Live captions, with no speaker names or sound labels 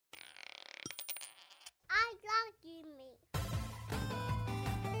unlocking me.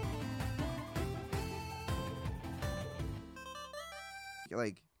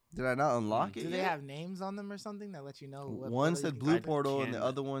 Like, did I not unlock it? Do they yet? have names on them or something that let you know? What One portal said you blue can go to? portal, and the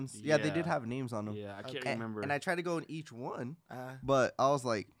other ones, yeah, they did Yeah. have names on them. Yeah, I can't Okay. remember. And I tried to go in each one, Uh, but I was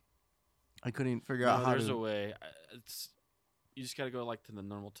like, I couldn't figure out how there's to. a way. You just gotta go like to the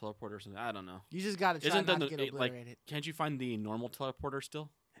normal teleporter or something. I don't know. you just gotta try Isn't not that to get like? obliterated. Can't you find the normal teleporter still?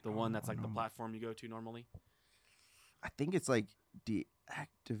 The one that's like the platform you go to normally. I think it's like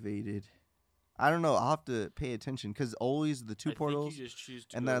deactivated. I don't know. I'll have to pay attention because always the two I think portals, you just choose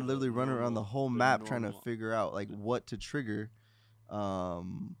to and go then I to literally run around the whole the map trying to normal- figure out like what to trigger.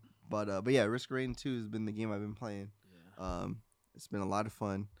 But yeah, Risk of Rain 2 has been the game I've been playing. Yeah. It's been a lot of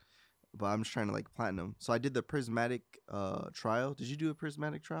fun, but I'm just trying to like platinum. So I did the prismatic trial. Did you do a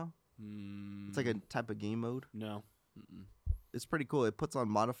prismatic trial? It's like a type of game mode. No. Mm-mm. It's pretty cool. It puts on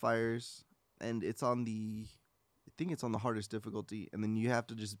modifiers, and it's on the, I think it's on the hardest difficulty, and then you have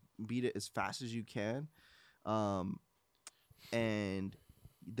to just beat it as fast as you can, and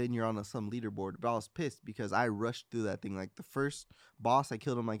then you're on some leaderboard. But I was pissed because I rushed through that thing. Like the first boss, I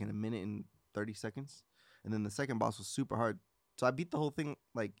killed him like in a minute and 30 seconds, and then the second boss was super hard. So I beat the whole thing.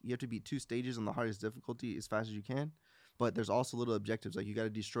 Like you have to beat 2 stages on the hardest difficulty as fast as you can, but there's also little objectives like you got to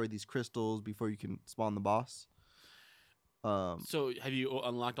destroy these crystals before you can spawn the boss. So have you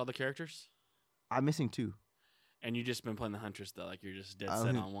unlocked all the characters? I'm missing 2. And you just been playing the Huntress though, like you're just dead I don't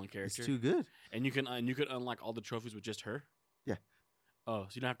set think on one It's character. too good. And you can unlock all the trophies with just her. Yeah. Oh, so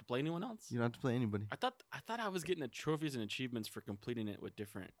you don't have to play anyone else? You don't have to play anybody. I thought I was getting the trophies and achievements for completing it with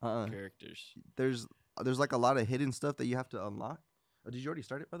different characters. There's like a lot of hidden stuff that you have to unlock. Oh, did you already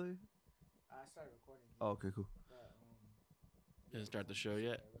start it, by the way? I started recording. Oh, okay, cool. Didn't start the show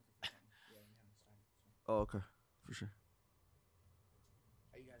yet. Oh, okay, for sure.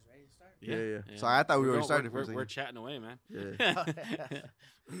 Are you guys ready to start? Yeah. Sorry, I thought we We're already going- started for a We're second. chatting away, man. Yeah.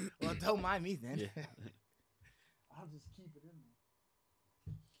 Well, don't mind me then. Yeah. I'll just keep it in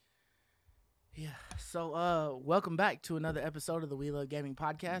there. Yeah. So, welcome back to another episode of the We Love Gaming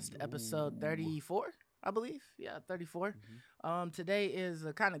podcast, episode 34, I believe. Yeah, 34. Today is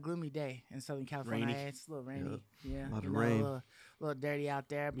a kind of gloomy day in Southern California. Rainy. It's a little rainy. Yeah. A lot of you know, rain. A little dirty out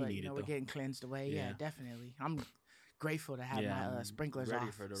there, but need it, we're though. getting cleansed away. Yeah, Yeah. definitely. I'm grateful to have Yeah, my I'm sprinklers ready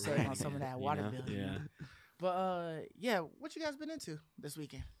off, for the saving on rain, some of that you water know? bill. you Yeah. know? But yeah, what you guys been into this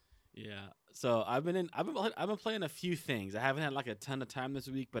weekend? Yeah. So I've been playing a few things. I haven't had like a ton of time this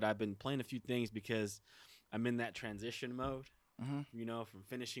week, but I've been playing a few things because I'm in that transition mode. Mhm. You know, from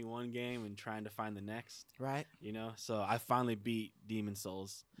finishing one game and trying to find the next. Right. You know, so I finally beat Demon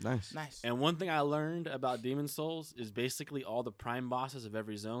Souls. Nice. Nice. And one thing I learned about Demon Souls is basically all the prime bosses of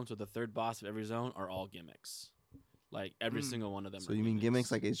every zone, so the third boss of every zone, are all gimmicks. Like every single one of them. So are you mean gimmicks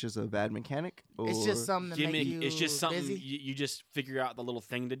like it's just a bad mechanic? It's just something to gimmick? make you It's just something busy. you just figure out the little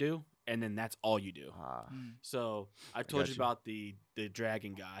thing to do, and then that's all you do. Mm. So I told you gotcha. about the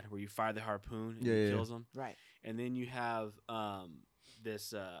dragon god where you fire the harpoon and Yeah, it yeah. kills them, Right. and then you have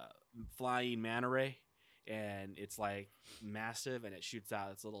this flying manta ray, and it's like massive and it shoots out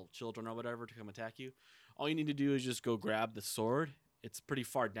its little children or whatever to come attack you. All you need to do is just go grab the sword. It's pretty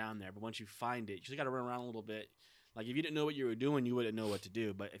far down there, but once you find it, you just got to run around a little bit. Like if you didn't know what you were doing, you wouldn't know what to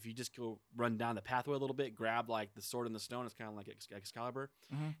do. But if you just go run down the pathway a little bit, grab like the sword in the stone, it's kind of like Excalibur.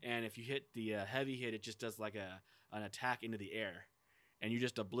 Mhm. And if you hit the heavy hit, it just does like an attack into the air, and you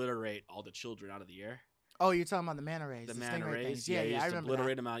just obliterate all the children out of the air. Oh, you're talking about the mana rays. The stingray mana rays, things. Yeah, you I just remember obliterate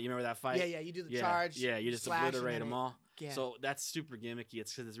that. them out. You remember that fight? Yeah, you do the Yeah, charge. yeah, you just slash, and obliterate then them all. Yeah. So that's super gimmicky.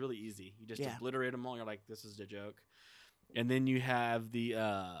 It's because it's really easy. You just Yeah. obliterate them all. You're like, this is a joke. And then you have the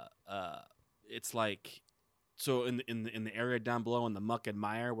it's like, so in the area down below in the muck and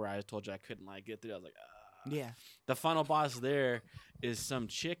mire where I told you I couldn't like get through. I was like, Yeah. The final boss there is some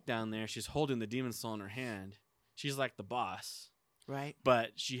chick down there. She's holding the demon soul in her hand. She's like the boss, Right.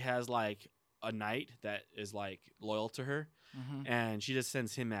 but she has like a knight that is like loyal to her, Mm-hmm. and she just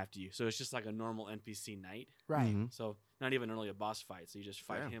sends him after you. So it's just like a normal NPC knight. Right. Mhm. So not even really a boss fight. So you just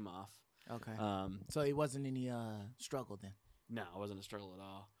fight Damn. him off. Okay. So So it wasn't any struggle then. no, it wasn't a struggle at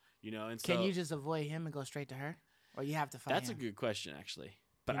all. You know, and Can so you just avoid him and go straight to her, or you have to fight that's him? a good question actually.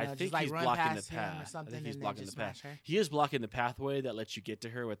 But You know, I just, think like, he's run blocking the past him or path. I something think he's and then blocking just the path. smash her? He is blocking the pathway that lets you get to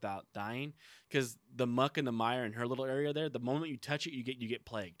her without dying. Because the muck and the mire in her little area there, the moment you touch it, you get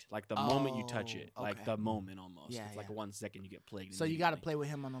plagued. Like the moment you touch it, Oh, like okay. the moment almost. Yeah, it's like yeah. 1 second you get plagued. So you got to immediately. play with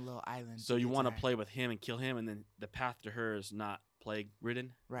him on a little island. So you want want to play with him and kill him, and then the path to her is not plague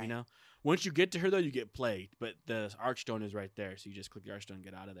ridden. Right. You know, once you get to her though, you get plagued. But the archstone is right there, so you just click the archstone and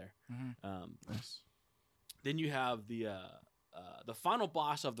get out of there. Mhm. Nice. Then you have the the final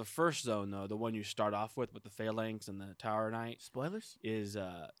boss of the first zone, though, the one you start off with the phalanx and the tower knight, Spoilers? is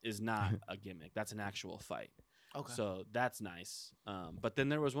not a gimmick. That's an actual fight. Okay. So that's nice. But then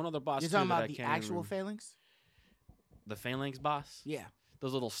there was one other boss. You're too talking that about I the can't actual remember. phalanx? The phalanx boss. Yeah.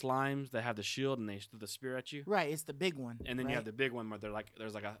 Those little slimes that have the shield and they throw the spear at you. Right. It's the big one. And then right? you have the big one where there's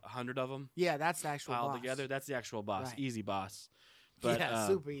like 100 of them Yeah, that's the actual piled boss. together. That's the actual boss. Right. Easy boss. But, yeah,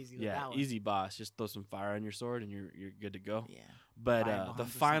 super easy with yeah, that one. easy boss. Just throw some fire on your sword and you're good to go. Yeah. But Fire the bombs or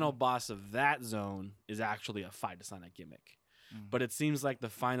final something. boss of that zone is actually a fight. It's not a gimmick. Mm. But it seems like the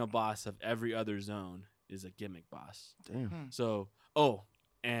final boss of every other zone is a gimmick boss. Damn. So,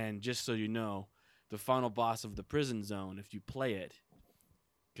 and just so you know, the final boss of the prison zone, if you play it,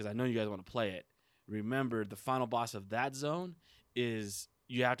 because I know you guys want to play it, remember the final boss of that zone is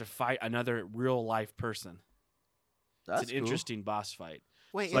you have to fight another real life person. That's It's an cool. interesting boss fight.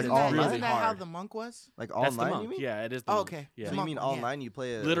 Wait, Like isn't, all that, night? isn't that how hard. the monk was? Like That's the online, monk. you mean? Yeah, it is the Oh, monk. okay. Yeah. So The you monk mean one, yeah. online? You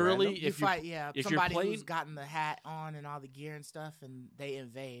play a Literally, random? You if you- fight, yeah, if you're somebody who's playing- gotten the hat on and all the gear and stuff, and they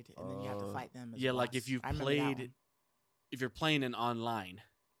invade, and then you have to Oh. fight them. As Yeah, a like boss. if you've I remember that played, one. if you're playing an online,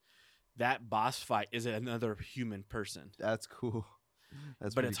 that boss fight is another human person. That's cool.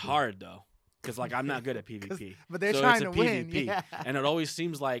 That's But pretty it's cool. hard though, because like I'm not good at PvP. But they're So trying it's to a win. PvP. Yeah. And it always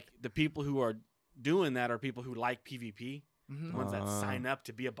seems like the people who are doing that are people who like PvP, Mhm. the ones that Uh. sign up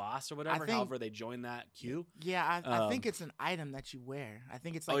to be a boss or whatever. think- However, they join that queue. Yeah, I think Um, it's an item that you wear. I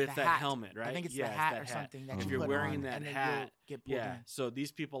think it's Oh, like it's the that hat. helmet, right? I think it's Yeah, the it's hat that or hat. something that If you you're put wearing on, that and then hat, you'll get pulled Yeah. in. So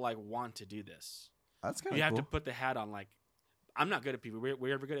these people like want to do this. That's kind You of have cool. to put the hat on. Like, I'm not good at PvP. Were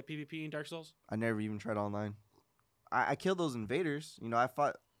you ever good at PvP in Dark Souls? I never even tried online. I killed those invaders. You know, I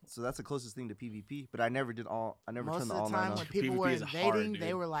fought. So that's the closest thing to PvP. But I never did all. I never Most turned of the the online time on. when people PvP were is hard, invading, they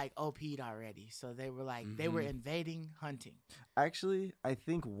dude. were like OP'd already. So they were like they were Mhm. invading, hunting. Actually, I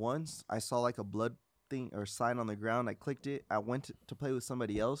think once I saw like a blood thing or sign on the ground. I clicked it. I went to play with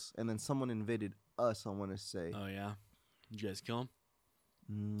somebody else, and then someone invaded us. I want to say. Oh yeah. Did you guys kill him,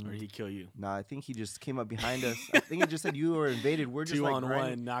 or Mm, did he kill you? nah, I think he just came up behind us. I think he just said you were invaded. We're just Two like on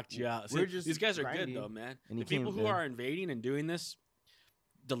grinding. one knocked you out. We're See, just these guys are grinding, good though, man. and The he people came- who yeah. are invading and doing this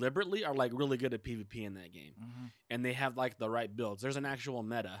deliberately are like really good at PvP in that game, Mm-hmm. and they have like the right builds. There's an actual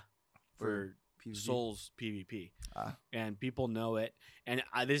meta for PvP. Souls PvP, Ah. and people know it, and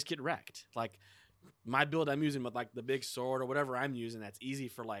they just get wrecked. Like my build I'm using with like the big sword or whatever I'm using, that's easy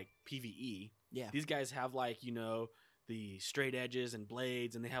for like PvE. Yeah. These guys have like the straight edges and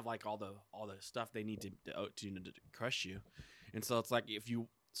blades, and they have like all the stuff they need to crush you. And so it's like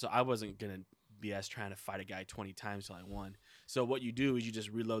so I wasn't gonna BS trying to fight a guy 20 times till I won. So what you do is you just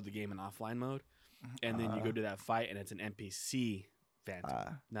reload the game in offline mode, and then you go to that fight, and it's an NPC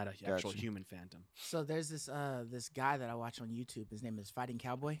phantom, not an actual gotcha. human phantom. So there's this guy that I watch on YouTube. His name is Fighting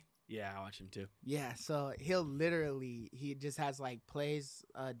Cowboy. Yeah, I watch him too. Yeah, so he just has like plays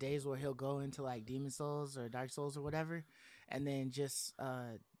days where he'll go into like Demon Souls or Dark Souls or whatever, and then just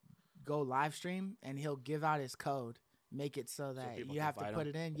go live stream, and he'll give out his code, make it so that people you can have to fight put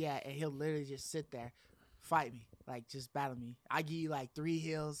him? it in. Yeah, and he'll literally just sit there, fight me, like just battle me. I give you like 3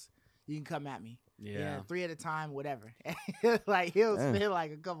 heals, you can come at me. Yeah. 3 at a time, whatever. Like he'll Damn. spend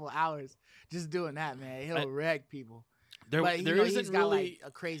like a couple hours just doing that, man. He'll wreck people. There But there you know, isn't he's got really. like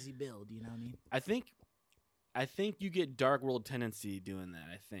a crazy build, you know what I mean? I think you get Dark World tendency doing that.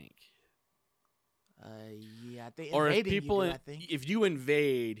 I think. Yeah, I think Or if invading people, you do, I think. if you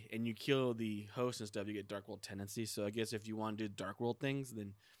invade and you kill the host and stuff, you get Dark World tendency. So I guess if you want to do Dark World things,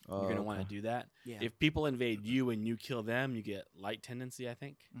 then you're gonna want to do that. Yeah. If people invade you and you kill them, you get light tendency. I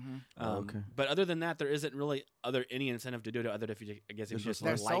think. Mm-hmm. Okay. But other than that, there isn't really any incentive to do it. Other than if you, I guess if you There's just no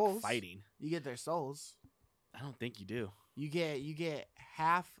like Their souls. fighting. You get their souls. I don't think you do. You get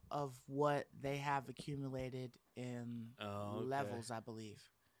half of what they have accumulated in Oh, okay. levels, I believe.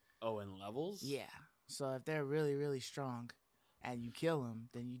 Oh, and levels. Yeah. So if they're really, really strong, and you kill them,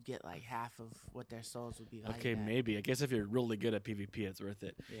 then you get like half of what their souls would be like. Okay, that. maybe. I guess if you're really good at PvP, it's worth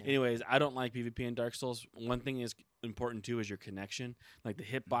it. Yeah. Anyways, I don't like PvP in Dark Souls. One thing is important too is your connection. Like the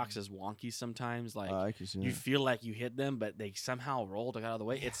hitbox is wonky sometimes. Like I can see you that. feel like you hit them, but they somehow rolled out of the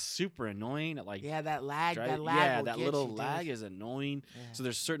way. Yeah. It's super annoying. Like Yeah, that lag. dri- That lag. yeah, will that get little you, dude. lag is annoying. Yeah. So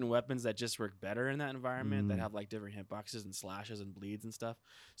there's certain weapons that just work better in that environment that Mm. have like different hitboxes and slashes and bleeds and stuff.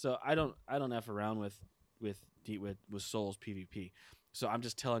 So I don't f around with Souls PvP. So I'm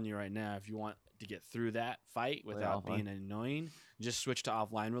just telling you right now, if you want to get through that fight without offline. being annoying, just switch to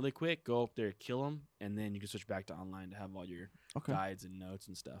offline really quick. Go up there, kill them, and then you can switch back to online to have all your Okay. guides and notes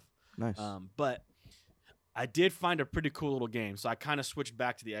and stuff. Nice. But I did find a pretty cool little game, so I kind of switched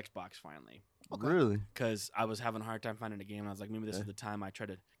back to the Xbox finally Okay. Really? because I was having a hard time finding a game. And I was like, maybe this Okay. is the time I try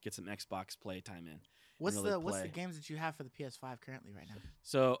to get some Xbox play time in. What's really the play. games that you have for the PS5 currently right now?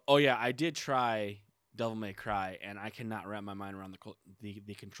 So, oh yeah, I did try Devil May Cry, and I cannot wrap my mind around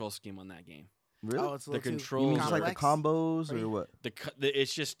the control scheme on that game. Really? Oh, it's a The little too controls You mean just like the complex? combos Or or you- what?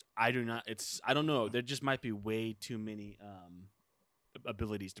 It's just I don't know. There just might be way too many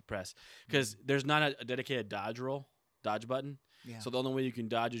abilities to press because there's not a dedicated dodge button. Yeah. So the only way you can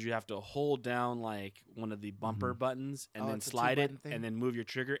dodge is you have to hold down like one of the bumper buttons and Oh, then it's a slide it two-button thing? and then move your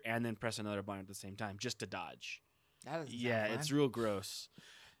trigger and then press another button at the same time just to dodge. That doesn't sound Yeah, fun. it's real gross.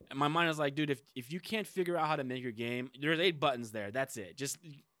 And my mind is like, dude, if you can't figure out how to make your game, there's 8 buttons there. That's it. Just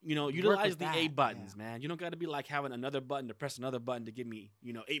utilize with the that, 8 buttons, yeah. man. You don't got to be like having another button to press another button to give me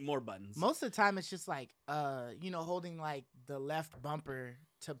 8 more buttons. Most of the time, it's just like holding like the left bumper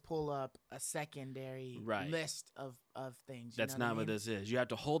to pull up a secondary Right. list of things. That's you not know what I mean? this is. You have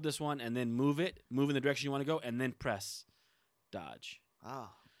to hold this one and then move in the direction you want to go, and then press dodge. Oh,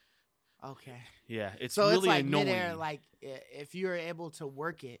 okay. Yeah, it's So really it's like annoying. midair. Like if you were able to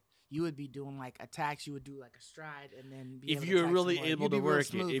work it, you would be doing like attacks. You would do like a stride, and then be if able to you were attack really some more. able You'd to be real work it,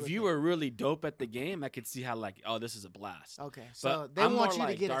 smooth if with you it. were really dope at the game, I could see how like, oh, this is a blast. Okay, so But they I'm want more you to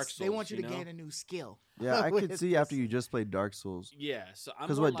like get Dark they want Souls, you to you know? gain a new skill. Yeah, I could with see after this. you just played Dark Souls. Yeah, so I'm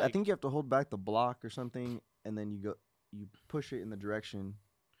Because more what I like, think you have to hold back the block or something, and then you push it in the direction.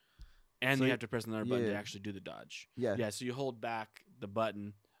 and so you you- have to press another button to yeah. actually do the dodge. Yeah. Yeah, so you hold back the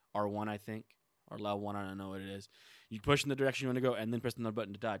button R1, I think, or L1, I don't know what it is. You push in the direction you want to go, and then press another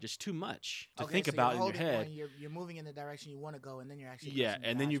button to dodge. It's too much to Okay, think so about you're in your holding head. one, you're moving in the direction you want to go, and then you're actually Yeah, pressing the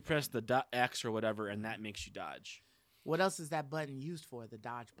and then dodge you press button. the X or whatever, and that makes you dodge. What else is that button used for? The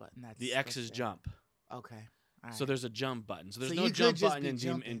dodge button. The X is jump. Okay. All right. So there's a jump button. So there's So no you could jump just button be in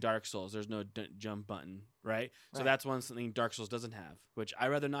jumping. Dark Souls. There's no jump button, right? So Right. that's something Dark Souls doesn't have, which I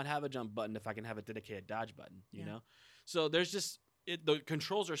rather not have a jump button if I can have a dedicated dodge button, you Yeah. know? So there's just the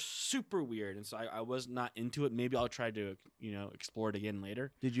controls are super weird, and so I was not into it. Maybe I'll try to explore it again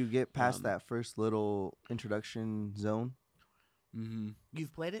later. Did you get past Um, that first little introduction zone, Mm-hmm.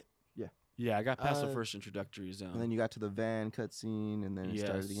 You've played it? Yeah, I got past the Uh, first introductory zone. and then you got to the van cutscene, and then it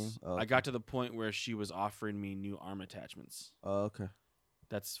started the game? Yes. Oh, I okay. got to the point where she was offering me new arm attachments. Oh, okay.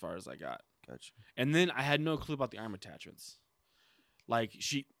 That's as far as I got. Gotcha. And then I had no clue about the arm attachments. Like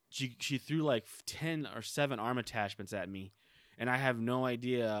she threw like 10 or 7 arm attachments at me, and I have no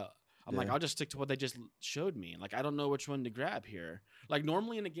idea. I'm like, Yeah. I'll just stick to what they just showed me. Like, I don't know which one to grab here. Like,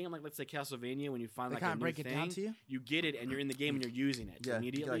 normally in a game, like let's say Castlevania, when you find They like a kind of new break it thing, down to you? you get it and you're in the game and you're using it Yeah, you get,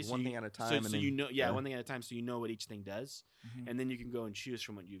 immediately. like, so one you- thing at a time So, and so then- you know, yeah. one thing at a time, so you know what each thing does, Mhm. and then you can go and choose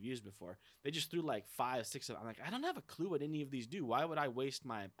from what you've used before. They just threw like 5, 6 of them. I'm like, I don't have a clue what any of these do. Why would I waste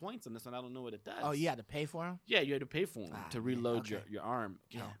my points on this when I don't know what it does? Oh, you had to pay for them? Yeah, you had to pay for them Ah, to man, reload okay. your arm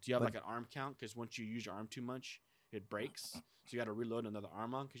count. Yeah. Do you have But- like an arm count? Because once you use your arm too much, it breaks. So you got to reload another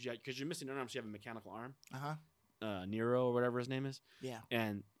arm on because you're missing an arm, so you have a mechanical arm, Uh-huh. Nero or whatever his name is. Yeah.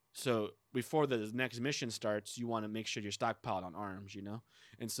 And so before the next mission starts, you want to make sure you're stockpiled on arms, you know.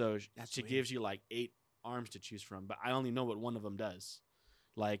 And so That's she weird. gives you like 8 arms to choose from, but I only know what one of them does.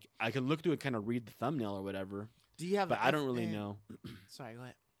 Like I can look through and kind of read the thumbnail or whatever, Do you have but a- I don't really and- know. Sorry, go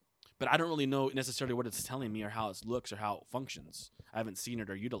ahead. But I don't really know necessarily what it's telling me or how it looks or how it functions. I haven't seen it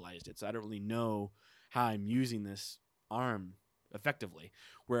or utilized it, so I don't really know how I'm using this arm effectively.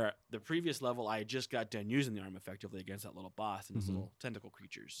 Where the previous level, I had just got done using the arm effectively against that little boss and his Mhm. little tentacle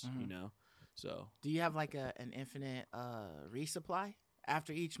creatures, you Mhm. know? So, Do you have like an infinite resupply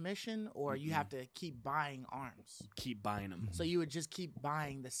after each mission, or you have to keep buying arms? keep buying them. So you would just keep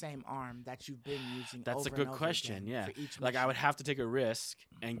buying the same arm that you've been using. That's a over good and over question, again yeah. For each Like, I would mission. have to take a risk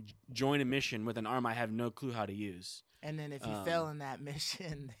and join a mission with an arm I have no clue how to use. And then if you um, fail in that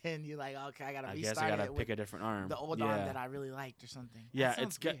mission, then you're like, okay, I gotta I restart guess I gotta it pick with a different arm. the old yeah. arm that I really liked or something. That Yeah,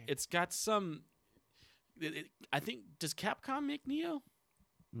 sounds weird. it's got some. I think, does Capcom make Neo?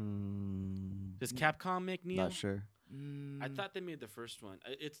 Does Capcom make Neo? Not sure. I thought they made the first one.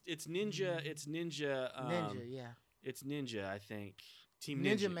 It's Ninja. It's Ninja. Ninja, yeah. It's Ninja. I think Team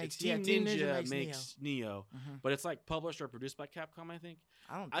Ninja Ninja. makes- It's Team yeah, Team Ninja, Ninja makes Neo, Mhm. but it's like published or produced by Capcom. I think.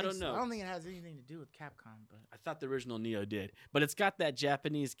 I don't. I Think don't so. know. I don't think it has anything to do with Capcom, but I thought the original Neo did, but it's got that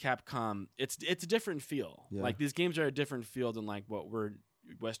Japanese Capcom. It's a different feel. Yeah. Like these games are a different feel than like what we're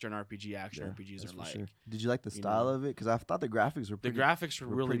Western RPG action Yeah, RPGs that's are for like. sure. Did you like the you style know. of it? Because I thought the graphics were The pretty. graphics were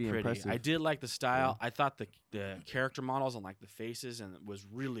were really pretty pretty. impressive. I did like the style. I thought the character models and like the faces and it was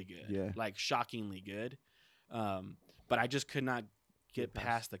really good. Yeah. Like shockingly good. But I just could not get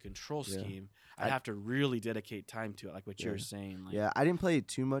past the control Yeah. scheme. I'd have to really dedicate time to it, like what Yeah. you're saying. Like, Yeah, I didn't play it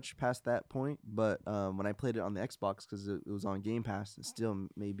too much past that point, but when I played it on the Xbox, because it was on Game Pass, it still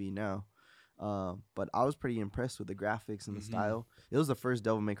may be now. But I was pretty impressed with the graphics and the Mhm. style. It was the first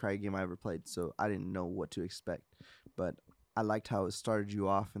Devil May Cry game I ever played, so I didn't know what to expect. But I liked how it started you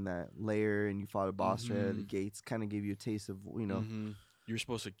off in that layer and you fought a boss right out of the Mhm. gates. Kind of gave you a taste of, Mhm. You're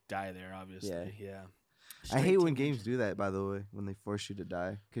supposed to die there, obviously. Yeah. I hate when teenager. games do that, by the way, when they force you to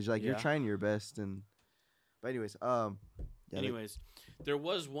die. Because you're Yeah. trying your best. But anyways, yeah, Anyways, there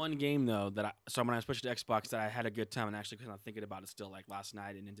was one game though so when I switched to Xbox that I had a good time and actually kind of thinking about it still like last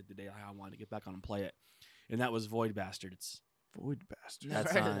night and into the day like I wanted to get back on and play it, and that was Void Bastards. Void Bastard. Never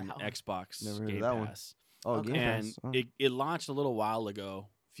That's heard of on that one. Xbox Never heard of Game that one. Pass. Oh, Okay. Game And Pass. Oh. it launched a little while ago,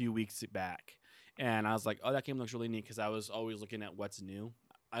 a few weeks back, and I was like, oh, that game looks really neat because I was always looking at what's new.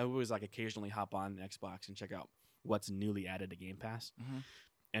 I always like occasionally hop on Xbox and check out what's newly added to Game Pass, Mhm.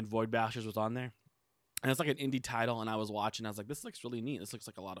 and Void Bastards was on there. And it's like an indie title, and I was watching. I was like, "This looks really neat. This looks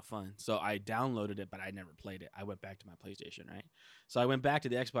like a lot of fun." So I downloaded it, but I never played it. I went back to my PlayStation, right? So I went back to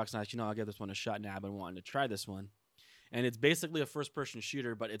the Xbox, and I said, I'll give this one a shot now. I've been wanting to try this one, and it's basically a first-person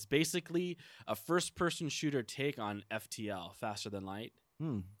shooter, but it's basically a first-person shooter take on FTL, Faster Than Light.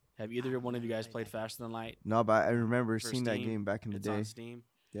 Hmm. Have either one of you guys Played played that game. Faster Than Light? No, but I remember For seeing that Steam, game back in the It's day. on Steam.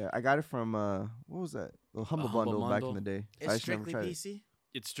 Yeah, I got it from what was that? The Humble Humble Bundle back Bundle. in the day. I It's just never strictly tried it. PC.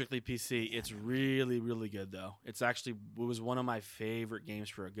 It's strictly PC. Yeah, It's man. really, really good though. It was one of my favorite games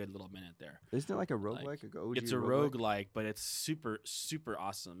for a good little minute there. Isn't it like a roguelike? It's a roguelike, but it's super, super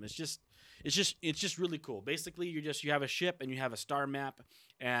awesome. It's just really cool. Basically, you have a ship and you have a star map,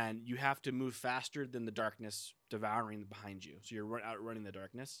 and you have to move faster than the darkness devouring behind you. So you're outrunning the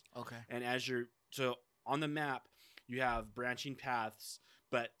darkness. Okay. And so on the map, you have branching paths,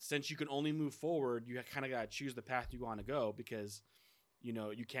 but since you can only move forward, you kind of got to choose the path you want to go because,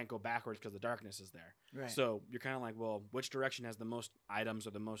 you can't go backwards because the darkness is there. Right. So you're kind of like, well, which direction has the most items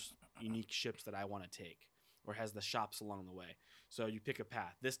or the most unique ships that I want to take, or has the shops along the way? So you pick a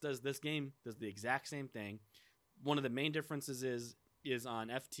path. This game does the exact same thing. One of the main differences is on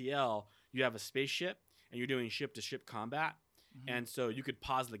FTL, you have a spaceship and you're doing ship to ship combat, Mhm. and so you could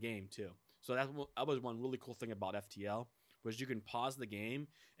pause the game too. So that was one really cool thing about FTL was you can pause the game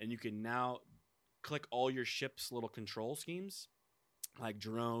and you can now click all your ship's little control schemes, like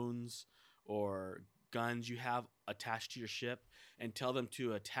drones or guns you have attached to your ship, and tell them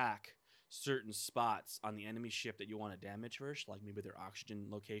to attack certain spots on the enemy ship that you want to damage first, like maybe their oxygen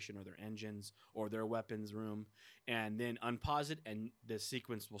location or their engines or their weapons room, and then unpause it and the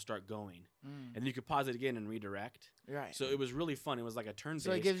sequence will start going. Mm. And you could pause it again and redirect. Right. So it was really fun. It was like a turn-based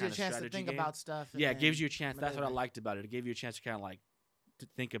So it gives you a kinda chance to strategy think game. about stuff. and Yeah, it gives then you a chance. That's what I maneuver. liked about it. It gave you a chance to kind of like to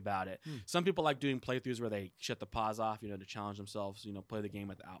think about it. Hmm. Some people like doing playthroughs where they shut the pause off, to challenge themselves, play the game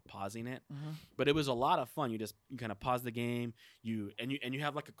without pausing it. Mhm. But it was a lot of fun. You kind of pause the game. You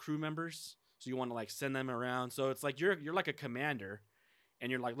have like a crew members, so you want to like send them around. So it's like you're like a commander,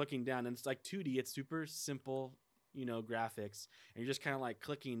 and you're like looking down, and it's like 2D. It's super simple, graphics, and you're just kind of like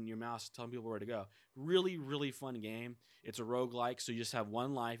clicking your mouse, telling people where to go. Really, really fun game. It's a roguelike, so you just have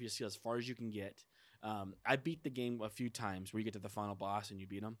one life. You just see as far as you can get. I beat the game a few times where you get to the final boss and you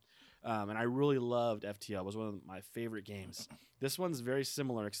beat him. And I really loved FTL. It was one of my favorite games. This one's very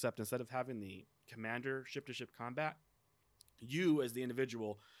similar, except instead of having the commander ship-to-ship combat, you as the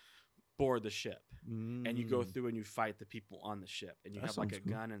individual board the ship. And you go through and you fight the people on the ship. And you That have like a sounds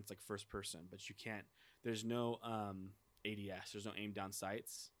cool. gun and it's like first person. But you can't – there's no ADS. There's no aim down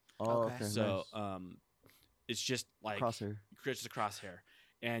sights. Oh, Okay. okay. So nice. it's just like – Crosshair. It's a crosshair,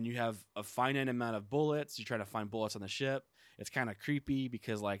 and you have a finite amount of bullets. You try to find bullets on the ship. It's kind of creepy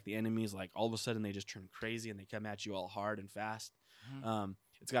because like the enemies, like all of a sudden they just turn crazy and they come at you all hard and fast. Mhm.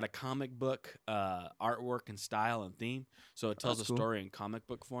 It's got a comic book artwork and style and theme, so it tells That's a cool. story in comic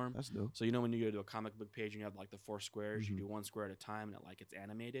book form. That's dope. So when you go to a comic book page and you have like the 4 squares, you Mhm. do 1 square at a time, and it's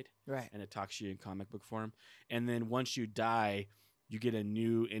animated Right. and it talks to you in comic book form. And then once you die, you get a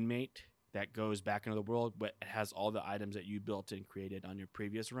new inmate that goes back into the world, but it has all the items that you built and created on your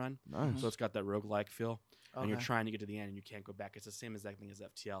previous run. Nice. So it's got that roguelike feel. And you're Okay. trying to get to the end and you can't go back. It's the same exact thing as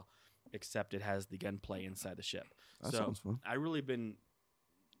FTL, except it has the gunplay inside the ship. That so sounds fun. I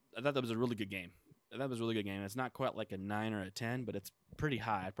thought that was a really good game. It's not quite like a 9 or a 10, but it's pretty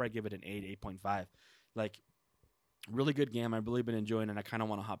high. I'd probably give it an 8, 8.5. Like, really good game. I've really been enjoying it. I kind of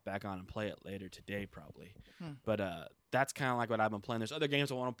want to hop back on and play it later today, probably. But that's kind of like what I've been playing. There's other games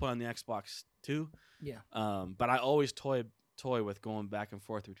I want to play on the Xbox too. Yeah. But I always toy with going back and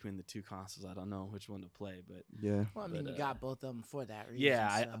forth between the two consoles. I don't know which one to play, but Yeah. Well, I mean, But, you got both of them for that reason.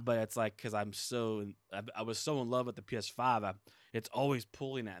 yeah. so. But it's like because I was so in love with the PS5. It's always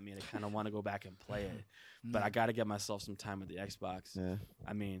pulling at me to kind of want to go back and play it. But I got to get myself some time with the Xbox. Yeah.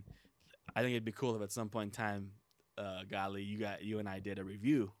 I mean, I think it'd be cool if at some point in time, Golly, you and I did a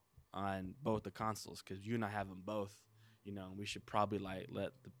review on both the consoles because you and I have them both. We should probably like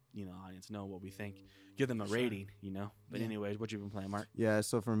let the audience know what we think, give them a rating. But Yeah. anyways, what you been playing, Mark? Yeah,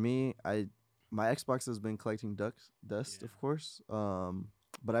 so for me, my Xbox has been collecting dust, Yeah. of course.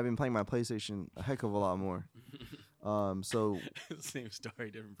 But I've been playing my PlayStation a heck of a lot more. So Same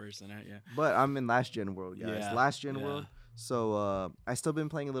story, different person, right? Yeah. but I'm in last gen world, guys. Yeah, Last gen yeah. world. So I still been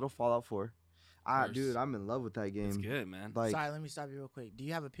playing a little Fallout 4. Dude, I'm in love with that game. It's good, man. Like Sorry, let me stop you real quick. Do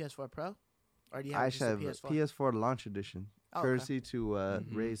you have a PS4 Pro, or do you have I just a have PS4? PS4 launch edition. Oh, okay. Courtesy to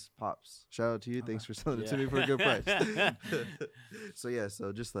Mhm. Ray's Pops. Shout out to you. Thanks Okay. for selling it to Yeah. me for a good price.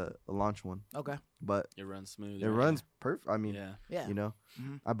 So just a launch one. Okay. But It runs smooth. it right? runs perfect. I mean, Yeah. Yeah.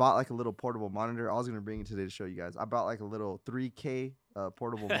 Mhm. I bought like a little portable monitor. I was gonna bring it today to show you guys. I bought like a little 3K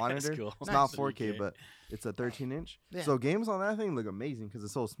portable That's monitor. cool. It's not Nice. 4K, 3K. but it's a 13-inch. Yeah. So games on that thing look amazing because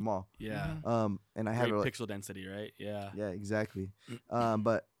it's so small. Yeah. Mhm. And I have Great it. pixel density, right? Yeah. Yeah, exactly.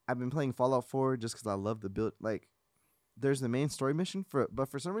 But I've been playing Fallout 4 just because I love the build. Like, there's the main story mission but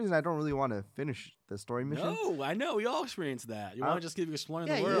for some reason I don't really want to finish the story mission. No, I know. We all experience that. You want to just keep exploring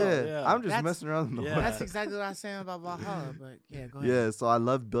Yeah, the yeah. world. Yeah, I'm just That's- messing around in the Yeah. world. That's exactly what I was saying about Valhalla. But yeah, go ahead. Yeah, so I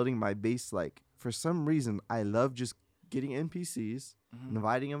love building my base. Like, for some reason, I love just getting NPCs, Mhm.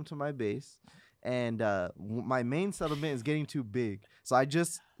 inviting them to my base, and my main settlement is getting too big. So I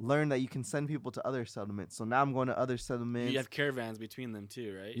just learned that you can send people to other settlements. So now I'm going to other settlements. You have caravans between them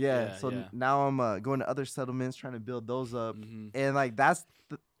too, right? Yeah, so now I'm going to other settlements, trying to build those up, Mhm. and like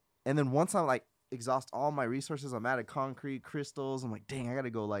and then once I'm like exhaust all my resources, I'm out of concrete, crystals. I'm like, dang, I gotta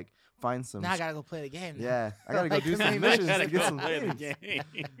go like find some. Now I gotta go play the game. now. Yeah, I gotta go Like, do too many some missions Gotta to get go some play the things.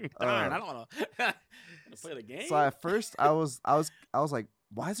 game. Darn, I don't want to play the game. So at first I was like,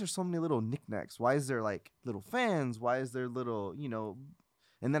 why is there so many little knickknacks? Why is there like little fans? Why is there little,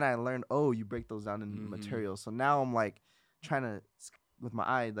 and then I learned, oh, you break those down into Mhm. materials. So now I'm like trying to with my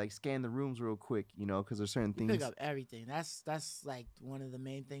eye like scan the rooms real quick, because there's certain You things. pick up everything. That's like one of the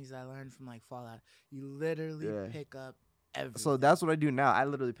main things I learned from like Fallout. You literally Yeah. pick up everything. So that's what I do now. I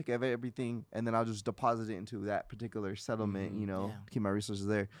literally pick up everything and then I'll just deposit it into that particular settlement, Mhm. Yeah. keep my resources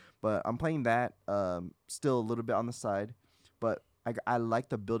there. But I'm playing that still a little bit on the side. But I like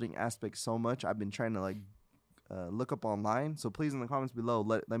the building aspect so much. I've been trying to like look up online. So please in the comments below,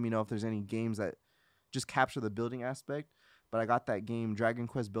 let me know if there's any games that just capture the building aspect. But I got that game Dragon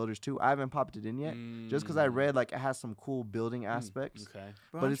Quest Builders 2. I haven't popped it in yet. Just because I Mm. read like it has some cool building aspects. Okay.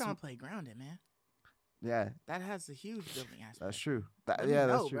 Bro, but I'm it's- trying to play Grounded, man. Yeah, That has a huge building aspect. that's true. Let me Yeah,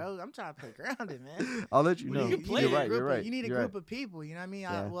 know, that's true. bro. I'm trying to play Grounded, man. I'll let you Well, know. you can play You're it. right. You're right. You need a you're group right. of people. You know what I mean?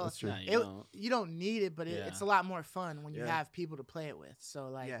 Yeah, Well, that's true. Nah, you it- don't. you don't need it, but Yeah. it's a lot more fun when you Yeah. have people to play it with. So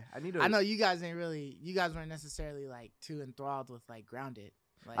like, Yeah, I need to. I know you guys weren't necessarily like too enthralled with like Grounded.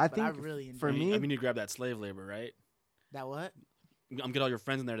 Like, I but I think really enjoyed for it. me- I mean, you grab that slave labor, right? That what? I'm get all your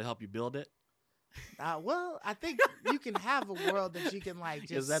friends in there to help you build it. Well, I think you can have a world that you can like just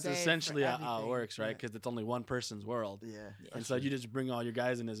Because that's save for essentially how it everything. works, right? Yeah. Because it's only one person's world. Yeah. And so you just bring all your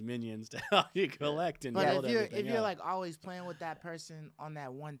guys and his minions to help you collect and But build if you're everything up. like always playing with that person on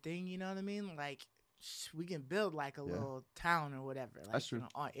that one thing, you know what I mean? Like we can build like a Yeah. little town or whatever. Like, That's true.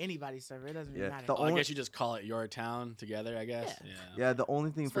 on anybody's server, it doesn't Yeah. really matter. The Oh, I only- guess you just call it your town together, I guess. Yeah. Yeah, the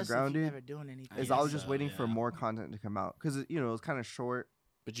only thing Especially for if you're Grounded never doing anything. is I I was guess just so, waiting for yeah. more content to come out because it's kind of short.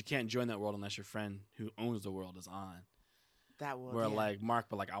 But you can't join that world unless your friend who owns the world is on. that world. Where yeah. like Mark,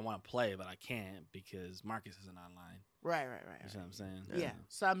 but like I want to play, but I can't because Marcus isn't online. right. You see what I'm saying? Yeah.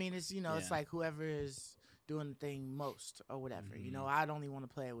 So I mean, it's it's Yeah. like whoever is doing the thing most or whatever. You know, Mhm. I'd only want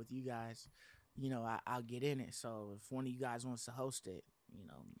to play it with you guys. I'll get in it. So if one of you guys wants to host it,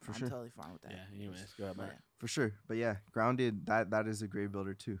 For I'm sure. totally fine with that. Yeah. Anyways, go ahead, But, Mark. For sure. But yeah, Grounded, that is a great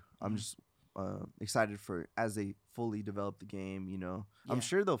builder too. I'm Mhm. just excited for as they fully develop the game, Yeah. I'm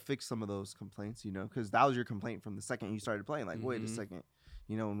sure they'll fix some of those complaints, because that was your complaint from the second you started playing. Like, wait a Mhm. second,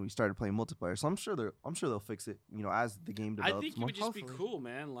 when we started playing multiplayer. So I'm sure they'll fix it, as the game develops I think it more. would just be Hopefully. cool,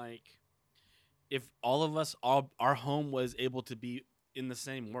 man. Like if all of us, our home was able to be in the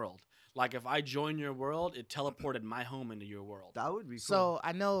same world. Like if I joined your world, it teleported my home into your world. That would be cool. So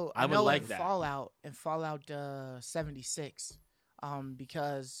I know I would know like in that. Fallout 76,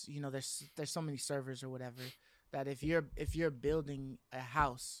 because there's so many servers or whatever that if you're building a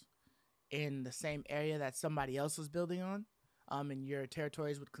house in the same area that somebody else was building on, and your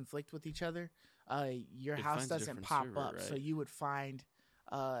territories would conflict with each other, your It house finds a doesn't different pop server, up, so right? you would find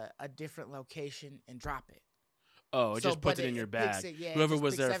a different location and drop it. Oh, it So, just puts but it in your picks bag. it- yeah, it Whoever just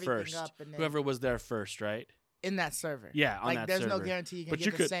was picks there everything first. up and then- Whoever was there first, right? in that server. Yeah, on like that there's server. no guarantee you can But get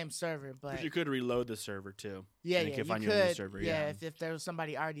you the could- same server, but you could reload the server too. yeah, and it yeah, could you find you a new could. server, yeah, yeah. if there was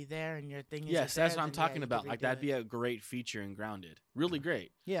somebody already there and your thing is Yes, that's what I'm talking about. Like that'd be a great feature in Grounded. Really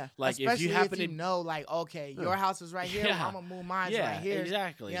great. yeah. like, if you especially happen if you to- know, like, okay, your house is right here. Yeah. I'm gonna move mine Yeah, right here.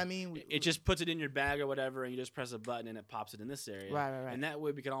 exactly. You know what I mean? It just puts it in your bag or whatever, and you just press a button and it pops it in this area. Right. And that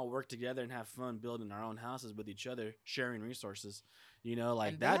way we can all work together and have fun building our own houses with each other, sharing resources. You know,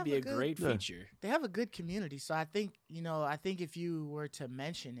 like And they that'd have be a a good- great Yeah. feature. They have a good community, so I think if you were to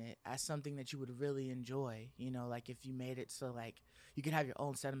mention it as something that you would really enjoy, like if you made it so like you could have your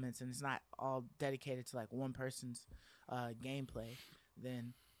own sentiments and it's not all dedicated to like one person's gameplay,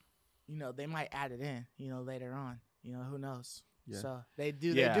 then they might add it in, later on. Who knows? Yeah. So they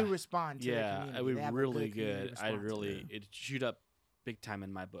do respond to the Yeah, community. it would They have a really community good. I response. really it'd shoot up big time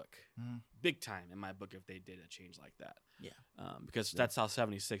in my book. Mhm. Big time in my book if they did a change like that. Yeah. Because Yeah. that's how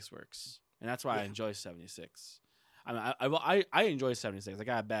 76 works, and that's why I Yeah. enjoy 76. I mean, I enjoy 76. I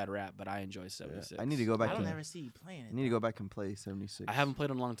got a bad rap, but I enjoy 76. I need to go back I don't to. ever see you playing it. I need to go back and play 76. I haven't played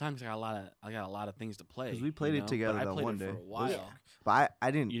in a long time because I got a lot of things to play. 'Cause we played it together but I that played one it day. for a It was- while. Yeah. But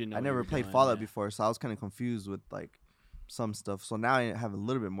I didn't. You didn't know I what you never were played doing, Fallout yeah. before, so I was kind of confused with like some stuff. So now I have a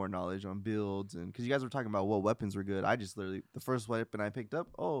little bit more knowledge on builds, and because you guys were talking about what weapons were good, I just literally the first weapon I picked up.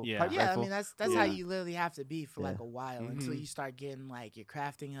 Oh, Yeah. pipe Yeah, I rifle. mean that's how Yeah. you literally have to be for like Yeah. a while until Mhm. you start getting like your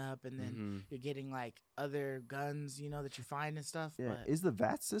crafting up, and then Mhm. you're getting like other guns, that you find and stuff. Yeah, But is the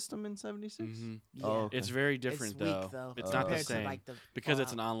VAT system in 76? Mhm. yeah, Oh, okay. It's very different it's weak, though. though. It's not the compared to, same like, the because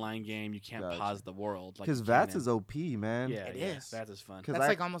it's an Fallout. online game. You can't Gotcha. pause the world like Because you VATS can is OP, man. yeah, It yeah, is. That is fun. 'Cause That's I-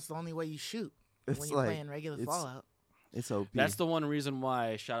 like almost the only way you shoot It's when you're like playing regular it's- Fallout. it's OP. That's the one reason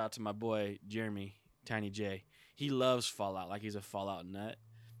why. Shout out to my boy Jeremy Tiny J. He loves Fallout like he's a Fallout nut.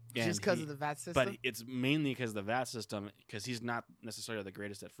 Just because of the VAT system. But it's mainly because of the VAT system, because he's not necessarily the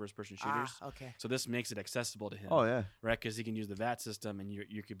greatest at first-person shooters. Okay. So this makes it accessible to him. Oh yeah. Right, because he can use the VAT system, and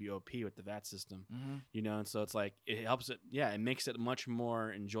you could be OP with the VAT system, Mm-hmm. And so it's like it helps it. Yeah, it makes it much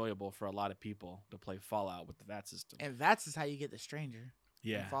more enjoyable for a lot of people to play Fallout with the VAT system. And VATS is how you get the stranger.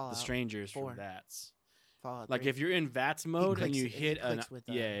 Yeah, Fallout the strangers 4. from VATS. Fallout. Like 3. if you're in VATS mode and clicks- you he hit clicks with,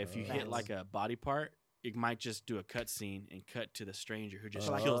 if you hit VATS. like a body part, it might just do a cutscene and cut to the stranger who just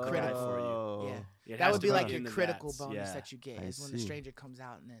So, like, kills the guy critical. for you. Oh. Yeah. It that has would to be like in your the critical VATS, bonus yeah. that you get I is when the see. stranger comes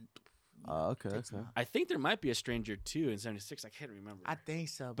out and then. Oh, okay. Takes them Okay. out. I think there might be a stranger too in 76. I can't remember. I think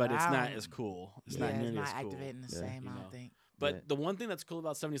so, but it's I not don't- as cool. It's yeah, not nearly it's not as cool. activating the Yeah. same. You I know. don't think. But Yeah. the one thing that's cool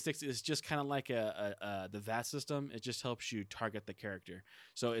about 76 is just kind of like the VAT system. It just helps you target the character.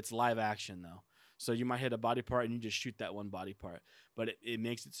 So it's live action though. So you might hit a body part and you just shoot that one body part. But it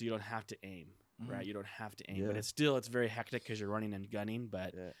makes it so you don't have to aim, right? You don't have to aim. But Yeah. it's very hectic because you're running and gunning.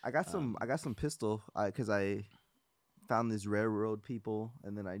 But Yeah. I got some pistol because I found these railroad people,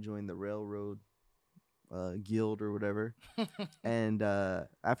 and then I joined the railroad guild or whatever. And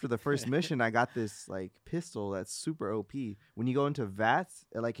after the first mission, I got this like pistol that's super OP. When you go into VATS,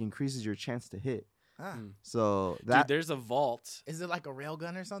 it like increases your chance to hit. Ah. Mm. So dude, that there's a vault. Is it like a rail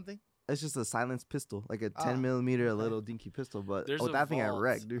gun or something? it's just a silenced pistol, like a Oh, 10 millimeter, a okay. little dinky pistol. But There's with a that thing, I vault.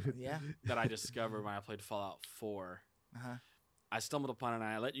 wrecked, dude. Yeah. that I discovered when I played Fallout 4. Uh-huh. I stumbled upon it and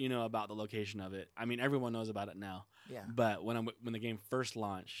I let you know about the location of it. I mean, everyone knows about it now. Yeah. But when the game first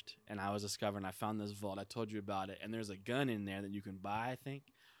launched and I was discovering, I found this vault. I told you about it, and there's a gun in there that you can buy, I think,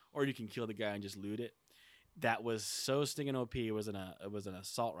 or you can kill the guy and just loot it. That was so stinking OP. It was an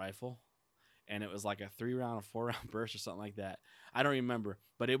assault rifle, and it was like a 3-round or 4-round burst or something like that. I don't remember,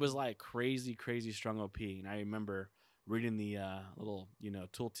 but it was like crazy, crazy strong OP. And I remember reading the little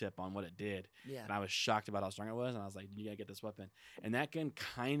tooltip on what it did. Yeah. And I was shocked about how strong it was, and I was like, "You gotta get this weapon." And that gun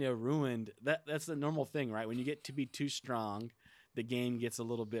kind of ruined that. That's the normal thing, right? When you get to be too strong, the game gets a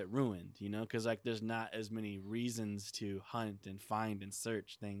little bit ruined, because like there's not as many reasons to hunt and find and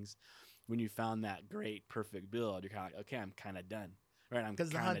search things. When you found that great, perfect build, you're kind of like, okay, I'm kind of done, right? I'm 'Cause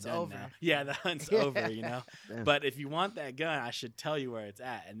the kinda hunt's done over. now. Yeah, the hunt's over, Damn. But if you want that gun, I should tell you where it's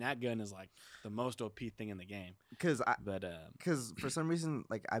at, and that gun is like the most OP thing in the game. Because But for some reason,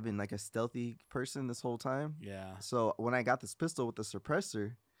 like I've been like a stealthy person this whole time. yeah. So when I got this pistol with the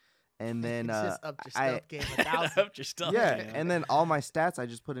suppressor, and then It's just up your I- stealth game 1,000. Up your stuff, yeah, you know? and then all my stats I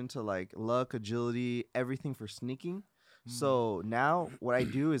just put into like luck, agility, everything for sneaking. So now what I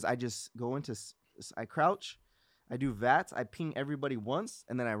do is I just go into I crouch, I do VATS, I ping everybody once,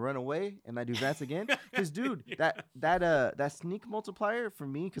 and then I run away and I do VATS again. Because dude, that sneak multiplier for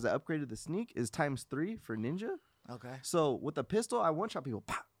me, because I upgraded the sneak, is ×3 for ninja. Okay. So with the pistol, I one shot people,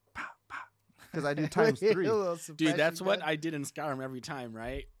 pop, pop, pop, because I do ×3. Dude, that's what I did in Skyrim every time,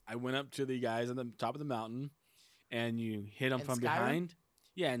 right? I went up to the guys on the top of the mountain, and you hit them In from Skyrim? behind.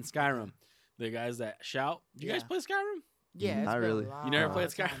 Yeah, in Skyrim. The guys that shout. Do you guys Yeah. play Skyrim? Yeah, it's Not been a really. long You never Oh, played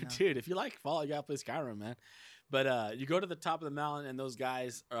time Skyrim, now. dude. If you like Fallout, you gotta play Skyrim, man. But you go to the top of the mountain, and those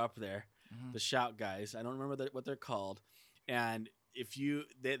guys are up there, Mhm. the shout guys. I don't remember what they're called. And if you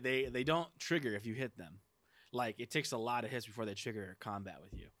they don't trigger if you hit them. Like it takes a lot of hits before they trigger combat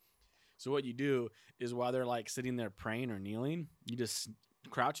with you. So what you do is while they're like sitting there praying or kneeling, you just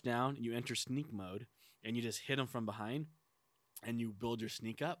crouch down, you enter sneak mode, and you just hit them from behind, and you build your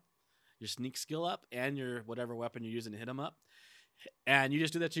sneak skill up, and your whatever weapon you're using to hit them up. And you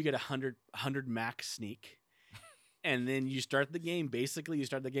just do that till you get 100 max sneak. And then you start the game. Basically, you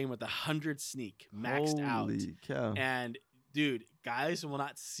start the game with 100 sneak maxed out. Holy cow. And dude, guys will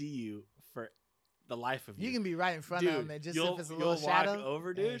not see you for the life of you. You can be right in front Dude, of them, and just you'll- if it's a you'll little walk shadow.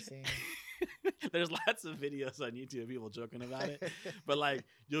 over, they ain't dude. seen There's lots of videos on YouTube of people joking about it. But like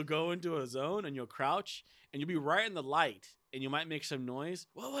you'll go into a zone and you'll crouch and you'll be right in the light and you might make some noise.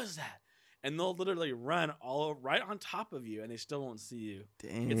 What was that? And they'll literally run right on top of you and they still won't see you.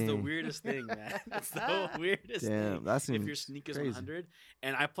 Dang. It's the weirdest thing, man. It's the weirdest Damn, thing. that's If your sneak is crazy. 100,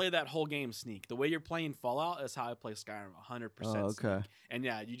 and I play that whole game sneak. The way you're playing Fallout is how I play Skyrim, 100%. Oh, okay. Sneak. And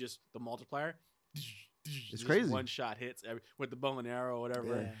yeah, you just the multiplier. It's crazy. One shot hits with the bow and arrow or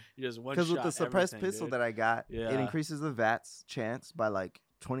whatever. Yeah. You just one shot. Because with the suppressed everything, pistol dude. that I got, Yeah. it increases the VATS chance by like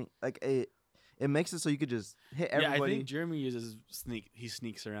 20. Like it makes it so you could just hit Yeah, I everybody. think Jeremy uses sneak. He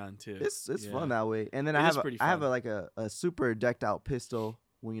sneaks around too. It's Yeah. fun that way. And then It I is have pretty I have fun. a super decked out pistol.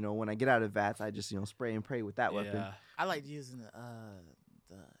 When I get out of VATS, I just spray and pray with that weapon. Yeah. I like using the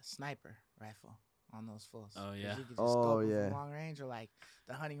sniper rifle on those fulls. Oh, 'Cause yeah. you can just Oh, scope 'em yeah. from long range, or like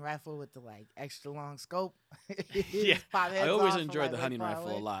the hunting rifle with the like extra long scope. Yeah, Just pop I heads always off from, enjoyed like, the way hunting far rifle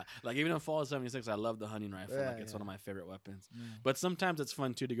away. a lot. Like even in Fallout 76, I love the hunting rifle. Yeah, Like it's yeah. one of my favorite weapons. Yeah. But sometimes it's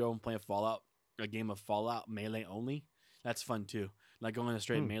fun too to go and play a game of Fallout melee only. That's fun too. Like going a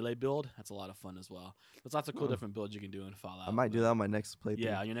straight melee build, that's a lot of fun as well. There's lots of cool different builds you can do in Fallout. I might do but- that on my next playthrough.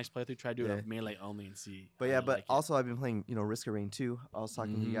 Yeah, on your next playthrough, try doing Yeah. a melee only and see. But how yeah, you but like it. also I've been playing, Risk of Rain 2. I was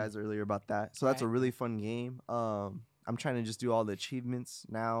talking to you Mhm. guys earlier about that. So that's a Right. really fun game. I'm trying to just do all the achievements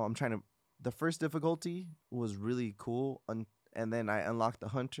now. The first difficulty was really cool, and then I unlocked the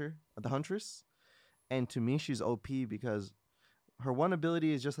huntress, and to me she's OP because her one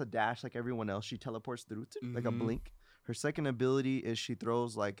ability is just a dash like everyone else. She teleports through like a Mhm. blink. Her second ability is she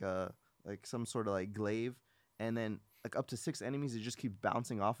throws like some sort of like glaive, and then like up to 6 enemies, it just keeps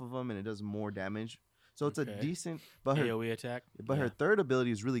bouncing off of them, and it does more damage. So it's a Okay. decent, but her AOE attack. her third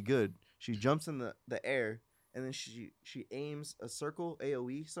ability is really good. She jumps in the air, and then she aims a circle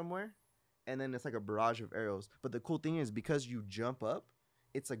AOE somewhere, and then it's like a barrage of arrows. But the cool thing is because you jump up,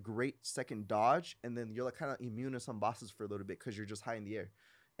 it's a great second dodge, and then you're like kind of immune to some bosses for a little bit because you're just high in the air.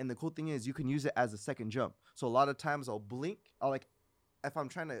 And the cool thing is you can use it as a second jump. So a lot of times I'll blink. If I'm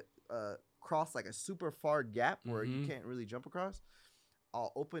trying to cross like a super far gap where you Mhm. can't really jump across,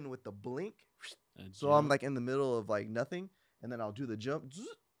 I'll open with the blink. A So I'm jump. like in the middle of like nothing, and then I'll do the jump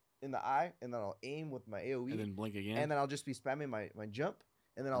in the eye, and then I'll aim with my AOE, and then blink again. and then I'll just be spamming my jump,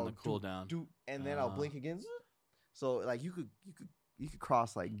 and then On I'll the cooldown. and then I'll Ah. blink again. So like you could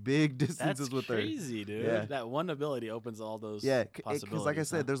cross like big distances That's with her. crazy, dude. Yeah. That one ability opens all those. Yeah, possibilities. because like I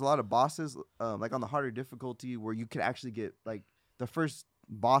said, huh? there's a lot of bosses, like on the harder difficulty, where you could actually get like the first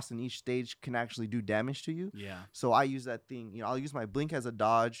boss in each stage can actually do damage to you. Yeah. So I use that thing, I'll use my blink as a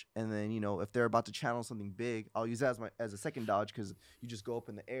dodge, and then if they're about to channel something big, I'll use that as a second dodge because you just go up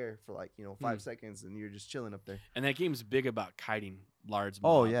in the air for like 5 seconds and you're just chilling up there. And that game's big about kiting large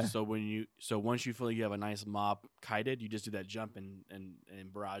Oh, mobs. yeah. So once you feel like you have a nice mob kited, you just do that jump and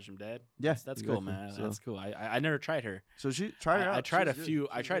barrage them dead. Yeah, That's cool, exactly. man. So- That's cool. I never tried her. So she tried her out. I tried a She's good. few.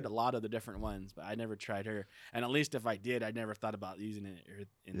 I She's tried good. a lot of the different ones, but I never tried her. And at least if I did, I never thought about using it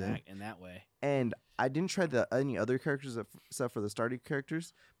in Yeah. that way. And I didn't try any other characters except for the starting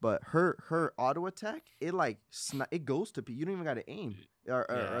characters, but her auto attack, it goes to people. You don't even got to aim. Are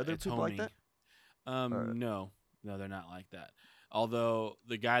Yeah, other it's people like homing. that? Or- No, they're not like that. Although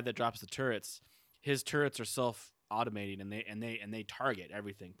the guy that drops the turrets, his turrets are self-automating and they target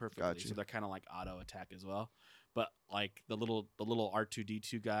everything perfectly. Gotcha. So they're kind of like auto attack as well. But like the little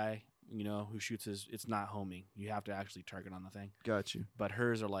R2D2 guy, who shoots it's not homing. You have to actually target on the thing. Got you. But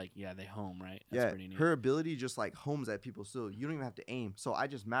hers are like, yeah, they home, right? That's Yeah, pretty neat. her ability just like homes at people, so you don't even have to aim. So I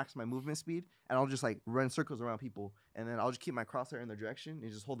just max my movement speed, and I'll just like run circles around people, and then I'll just keep my crosshair in their direction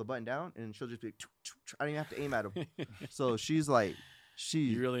and just hold the button down, and she'll just be. I don't even have to aim at them. So she's like,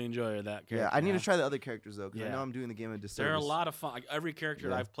 you really enjoy that character. yeah. I need huh? to try the other characters though, because I Yeah. know I'm doing the game a disservice. There are a lot of fun. Like every character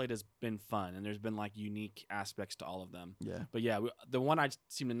that Yeah. I've played has been fun, and there's been like unique aspects to all of them. Yeah. But yeah, the one I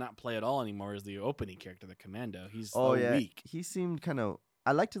seem to not play at all anymore is the opening character, the Commando. He's Oh so yeah. weak. He seemed kind of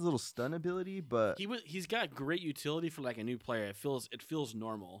I liked his little stun ability, but He's got great utility for like a new player. It feels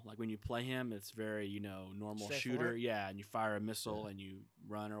normal. Like when you play him, it's very normal shooter. Yeah, and you fire a missile and you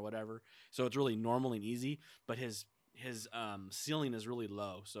run or whatever. So it's really normal and easy. But his ceiling is really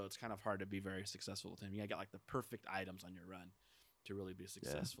low, so it's kind of hard to be very successful with him. You gotta get like the perfect items on your run to really be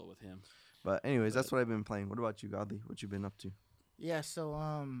successful with him. But anyways, that's what I've been playing. What about you, Godly? What you been up to? Yeah, so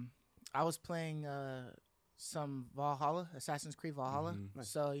I was playing some Valhalla, Assassin's Creed Valhalla. Mhm.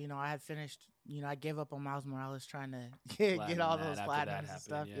 So, I had finished, I gave up on Miles Morales trying to get all those platinums and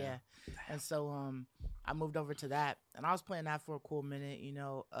stuff. Yeah. And so I moved over to that, and I was playing that for a cool minute,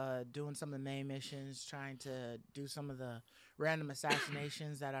 doing some of the main missions, trying to do some of the random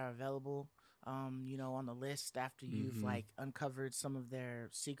assassinations that are available, on the list after you've like uncovered some of their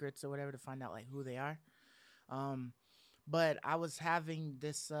secrets or whatever to find out like who they are. But I was having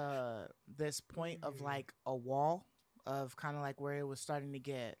this point of like a wall of kind of like where it was starting to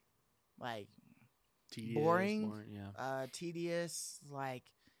get like boring, tedious, like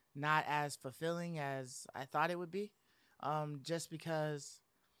not as fulfilling as I thought it would be. Just because,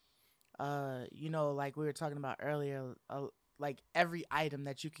 like we were talking about earlier, like every item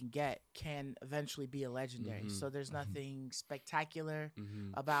that you can get can eventually be a legendary. So there's nothing spectacular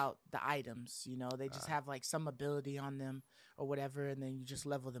about the items. They just have like some ability on them or whatever, and then you just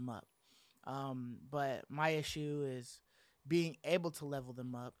level them up. But my issue is being able to level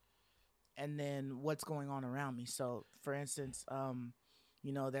them up and then what's going on around me. So for instance,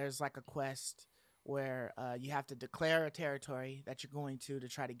 there's like a quest where you have to declare a territory that you're going to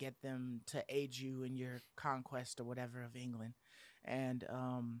try to get them to aid you in your conquest or whatever of England. And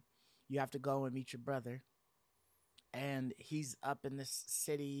you have to go and meet your brother. And he's up in this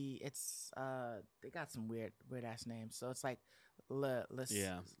city. It's they got some weird ass names. So it's like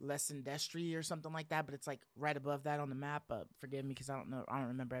Lesindestry or something like that, but it's like right above that on the map. Forgive me because I don't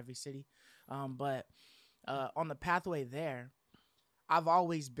remember every city. But on the pathway there, I've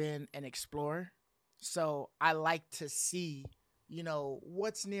always been an explorer. So I like to see,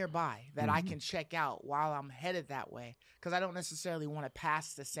 what's nearby that I can check out while I'm headed that way. Because I don't necessarily want to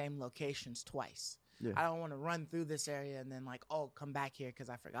pass the same locations twice. Yeah. I don't want to run through this area and then like, come back here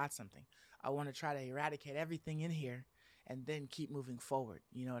because I forgot something. I want to try to eradicate everything in here and then keep moving forward.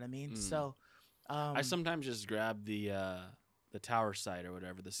 You know what I mean? So I sometimes just grab the tower site or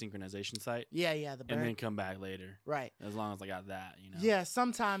whatever, the synchronization site. Yeah, the and then come back later. Right. As long as I got that, Yeah,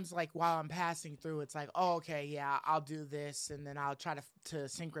 sometimes like while I'm passing through, it's like, I'll do this, and then I'll try to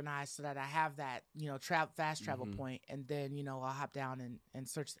synchronize so that I have that, fast travel point, and then, I'll hop down and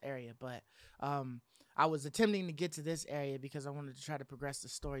search the area. But I was attempting to get to this area because I wanted to try to progress the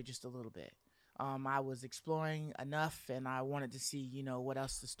story just a little bit. I was exploring enough, and I wanted to see, what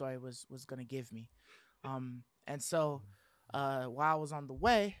else the story was going to give me. And so while I was on the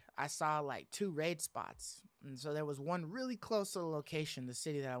way, I saw like 2 raid spots. And so there was one really close to the location, the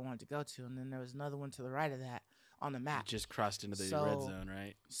city that I wanted to go to. And then there was another one to the right of that on the map. It just crossed into the red zone,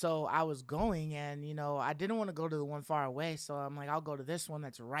 right? So I was going, and, I didn't want to go to the one far away. So I'm like, I'll go to this one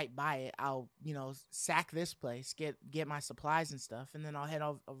that's right by it. I'll, sack this place, get my supplies and stuff, and then I'll head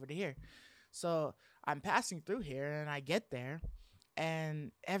over to here. So I'm passing through here, and I get there,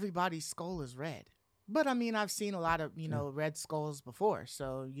 and everybody's skull is red. But, I mean, I've seen a lot of, red skulls before.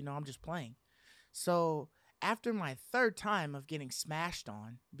 So, I'm just playing. So after my 3rd time of getting smashed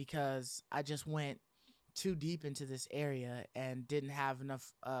on because I just went too deep into this area and didn't have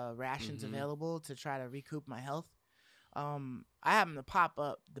enough rations available to try to recoup my health, I happened to pop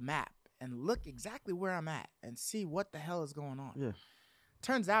up the map and look exactly where I'm at and see what the hell is going on. Yeah.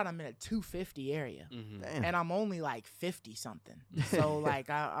 Turns out I'm in a 250 area, and I'm only like 50 something. So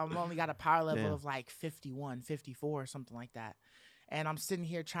like I'm only got a power level of like 51, 54 or something like that. And I'm sitting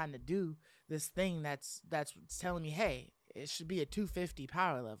here trying to do this thing that's telling me, hey, it should be a 250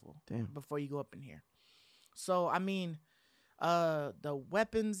 power level before you go up in here. So I mean, the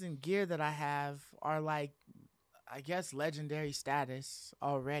weapons and gear that I have are like, I guess, legendary status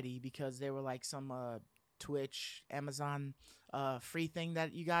already because they were like some Twitch, Amazon free thing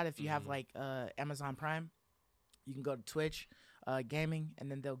that you got if you have like Amazon Prime. You can go to Twitch gaming,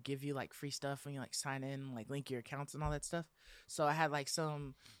 and then they'll give you like free stuff when you like sign in, like link your accounts and all that stuff. So I had like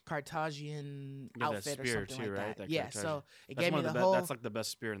some Carthaginian outfit or something too, like right? That. Yeah, so it gave me the whole. That's like the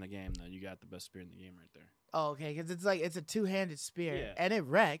best spear in the game, though. You got the best spear in the game right there. Oh, okay, because it's a 2-handed spear, and it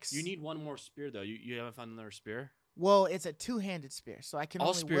wrecks. You need one more spear though. You haven't found another spear. Well, it's a 2-handed spear, so I can all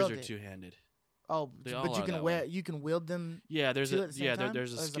only spears wield are it. 2-handed. Oh, They but all you are can that wear way. you can wield them. Yeah, there's two a at the same time?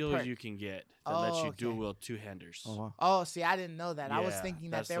 there's a Or there's a skill perk? you can get that lets Oh, you okay. dual wield two-handers. Oh wow. Oh, see, I didn't know that. I was Yeah, thinking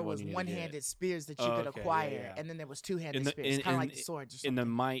that that's the there one was you need to one-handed get. spears that you Oh, could okay, yeah, acquire, yeah. and then there was two-handed In the- spears, in- kind of in- like the swords or something. In the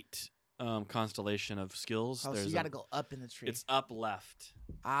might constellation of skills, Oh, so there's you got to go up in the tree. it's up left.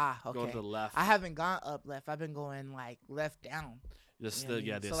 Okay. Go to the left. I haven't gone up left. I've been going like left down. This you know what I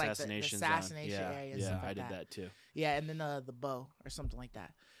the mean? the So, like, the assassination assassination zone. area and Yeah, stuff I like did that. that too. Yeah, and then the bow or something like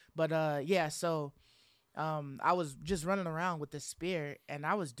that. But yeah, so I was just running around with this spear and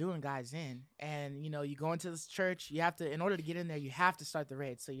I was doing guys in. And you go into this church, you have to, in order to get in there, you have to start the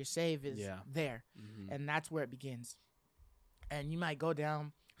raid. So your save is there. Mhm. And that's where it begins. And you might go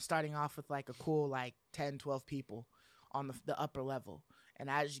down starting off with like a cool like 10, 12 people on the upper level. And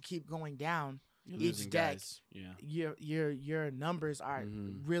as you keep going down, You're each losing deck, guys. Yeah. your numbers are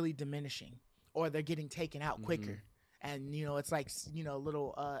Mhm. really diminishing, or they're getting taken out quicker. And it's like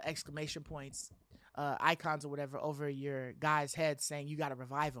little exclamation points, icons or whatever over your guys' heads saying you got to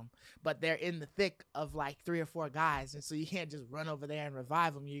revive them. But they're in the thick of like 3 or 4 guys, and so you can't just run over there and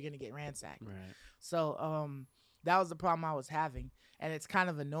revive them. You're gonna get ransacked. Right. So that was the problem I was having, and it's kind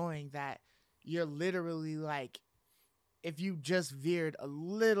of annoying that you're literally like, if you just veered a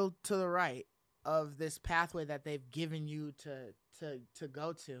little to the right of this pathway that they've given you to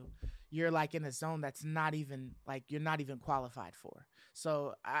go to, you're like in a zone that's not even like you're not even qualified for.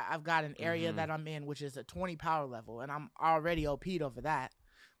 So I've got an area that I'm in, which is a 20 power level, and I'm already OP'd over that.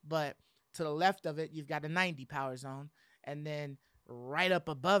 But to the left of it, you've got a 90 power zone, and then right up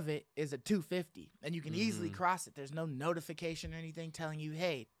above it is a 250, and you can easily cross it. There's no notification or anything telling you,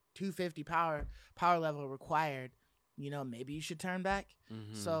 hey, 250 power level required. Maybe you should turn back.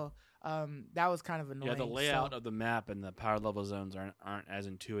 So that was kind of annoying. Yeah, the layout of the map and the power level zones aren't as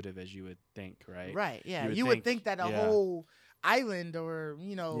intuitive as you would think, right? Right. Yeah. You You would think that a yeah. whole island or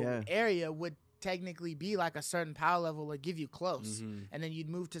Yeah. area would technically be like a certain power level or give you close, and then you'd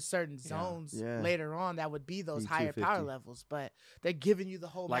move to certain zones Yeah. later on that would be those Be higher power 250. levels. But they're giving you the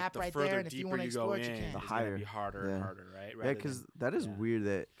whole Like map the right further there, and if you deeper want to you go explore it, you in, can. The it's higher. gonna be harder and Yeah. harder, right? Yeah, Rather because than- that is yeah.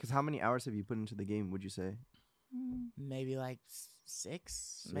 weird. Because how many hours have you put into the game? Would you say? Maybe like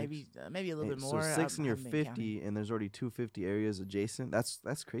 6, Six? maybe a little bit So more. 6 and you're haven't been counting. 50, and there's already 250 areas adjacent.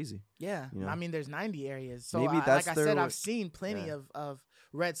 That's crazy. Yeah, you know? I mean, there's 90 areas. So Maybe like that's I their said, way- I've seen plenty Yeah. of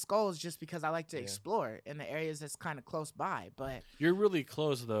red skulls just because I like to Yeah. explore in the areas that's kind of close by. But You're really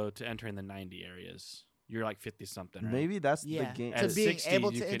close though to entering the 90 areas. You're like 50 something, right? Maybe that's yeah, the game. to At being 60,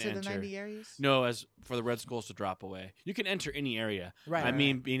 able you to can enter the enter. 90 areas. No, as for the red skulls to drop away, you can enter any area. Right. I right,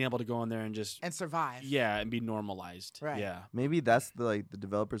 mean, right. being able to go in there and just and survive. and be normalized. Right. Yeah. Maybe that's the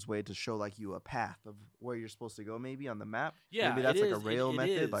developer's way to show like you a path of where you're supposed to go. Maybe on the map. Yeah, Maybe that's it like is. a rail It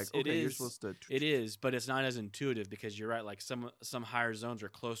method. is. Like It okay, you're is. supposed to. It is, but it's not as intuitive because you're right. Like some higher zones are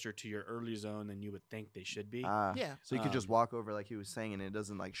closer to your early zone than you would think they should be. Yeah. So you could just Um, walk over like he was saying, and it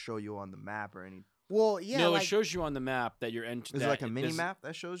doesn't like show you on the map or any. Well, yeah. no, like, it shows you on the map that you're entering. Is it like a mini map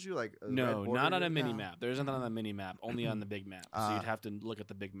that shows you like? A No, red border not on a here? mini No. map. There isn't on the mini map. Only on the big map. So Ah. you'd have to look at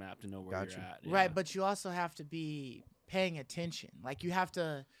the big map to know where Gotcha. you're at. Right, yeah. but you also have to be paying attention. Like you have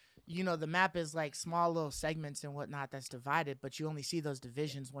to, the map is like small little segments and whatnot that's divided, but you only see those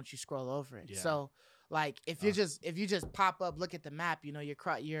divisions once you scroll over it. Yeah. So, like if you just pop up, look at the map, your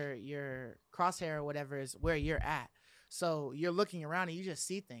crosshair or whatever is where you're at. So you're looking around and you just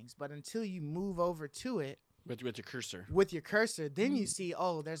see things, but until you move over to it with your cursor. with your cursor, then you see,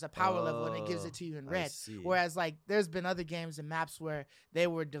 oh, there's a power level and it gives it to you in I red. see. Whereas like there's been other games and maps where they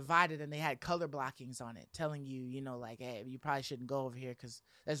were divided and they had color blockings on it, telling you, like, hey, you probably shouldn't go over here because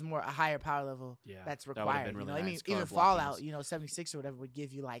there's a higher power level Yeah, that's that would've been required. really I mean, nice, color even Fallout, blockings. 76 or whatever would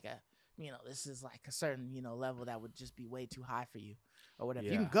give you like a, this is like a certain, level that would just be way too high for you or whatever.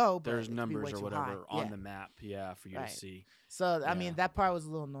 You Yeah. can go, but There's it'd be way numbers or too whatever high. on Yeah. the map, for you Right. to see. So I Yeah. mean that part was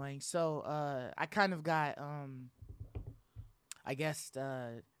a little annoying. So I kind of got I guess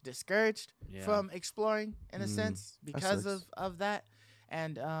discouraged Yeah. from exploring in a sense because sucks. of that,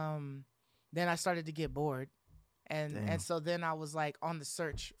 and then I started to get bored, Damn. and so then I was like on the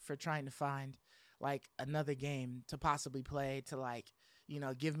search for trying to find like another game to possibly play to like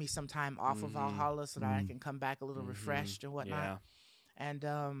give me some time off of Valhalla so that I can come back a little refreshed and whatnot. Yeah.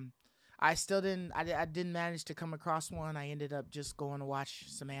 And I still didn't. I didn't manage to come across one. I ended up just going to watch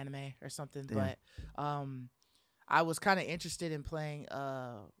some anime or something. Damn. But I was kind of interested in playing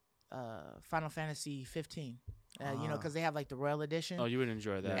Final Fantasy 15. Because they have like the Royal Edition. Oh, you would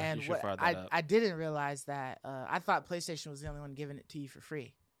enjoy that. And you should what fire that up. I didn't realize that I thought PlayStation was the only one giving it to you for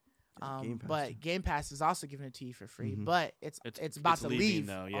free. Game Pass, But too. Game Pass is also giving it to you for free. Mhm. But it's about to leaving, leave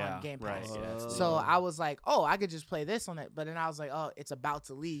though. Yeah, on Game right. Pass. Yeah, it's So leaving. I was like, oh, I could just play this on it. But then I was like, oh, it's about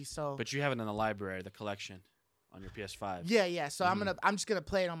to leave. So But you have it in the library, the collection, on your PS5. yeah. So Mhm. I'm just gonna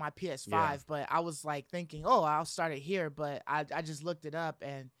play it on my PS5. Yeah. But I was like thinking, oh, I'll start it here. But I just looked it up,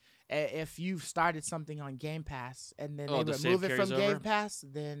 and if you've started something on Game Pass and then Oh, they the save remove it from carries Game over? Pass,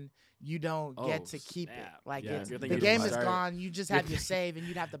 then you don't get Oh, to keep it. snap. Like Yeah, it's, good the thing you game didn't is start it. gone. You just Good have your thing- save, and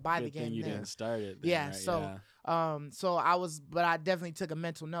you'd have to buy the Good thing game you there. didn't start it. Then, Yeah, right? so so but I definitely took a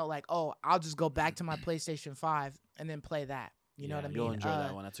mental note, like, oh, I'll just go back to my PlayStation 5 and then play that. You know what I mean? You'll enjoy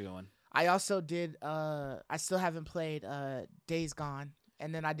that one. That's a good one. I also did. I still haven't played Days Gone,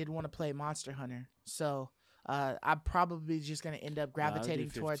 and then I did want to play Monster Hunter. So I'm probably just gonna end up I would do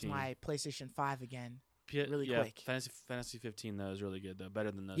gravitating towards 15. my PlayStation 5 again. Really yeah, quick. Fantasy 15 though is really good though.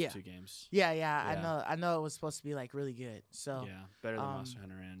 Better than those Yeah. two games. Yeah, Yeah. I know it was supposed to be like really good. So Yeah, better than um, Monster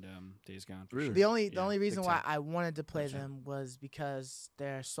Hunter and Days Gone. For Really? sure. the only Yeah, big reason why time. I wanted to play Big time. them was because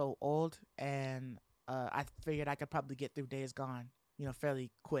they're so old, and I figured I could probably get through Days Gone, fairly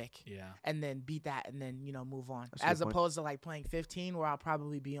quick. Yeah. And then beat that, and then move on. That's a good As point. opposed to like playing 15, where I'll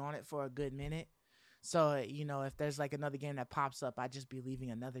probably be on it for a good minute. So if there's like another game that pops up, I'd just be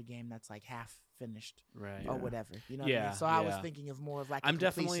leaving another game that's like half finished Right. or Yeah. whatever. You know what I Yeah, mean? So I was yeah. thinking of more of like I'm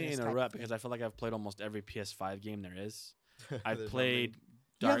definitely in completionist a type rut of because thing. I feel like I've played almost every PS5 game there is. There's I've not played You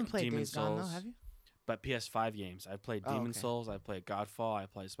Dark haven't played Demon Days Gone, Souls, though, have you? but PS5 games. I've played Oh, Demon okay. Souls. I've played Godfall. I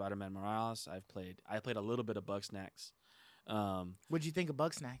played Spider-Man Morales. I played a little bit of Bugsnax. What'd you think of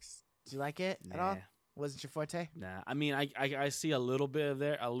Bugsnax? Did you like it at all? Nah. Wasn't your forte? Nah, I mean, I see a little bit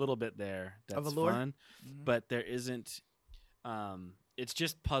there that's Of Allure? fun, Mhm. but there isn't. It's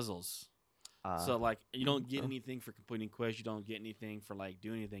just puzzles. So like, you don't get so. anything for completing quests. You don't get anything for like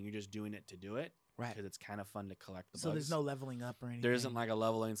doing anything. You're just doing it to do it Right. because it's kind of fun to collect the So bugs. there's no leveling up or anything. There isn't like a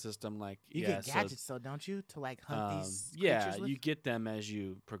leveling system. Like You yeah, get so, gadgets though, don't you, to like hunt these yeah, creatures with? you get them as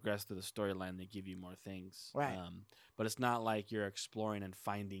you progress through the storyline. They give you more things. Right. But it's not like you're exploring and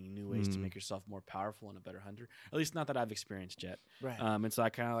finding new ways to Mm. make yourself more powerful and a better hunter. At least not that I've experienced yet. Right. And so I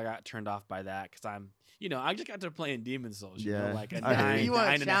kind of got turned off by that because I just got to playing Demon Souls. You Yeah, know, like a I hear nine, you. You want a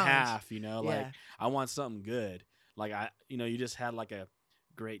nine and a challenge. half. Yeah. Like I want something good. Like you just had like a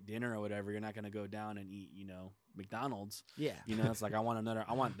great dinner or whatever. You're not gonna go down and eat, McDonald's. Yeah. It's like I want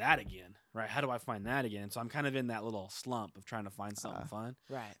that again, right? How do I find that again? So I'm kind of in that little slump of trying to find something fun.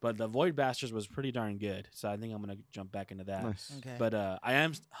 Right. But the Void Bastards was pretty darn good, so I think I'm gonna jump back into that. Nice. Okay. But I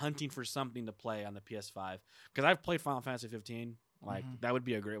am hunting for something to play on the PS5 because I've played Final Fantasy 15. Like Mhm. that would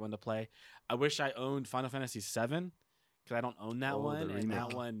be a great one to play. I wish I owned Final Fantasy 7 because I don't own that Oh, the one, and that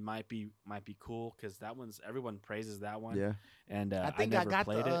remake. one might be cool because that one's everyone praises that one. Yeah. And I think I never got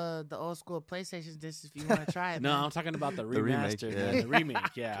played it. the old school PlayStation disc if you want to try it. No, man. I'm talking about the The remake, remaster, yeah. man, the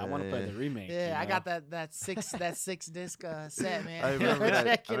remake. Yeah, I want to play Yeah. the remake. Yeah, I you got know? that six disc set, man. I remember that.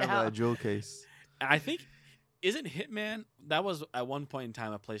 Check I it remember out. that jewel case. I think isn't Hitman that was at one point in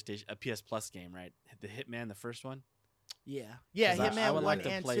time a PS Plus game, right? The Hitman, the first one. Yeah, 'Cause I Hitman would 1 like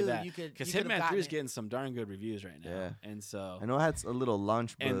to and play 2. that. You could Because you could've Hitman 3 gotten is it. getting some darn good reviews right now. Yeah. And so I know it had a little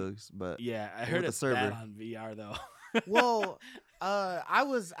launch And- bugs, but yeah, I with heard the it's server. bad on VR though. Well, I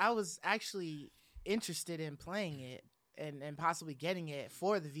was actually interested in playing it and possibly getting it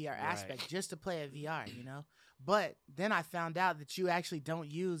for the VR aspect, just to play it VR, But then I found out that you actually don't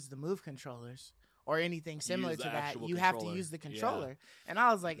use the Move controllers or anything similar use to the that. actual You have to controller. use the Yeah. controller. And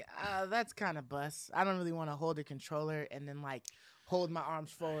I was like, that's kind of bust. I don't really want to hold a controller and then like hold my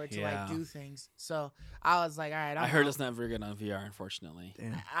arms forward to Yeah. like do things. So I was like, all right, I heard it's not very good on VR, unfortunately.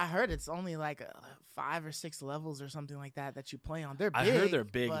 damn. I heard it's only like 5 or 6 levels or something like that you play on. They're big. I heard they're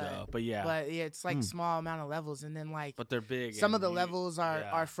big but, though, but yeah, But yeah, it's like Hmm. small amount of levels, and then like but they're big. some of and the you- levels are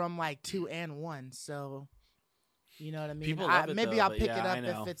yeah. from like 2 and 1. So you know what I mean. People love it, maybe though, I'll but pick yeah, it I up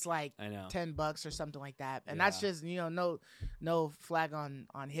know. if it's like I know. $10 or something like that. And that's Yeah. just no flag on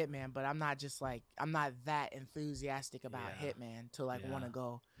Hitman, but I'm not that enthusiastic about Yeah. Hitman to like want to Yeah.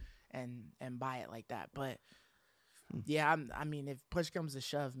 go and buy it like that. But Hmm. yeah, I mean, if push comes to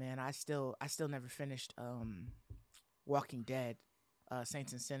shove, man, I still never finished Walking Dead,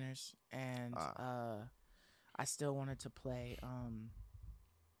 Saints and Sinners, and I still wanted to play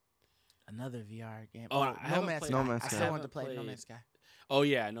another VR game. Oh, I No haven't Man's played- Sky. No Man's I Sky. still I wanted to haven't play No played- Man's Sky. Oh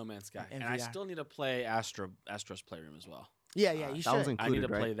yeah, No Man's Sky, In and I VR. still need to play Astro's Playroom as well. Yeah, you that should. was I need to included,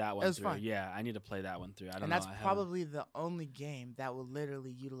 play right? that one was through. fun. Yeah, I need to play that one through. I don't And know. that's I haven't- probably the only game that will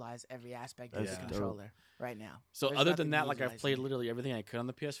literally utilize every aspect of That's the dope. controller right now. So There's other nothing than that, to like I've utilize played in it. literally everything I could on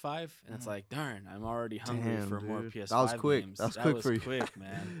the PS5, and it's Mhm. like, darn, I'm already hungry Damn, for more dude. PS5 That was quick. games. That was quick for you. quick,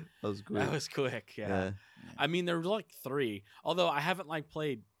 man. That was great. That was quick. Yeah. Yeah. I mean, there was like 3. Although I haven't like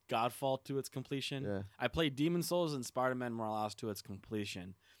played Godfall to its completion. Yeah. I played Demon Souls and Spider-Man Morales to its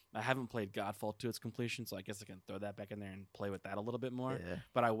completion. I haven't played Godfall to its completion, so I guess I can throw that back in there and play with that a little bit more. Yeah.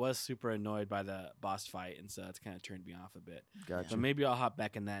 But I was super annoyed by the boss fight, and so it's kind of turned me off a bit. Gotcha. So maybe I'll hop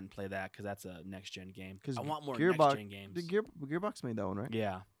back in that and play that because that's a next-gen game. Because I want more Gearbox, next-gen games. Gearbox made that one, right?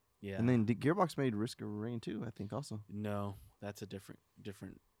 Yeah. And then Gearbox made Risk of Rain too, I think also. No, that's a different.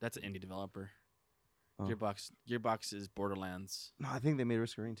 That's an indie developer. Oh. Gearbox is Borderlands. No, I think they made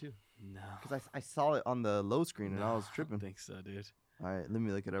Risk of Rain too. No, Because I saw it on the low screen and I was I tripping. don't think so, dude. All right, let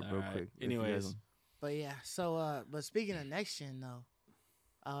me look it up real All right. quick. if you guys Anyways. want. But yeah, so but speaking of next gen though,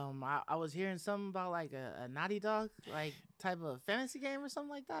 I was hearing something about like a Naughty Dog like type of fantasy game or something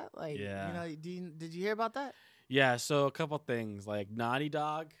like that. Like, Yeah. you know, did you hear about that? Yeah, so a couple things like Naughty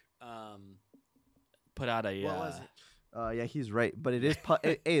Dog put out a What was it? Yeah, he's right, but it is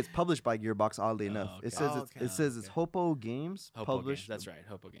it's published by Gearbox. Oddly enough, okay. it says Oh, it says it's okay. Hoppo Games Hopo published. Games. That's right,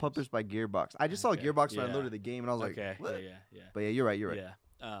 Hopo Games. Published by Gearbox. I just saw Okay, Gearbox when I yeah. loaded the game, and I was Okay, like, what? yeah. But yeah, you're right. You're right.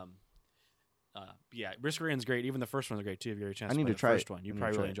 Yeah. Risk of Rain's great. Even the first one's great too. If you have a chance I need play to try the it. first one, you I need to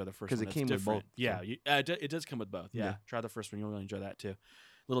probably try really it. enjoy the first 'Cause one. it It's came with different. both, Yeah, so. it does come with both. Yeah. Yeah. Try the first one. You'll really enjoy that too. A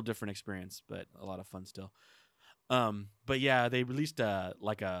little different experience, but a lot of fun still. But yeah, they released a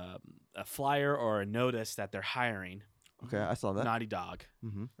flyer or a notice that they're hiring Okay, I saw that. Naughty Dog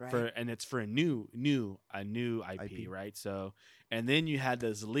Mm-hmm. Right. and it's for a new IP, right? So, and then you had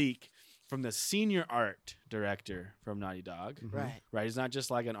this leak from the senior art director from Naughty Dog, Right. right? He's not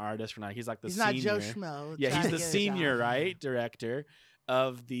just like an artist for Naughty. He's like the He's senior. not Joe Schmo. Yeah, trying he's to the get a senior, job. right, director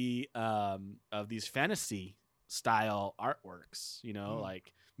of the of these fantasy style artworks. You know, Mm.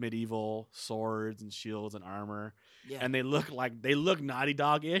 like medieval swords and shields and armor, Yeah. and they look Naughty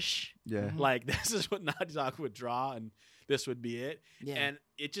Dog ish. Yeah. Mhm. Like this is what Naughty Dog would draw, and this would be it. yeah. And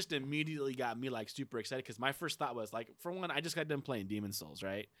it just immediately got me like super excited because my first thought was like, for one, I just got done playing Demon Souls,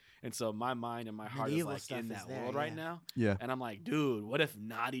 right? And so my mind and my heart Medieval is like stuff in is that there, world right yeah. now. Yeah. And I'm like, dude, what if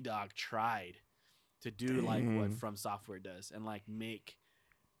Naughty Dog tried to do like what Dang. From Software does and like make,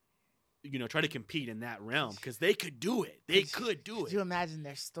 try to compete in that realm because they could do it. They could do Could it. you imagine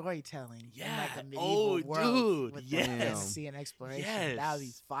their storytelling? In like Yeah. a medieval Oh, world dude, with yes. like fantasy and exploration. That would be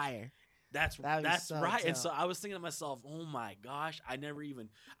Yes. fire. That's That'd be so right. And dope. so I was thinking to myself, oh my gosh, I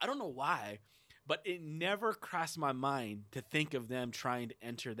don't know why, but it never crossed my mind to think of them trying to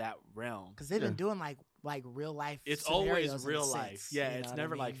enter that realm. Because they've been doing like real life. It's scenarios always in real a life. sense, Yeah, you it's know what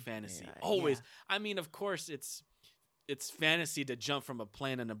never I like mean? fantasy. Yeah, Always. yeah. I mean, of course, it's fantasy to jump from a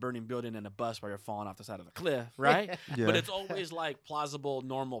plane and a burning building and a bus while you're falling off the side of a cliff, right? Yeah. But it's always like plausible,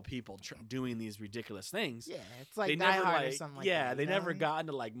 normal people doing these ridiculous things. Yeah, it's like They Die never Hard or like, something like yeah, that. they you know never what I mean? got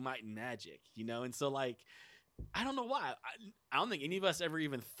into like might and magic, and so like, I don't know why. I don't think any of us ever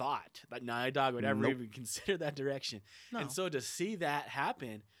even thought that Naughty Dog would ever Nope. even consider that direction. No. And so to see that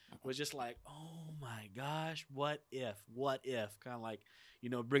happen was just like, oh my gosh, what if? Kind of like,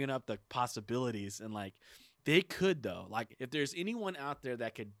 bringing up the possibilities and like, they could though. Like, if there's anyone out there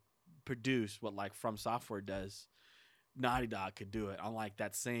that could produce what like From Software does, Naughty Dog could do it on like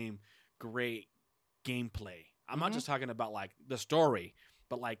that same great gameplay. I'm not Mhm. just talking about like the story,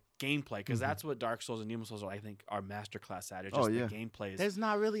 but like gameplay, because Mhm. that's what Dark Souls and Demon Souls I think are masterclass at. It's Oh, just yeah. the gameplay. There's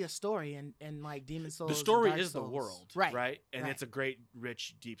not really a story in like Demon Souls. The and story Dark is the Souls. world, right? And right. it's a great,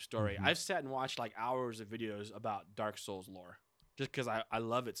 rich, deep story. Mhm. I've sat and watched like hours of videos about Dark Souls lore, just because I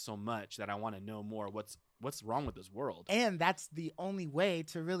love it so much that I want to know more. What's wrong with this world? And that's the only way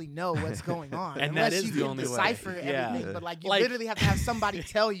to really know what's going on. And Unless that is you the can only way. decipher Yeah. everything, but like you Like- literally have to have somebody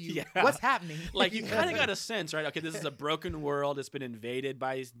tell you Yeah. what's happening. Like you kind of got a sense, right? Okay, this is a broken world. It's been invaded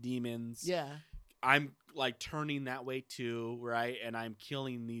by these demons. yeah. I'm like turning that way too, right? And I'm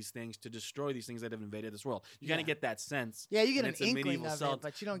killing these things to destroy these things that have invaded this world. You kind Yeah. of get that sense. Yeah, you get And an it's a inkling medieval of cell- it,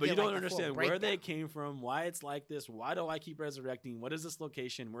 but you don't But get you don't like, the full understand where they breakdown. came from, why it's like this, why do I keep resurrecting, what is this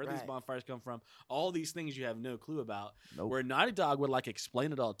location, where do these Right. bonfires come from, all these things you have no clue about. Nope. Where Naughty Dog would like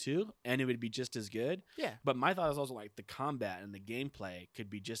explain it all too, and it would be just as good. Yeah. But my thought is also like the combat and the gameplay could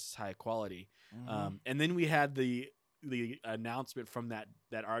be just as high quality. Mhm. And then we had the announcement from that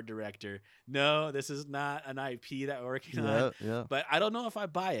art director. No, this is not an IP that we're working on. Yeah, yeah, But I don't know if I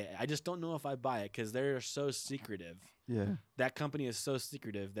buy it. I just don't know if I buy it because they're so secretive. yeah. That company is so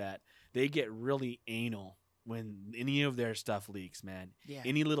secretive that they get really anal when any of their stuff leaks, man. Yeah.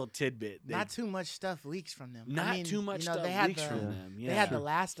 Any little tidbit. Not too much stuff leaks from them. not I mean, too much you know, stuff they had leaks the, from Yeah. them. Yeah. They had The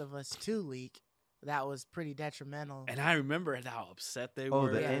Last of Us 2 leak. That was pretty detrimental. And I remember how upset they Oh,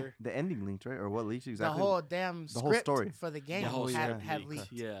 were. the ending leaked, right? Or what leaked the exactly? whole damn the whole script story. for the game The whole had, script had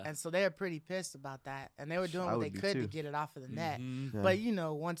leaked. leaked. Yeah. And so they were pretty pissed about that. And they were doing I what would they be could to too. get it off of the net. Mhm. Yeah. But, you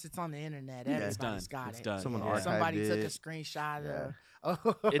know, once it's on the internet, Yeah, everybody's it's done. got It's it. done. Someone Yeah. archived Somebody took a it. screenshot Yeah.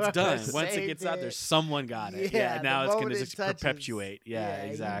 Oh, It's done. Once it saved gets out there, it. someone got it. Yeah, Yeah, the now it's gonna moment it just touches, perpetuate. Yeah,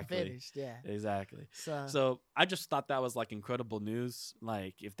 you exactly. finished, yeah. Exactly. So, So I just thought that was like incredible news.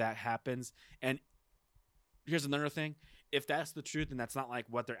 Like if that happens, and here's another thing: if that's the truth and that's not like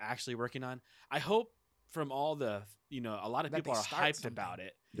what they're actually working on, I hope from all the a lot of That people they are start hyped something. about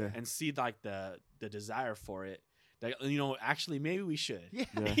it Yeah. and see like the desire for it. That actually maybe we should. yeah.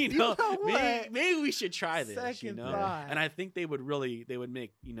 Yeah. You know what? Maybe we should try this. Second Yeah. thought. And I think they would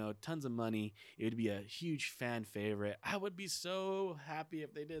make tons of money. It would be a huge fan favorite. I would be so happy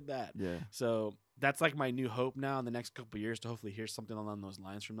if they did that. Yeah. So that's like my new hope now in the next couple of years to hopefully hear something along those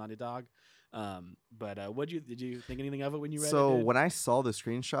lines from Naughty Dog. But did you think anything of it when you read it? So dude? when I saw the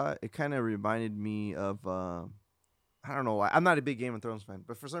screenshot, it kind of reminded me of I don't know why. I'm not a big Game of Thrones fan,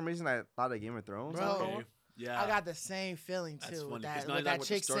 but for some reason I thought of Game of Thrones. Bro, Okay. Yeah, I got the same feeling That's too. With funny, 'cause that, Naughty with Dog that with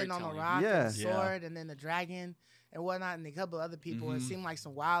the chick sitting on the storytelling. rock, Yeah. and the Yeah. sword, and then the dragon and whatnot, and a couple other people. It Mhm. seemed like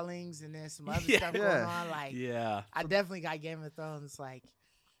some wildlings, and then some other Yeah. stuff going Yeah. on. Like, yeah. I definitely got Game of Thrones. Like,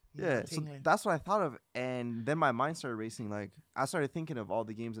 Yeah, so tingling. that's what I thought of, and then my mind started racing. Like I started thinking of all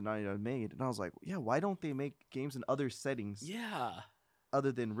the games that Naughty Dog made, and I was like, yeah, why don't they make games in other settings Yeah.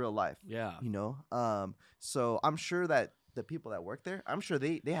 other than real life? Yeah. You know, so I'm sure that the people that work there, I'm sure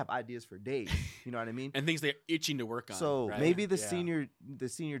they have ideas for days. You know what I mean? And things they're itching to work on. So right? maybe the Yeah. senior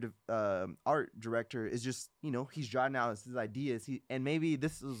art director is just he's jotting out his ideas. And maybe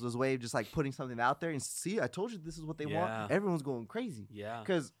this is his way of just like putting something out there and see. I told you this is what they Yeah. want. Everyone's going crazy Yeah.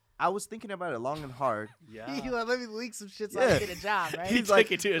 because I was thinking about it long and hard. Yeah. He like, let me leak some shit so I Yeah. can get a job, right? He He's took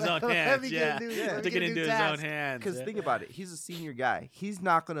like, it to his own let hands. me get Yeah. a new- Yeah. let me Took get it a into new his task. own hands. Because Yeah. think about it, he's a senior guy. He's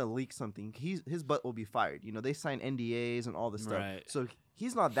not gonna leak something. His butt will be fired. They sign NDAs and all this stuff. Right. So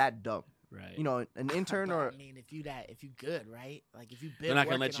he's not that dumb. Right. An intern But, or I mean, if you good, right? Like if you They're not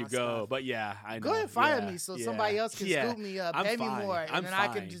gonna let you go. But yeah, I know. Go ahead and fire Yeah. me so Yeah. somebody else can Yeah. scoop me up, I'm pay fine. me more, and I'm then I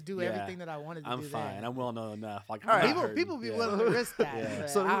can fine. just do Yeah. everything that I wanted to I'm do. fine. Then. I'm well known enough. Like, All right. I'm not People hurting. be Yeah. willing to risk that. Yeah. But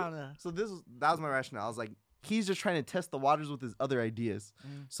So- I don't know. So that was my rationale. I was like, he's just trying to test the waters with his other ideas.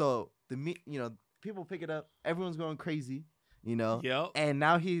 Mm. So people pick it up. Everyone's going crazy. Yep. And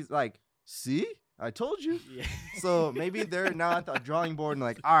now he's like, see, I told you. Yeah. So maybe they're now at the drawing board and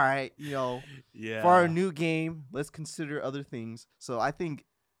like, all right, Yeah. for our new game, let's consider other things. So I think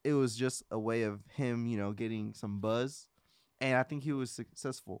it was just a way of him, getting some buzz. And I think he was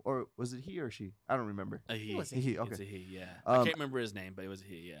successful. Or was it he or she? I don't remember. A he. was a he. It's Okay. a he. Yeah. I Um, can't remember his name, but it was a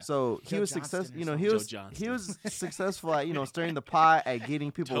he. Yeah. So he Joe was Johnston successful. or He something. was Joe he was Johnston. successful at stirring the pot, at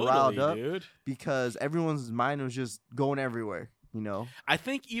getting people Totally, riled up dude. because everyone's mind was just going everywhere. I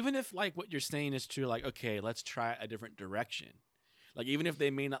think even if like what you're saying is true, like okay, let's try a different direction. Like even if they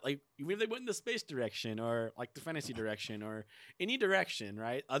may not even if they went in the space direction or like the fantasy direction or any direction,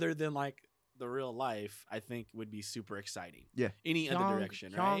 right? Other than like the real life, I think would be super exciting. Yeah. Any other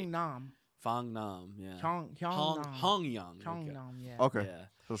direction, right? Nam. Fong Nam, yeah. Hong Hong Young. Hong okay. Nam, yeah. Okay. Yeah.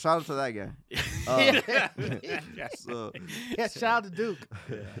 So shout out to that guy. So Yeah, shout out to Duke.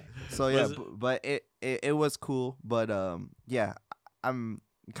 so yeah, Was it- but it was cool. But yeah, I'm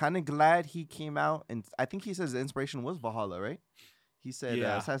kind of glad he came out, and I think he says the inspiration was Valhalla, right? He said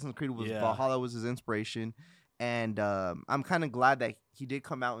Yeah. Assassin's Creed was Yeah. Valhalla was his inspiration. And I'm kind of glad that he did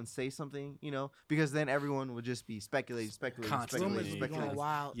come out and say something, because then everyone would just be speculating, Constantly. Rumors be going speculating.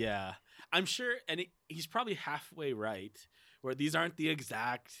 wild. Yeah, I'm sure, and he's probably halfway right. Where these aren't the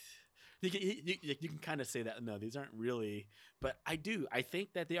exact. You can kind of say that no, these aren't really. But I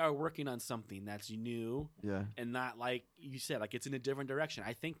think that they are working on something that's new Yeah. and not like you said, like it's in a different direction.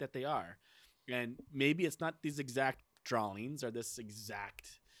 I think that they are, and maybe it's not these exact drawings or this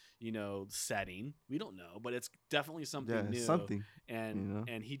exact setting. We don't know, but it's definitely something Yeah, new. something. And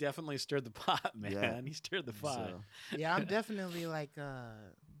and he definitely stirred the pot, man. Yeah. He stirred the pot. So, Yeah, I'm definitely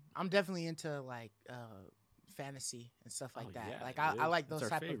I'm definitely into fantasy and stuff like Oh, that. yeah, like I dude. like That's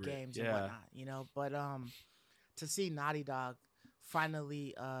those our type of favorite. games and Yeah. whatnot, But to see Naughty Dog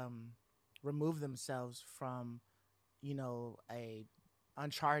finally remove themselves from a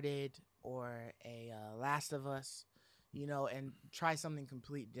Uncharted or a Last of Us, and try something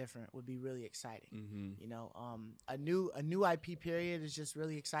complete different would be really exciting. Mm-hmm. A new IP period is just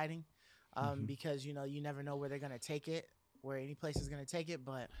really exciting, Mhm. because you never know where they're gonna take it, where any place is gonna take it.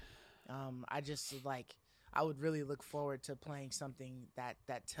 But I would really look forward to playing something that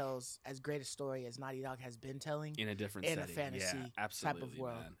tells as great a story as Naughty Dog has been telling In a different in setting. a fantasy yeah, type absolutely, of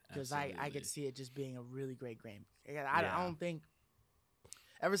world. man. Because I Absolutely. could see it just being a really great game. I Yeah. don't think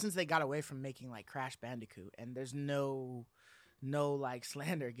ever since they got away from making like Crash Bandicoot, and there's no like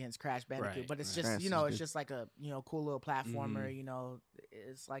slander against Crash Bandicoot, Right, but it's right. just Crash is it's good. just like a cool little platformer. Mhm.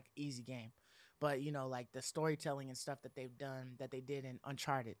 It's like easy game. But like the storytelling and stuff that they did in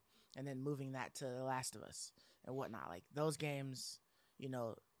Uncharted, and then moving that to The Last of Us and whatnot, like those games,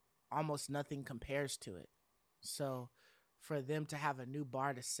 almost nothing compares to it. So for them to have a new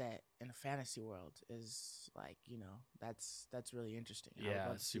bar to set in a fantasy world is like, that's really interesting. I would Yeah,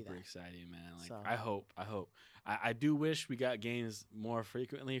 love it's to see super that. exciting, man. Like So- I hope. I do wish we got games more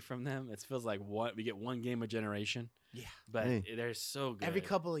frequently from them. It feels like we get one game a generation, Yeah. but Hey. they're so good. Every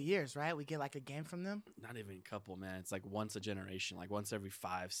couple of years, right? We get like a game from them. Not even a couple, man. It's like once a generation. Like once every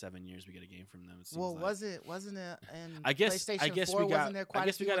 5-7 years, we get a game from them. It seems Well, like. wasn't it in I guess PlayStation 4? we got. Wasn't there quite I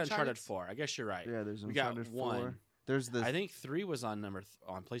guess a we few got Uncharted Uncharteds? 4. I guess you're right. Yeah, there's we got Uncharted 4. one. There's this. I think 3 was on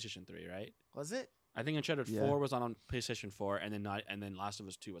on PlayStation 3, right? Was it? I think Uncharted Yeah. 4 was on PlayStation 4, and then Last of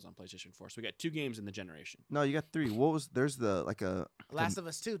Us 2 was on PlayStation 4. So we got 2 games in the generation. No, you got 3. There's the Last of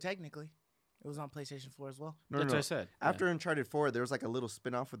Us 2, technically. It was on PlayStation 4 as well. no, That's no. what I said. Yeah. After Uncharted 4, there was like a little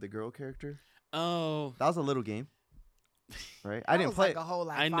spin-off with the girl character. Oh, That was a little game. Right? I That didn't was play like a whole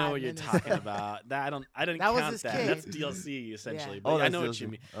like I know 5 what you're minutes. talking about. That I didn't That was count his that. kid. That's DLC essentially. Yeah. But I that's know what DLC. you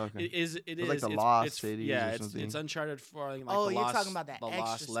mean. Okay. It is. was like the Lost Cities Yeah, or it's something. Uncharted 4. I think like Oh, the you're Lost, talking about that the extra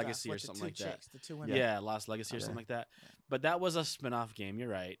Lost stuff Legacy or with the something 2 like that. chicks, the 2 women. Yeah, Lost Legacy or Okay. something like that. But that was a spin-off game. You're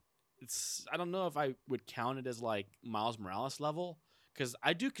right. I don't know if I would count it as like Miles Morales level, because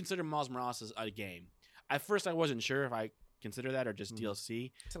I do consider Miles Morales as a game. At first, I wasn't sure if I consider that or just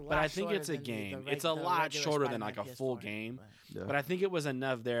DLC. It's a But I lot think shorter it's a than the game. reg- It's a the lot regular shorter than Spider-Man like a full PS4, game. but- Yeah. But I think it was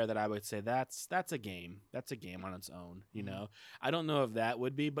enough there that I would say that's a game. That's a game on its own. You know, I don't know if that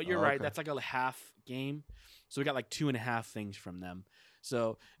would be, but you're Oh, right. okay. That's like a half game. So we got like 2.5 things from them.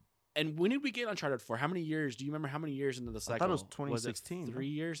 So, and when did we get Uncharted 4? How many years? Do you remember how many years into the cycle? thought it was Was 2016, it no? 3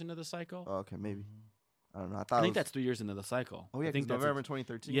 years into the cycle? Oh, okay, maybe. I don't know. I I thought think it was, that's 3 years into the cycle. Oh yeah, I think because that's November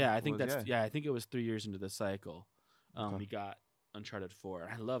 2013. Yeah, I think was- that's I think it was 3 years into the cycle. Okay. We got Uncharted 4.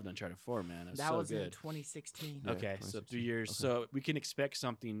 I loved Uncharted 4, man. It was That so was in good. 2016. Yeah, Okay, so 3 2016. years. Okay. So we can expect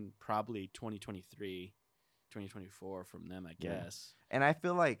something probably 2023, 2024 from them, I Yeah. guess. And I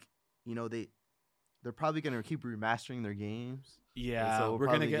feel like they're probably gonna keep remastering their games. Yeah, so we'll we're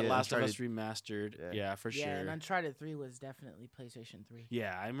gonna probably get get Last of Us Uncharted- remastered. Yeah. Yeah, for Yeah, sure. and Uncharted 3 was definitely PlayStation 3.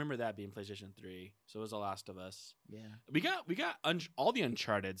 Yeah, I remember that being PlayStation 3. So it was The Last of Us. Yeah. We got all the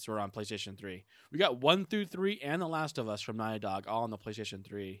Uncharted's were on PlayStation 3. We got 1 through 3 and The Last of Us from Naughty Dog all on the PlayStation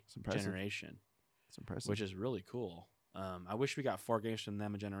 3 It's impressive. generation, It's impressive. which is really cool. I wish we got 4 games from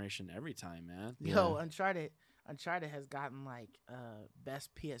them a generation every time, man. Yo, Yeah. Uncharted has gotten like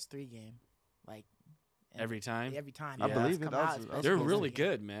best PS3 game, like Every time? Every time. I it's believe it. come That out, was- it's that was best They're cool. PS3 really game.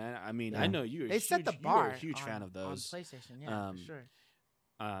 good, man. I mean, I Yeah. know you. They set the bar. You're a huge fan on- of those. on PlayStation. Yeah, Um, for sure.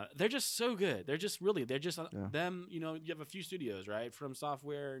 They're just so good. They're just Yeah. them. You know, you have a few studios, right, from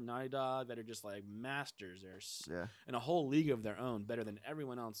Software, Naughty Dog, that are just like masters. They're Yeah. in a whole league of their own, better than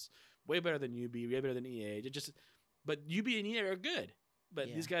everyone else. Way better than UB. Way better than EA. But UB and EA are good. But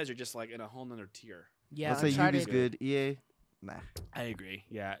Yeah. these guys are just like in a whole nother tier. Yeah, Let's say Uncharted. UB's good. EA, nah. I agree.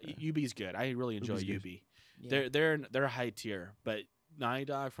 Yeah, Yeah. UB's good. I really enjoy UB's good. UB. Yeah. They're a high tier, but Naughty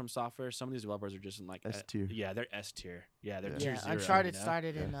Dog from Software, some of these developers are just in like S tier. Yeah, they're S tier. Yeah, they're Yeah. tier Yeah, 0. Uncharted you know?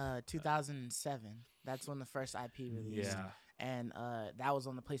 started in Yeah. 2007. That's when the first IP released. Yeah, And that was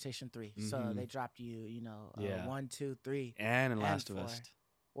on the PlayStation 3. So Mhm. they dropped you, Yeah. 1, 2, 3. and in And Last of 4. Us.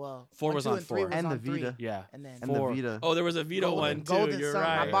 Well, 4 1, was 2, on and 3 4. was And on the 3. Vita. Yeah, And then And the 4. Vita. Oh, there was a Vita Golden- one too. Golden You're Sun.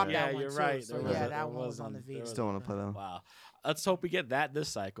 right. I bought that yeah, one you're too, right. so There yeah, was a- that there one was on the Vita. Still want to play them. Wow. Let's hope we get that this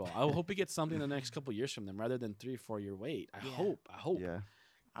cycle. I hope we get something the next couple years from them rather than 3-4 year wait. I Yeah. hope. Yeah.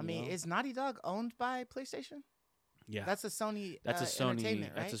 I You mean, know? is Naughty Dog owned by PlayStation? Yeah. That's a Sony. That's a Sony.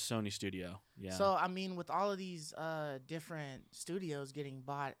 Entertainment, right? That's a Sony studio. Yeah. So I mean, with all of these different studios getting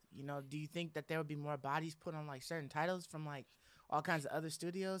bought, do you think that there would be more bodies put on like certain titles from like all kinds of other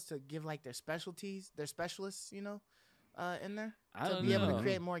studios to give like their specialists, in there I to don't be able know. to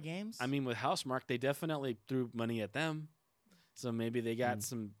create more games? I mean, with Housemark, they definitely threw money at them. So maybe they got Mm.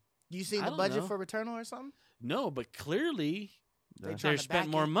 some. you seen I the don't budget know. for Returnal or something? No, but clearly They Yeah. try- they to spent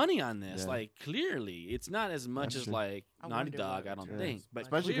back more it. money on this. Yeah. Like clearly, it's not as much That's as true. like I Naughty wonder Dog. what I don't Returnal's think, but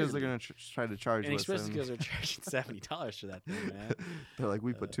Especially because they're clearly- gonna try to charge. and what, especially because 7? they're charging $70 for that thing, man. They're like,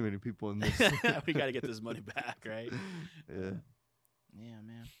 we put too many people in this. We got to get this money back, right? Yeah. Yeah,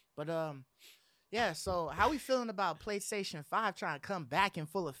 man. But yeah. So how we feeling about PlayStation 5 trying to come back in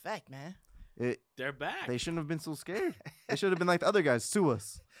full effect, man? They're back. They shouldn't have been so scared. They should have been like the other guys. Sue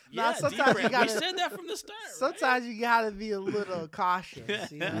us. Nah, yeah, sometimes D-Brand. you gotta- We said that from the start. Sometimes you gotta be a little cautious,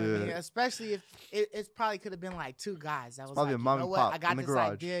 you know what I mean? Yeah. Especially if it probably could have been like 2 guys that was probably like, a mom you know and what? pop I got in the this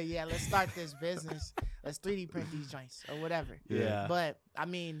garage. idea. Yeah, let's start this business. Let's 3D print these joints or whatever. Yeah. But I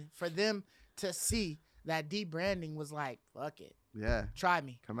mean, for them to see that debranding was like, fuck it. Yeah. Try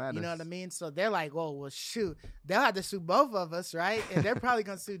me. Come at You us. know what I mean? So they're like, well, shoot. They'll have to sue both of us, right? And they're probably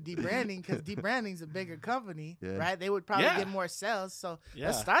going to sue debranding because debranding's a bigger company, Yeah. right? They would probably Yeah. get more sales. So Yeah.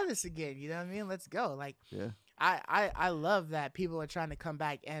 let's start this again. You know what I mean? Let's go. Like, Yeah. I love that people are trying to come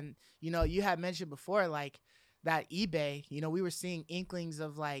back. And, you know, you had mentioned before, like, that eBay, you know, we were seeing inklings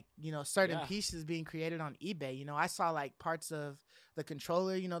of, like, you know, certain Yeah. pieces being created on eBay. You know, I saw, like, parts of the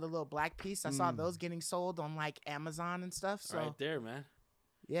controller, you know, the little black piece. I saw those getting sold on, like, Amazon and stuff. So, Right there, man.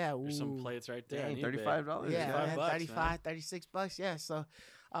 yeah. There's some ooh. plates right there. Dang, on eBay. $35. Yeah, $35 man, bucks, 35, $36. Yeah. So,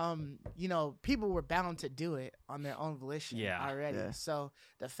 you know, people were bound to do it on their own volition Yeah. already. Yeah. So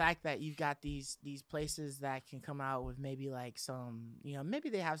the fact that you've got these places that can come out with maybe like some, you know, maybe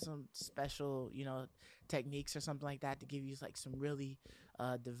they have some special, you know, techniques or something like that to give you like some really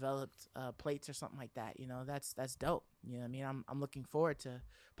developed plates or something like that. You know, that's dope. You know what I mean? I'm looking forward to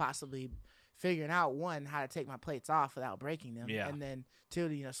possibly figuring out, one, how to take my plates off without breaking them, Yeah. and then two,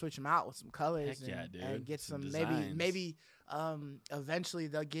 to, you know, switch them out with some colors Heck yeah, and dude. get Some some designs. maybe eventually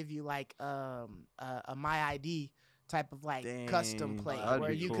they'll give you like a my ID type of like custom Dang, plate that'd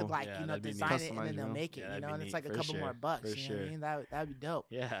where be you cool. could like, Yeah, you know, that'd be neat. design it and Customize then they'll your own. make it, Yeah, you that'd know, be and it's neat, like a for couple more sure, bucks. for You know what I sure. mean? That'd be dope.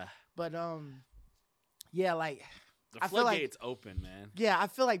 Yeah. But yeah, like The I feel like- floodgate's open, man. yeah, I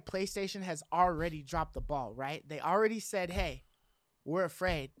feel like PlayStation has already dropped the ball, right? They already said, hey, we're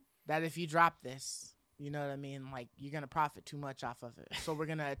afraid that if you drop this, you know what I mean, like you're gonna profit too much off of it. So we're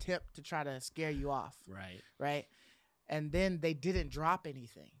gonna attempt to try to scare you off, Right. right? And then they didn't drop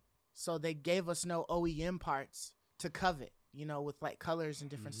anything. So they gave us no OEM parts to covet, you know, with like colors and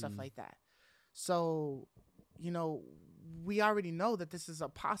different stuff Mhm. like that. So, you know, we already know that this is a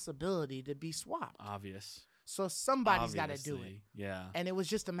possibility to be swapped. Obvious. So somebody's got to do it. Obviously. Yeah. And it was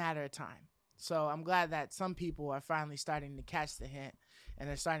just a matter of time. So I'm glad that some people are finally starting to catch the hint and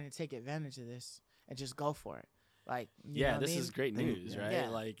they're starting to take advantage of this and just go for it. Like, you know Yeah, what I this mean? is great Think- news, yeah. right? Yeah.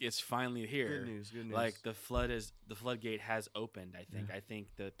 Like it's finally here. Good news. Good news. Like the floodgate has opened. I think. I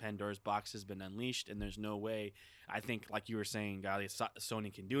think the Pandora's box has been unleashed, and there's no way. I think, like you were saying, Golly,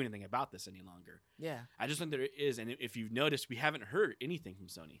 Sony can do anything about this any longer. Yeah. I just think there is, and if you've noticed, we haven't heard anything from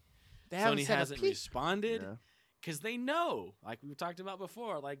Sony. They haven't Sony said a hasn't peep. responded Yeah. because they know, like we've talked about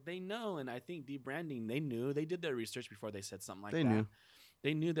before, like they know, and I think debranding, they knew, they did their research before they said something like They that. knew.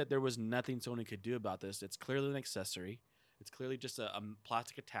 They knew that there was nothing Sony could do about this. It's clearly an accessory. It's clearly just a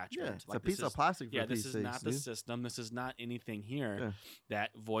plastic attachment. Yeah, it's Like, a piece this of plastic. For yeah, this Pete's is not sakes, the dude. system. This is not anything here Yeah.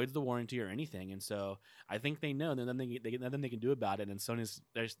 that voids the warranty or anything. And so I think they know. There's nothing they can do about it. And Sony's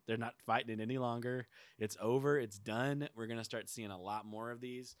they're not fighting it any longer. It's over. It's done. We're gonna start seeing a lot more of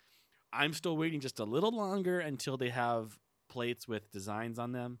these. I'm still waiting just a little longer until they have plates with designs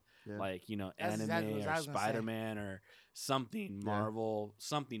on them, Yeah. like That's anime exactly what I or was gonna say. Spider-Man or something Marvel,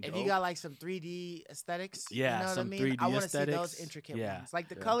 something. If dope. you got like some 3D aesthetics, Yeah, you know what I some mean? 3D I want to see those aesthetics. intricate Yeah. ones. Like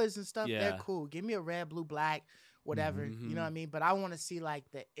the Yeah. colors and stuff, Yeah. they're cool. Give me a red, blue, black, whatever. You Mhm. know what I mean? But I want to see like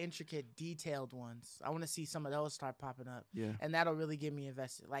the intricate, detailed ones. I want to see some of those start popping up. Yeah. And that'll really get me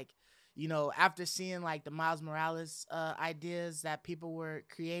invested. Like, you know, after seeing like the Miles Morales ideas that people were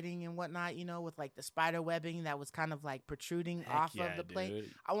creating and whatnot, you know, with like the spider webbing that was kind of like protruding Heck off yeah, of the plate,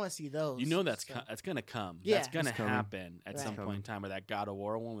 dude. I want to see those. You know that's So- that's gonna come. Yeah. That's gonna It's coming. happen at some Right. point in time. Where that God of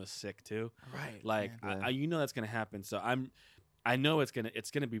War one was sick too. right. Like man. Yeah. you know that's gonna happen. So I know it's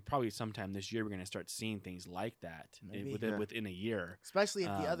gonna be probably sometime this year we're gonna start seeing things like that Maybe. Yeah. within a year. Especially if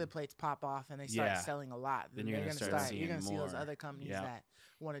the other Um, plates pop off and they start yeah. selling a lot, Then then you're they're gonna gonna start start. You're seeing gonna see those more. other companies Yeah. that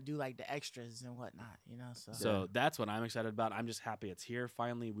want to do like the extras and whatnot, you know. So, So that's what I'm excited about. I'm just happy it's here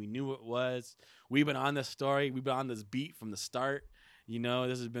finally. We knew it was. We've been on this story. We've been on this beat from the start. You know,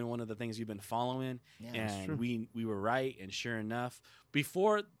 this has been one of the things you've been following, yeah. and true. we were right. And sure enough,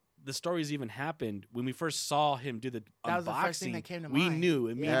 before the stories even happened, when we first saw him do the That was unboxing, the first thing that came to we mind. knew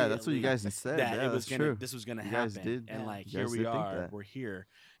Yeah. immediately. Yeah, that's what you guys said. that yeah, it was that's gonna true. this was gonna You guys happen, did. and Yeah. like You here guys we did think are, that. we're here,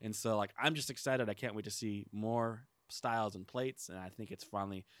 and so like I'm just excited. I can't wait to see more styles and plates, and I think it's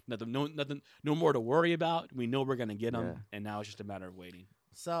finally nothing, no more to worry about. We know we're gonna get them, Yeah. and now it's just a matter of waiting.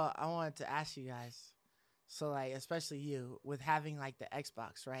 So I wanted to ask you guys, so like especially you with having like the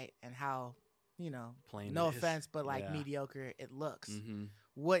Xbox, right, and how, you know, Plain no it is. offense, but like Yeah. mediocre it looks. Mm-hmm.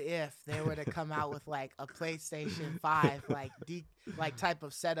 What if they were to come out with like a PlayStation 5 like type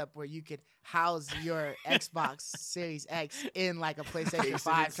of setup where you could house your Xbox Series X in like a PlayStation Encase it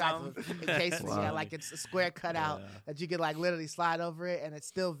 5 in type something. of encasement? Yeah, Wow. like it's a square cutout Yeah. that you could like literally slide over it and it's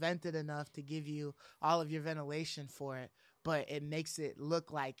still vented enough to give you all of your ventilation for it, but it makes it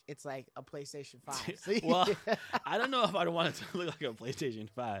look like it's like a PlayStation 5. So, Well, I don't know if I'd want it to look like a PlayStation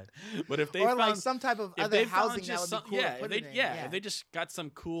 5, but if they or found like some type of if other they found housing that just would be cool to if put they it in. if they just got some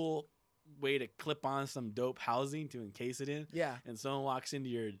cool way to clip on some dope housing to encase it in. Yeah. And someone walks into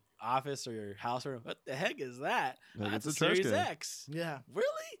your office or your house or what the heck is that? Like, That's it's a a trash Series can. X. Yeah.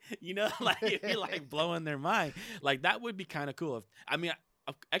 Really? You know, like if you're like blowing their mind, like that would be kind of cool.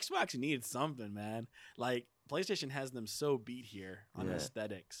 Xbox needs something, man. Like PlayStation has them so beat here on Yeah.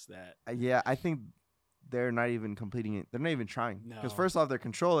 aesthetics that Yeah, I think they're not even completing it. They're not even trying. Because No. first off, their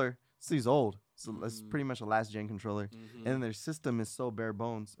controller, it's old. So it's Mhm. pretty much a last gen controller. Mhm. And then their system is so bare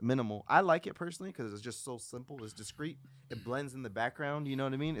bones, minimal. I like it personally because it's just so simple. It's discreet. It blends in the background. You know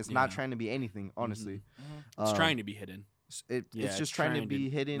what I mean? It's not Yeah. trying to be anything, honestly. it's trying to be hidden. It's just trying to be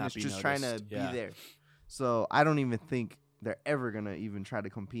hidden. not It's be just trying to noticed. be Yeah. there. So I don't even think they're ever gonna even try to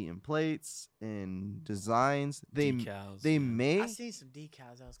compete in plates and designs. Decals, They yeah. may I seen some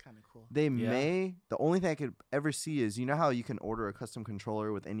decals. That was kind of cool. They Yeah. may. The only thing I could ever see is, you know how you can order a custom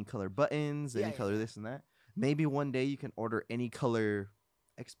controller with any color buttons, Yeah, any yeah, color yeah. this and that. Maybe one day you can order any color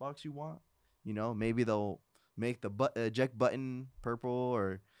Xbox you want. You know, maybe they'll make the eject button purple,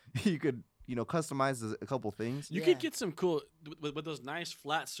 or you could, customize a couple things. You Yeah. could get some cool with those nice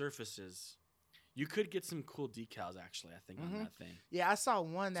flat surfaces. You could get some cool decals, actually. I think on that thing. Yeah, I saw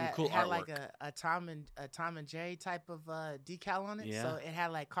one Some that cool had like artwork. a Tom and Jerry type of decal on it. Yeah. So it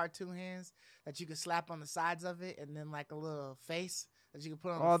had like cartoon hands that you could slap on the sides of it, and then like a little face that you could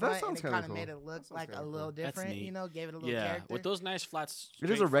put on Oh, the that front, and sounds it kinda kind of cool. made it look That sounds like a kinda little cool. That's different. neat. Gave it a little Yeah, character. with those nice flat. It is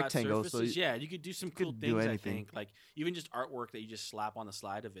a straight flat rectangle, so surfaces, yeah, you could do some could cool do things. I anything. think, like even just artwork that you just slap on the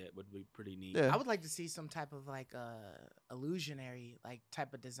slide of it would be pretty neat. Yeah. I would like to see some type of like illusionary like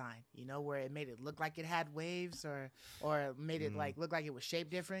type of design, where it made it look like it had waves, or made it like look like it was shaped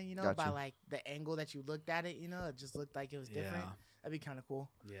different, by Gotcha. like the angle that you looked at it, it just looked like it was different. Yeah. That'd be kind of cool.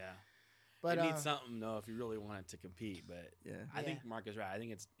 Yeah, But it needs something though if you really wanted to compete. But Yeah. I think Yeah. Mark is right. I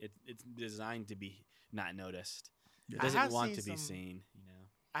think it's designed to be not noticed. It I doesn't have want seen to be some- seen.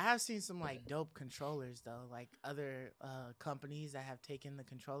 I have seen some like dope controllers though, like other companies that have taken the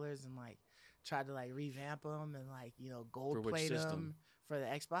controllers and like tried to like revamp them and like gold For which plate system? them for the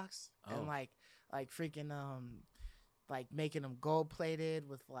Xbox, Oh. and like freaking like making them gold plated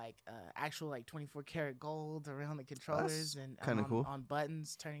with like actual like 24 karat gold around the controllers and kinda on, cool. on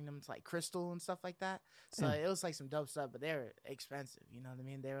buttons, turning them to like crystal and stuff like that. So Yeah. it was like some dope stuff, but they were expensive. You know what I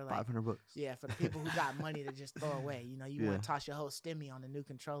mean? They were like $500. yeah, for the people who got money to just throw away. You Yeah. want to toss your whole stimmy on the new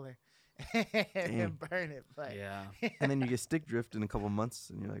controller Damn. and burn it. But Yeah. And then you get stick drift in a couple months,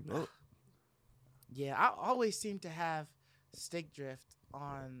 and you're like, oh, yeah, I always seem to have stick drift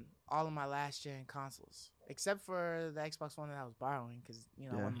on all of my last gen consoles, except for the Xbox One that I was borrowing because it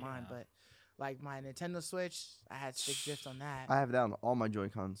Yeah. wasn't mine. Yeah. But like my Nintendo Switch, I had stick drift on that. I have that on all my Joy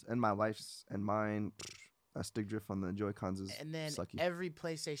Cons, and my wife's and mine. A stick drift on the Joy Cons is And then sucky. every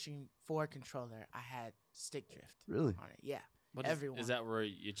PlayStation 4 controller, I had stick drift Really? on it. Yeah. What Everyone. is that where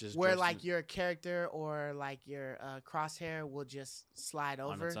it just Where drifts like in- your character or like your crosshair will just slide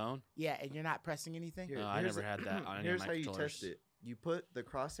on over. its own? Yeah, and you're not pressing anything. Here, No, I here's never had that on any of Here's my how you controllers. test it. You put the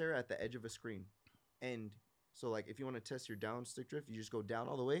crosshair at the edge of a screen, and so like if you want to test your down stick drift, you just go down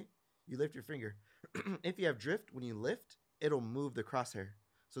all the way. You lift your finger. If you have drift, when you lift, it'll move the crosshair.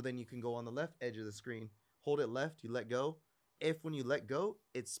 So then you can go on the left edge of the screen, hold it left, you let go. If when you let go,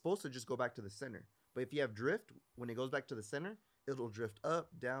 it's supposed to just go back to the center. But if you have drift, when it goes back to the center, it'll drift up,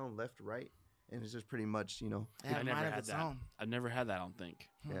 down, left, right, and it's just pretty much, It I had never mind of had its that. own. I've never had that. I don't think.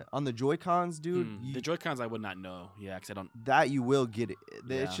 yeah. On the Joy Cons, dude. The Joy Cons I would not know. Yeah, because I don't. That you will get it.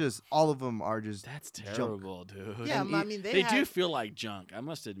 Yeah. It's just all of them are just That's junk. terrible, dude. Yeah, And I mean They do had- feel like junk. I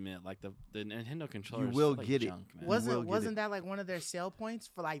must admit, like the Nintendo controllers. will feel like get it. junk, man. will Wasn't get wasn't it. that like one of their sale points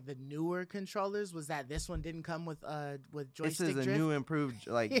for like the newer controllers? Was that this one didn't come with This joystick is a drift? new improved,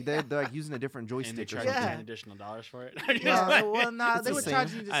 like Yeah. they're like using a different And they joystick. or charge something. Yeah. $10 additional for it. No, well, no, It's they the were same.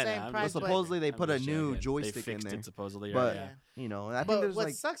 charging you the I know, same I'm price. just- But, Supposedly they I'm put a just new joking. joystick they in fixed there. It, supposedly, But- yeah. And I think But there's what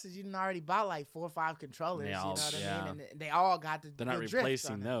like sucks is you done already bought like 4 or 5 controllers. They You know all- what yeah. I mean? And they all got the they're not the drift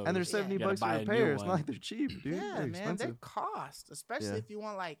replacing on it. those. and they're Yeah. $70 You gotta bucks buy to a new repair. It's not one. like they're cheap, dude. Yeah, they're man, expensive. they cost. Especially Yeah. if you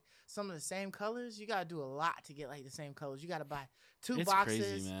want like some of the same colors, you gotta do a lot to get like the same colors. You gotta buy 2 It's boxes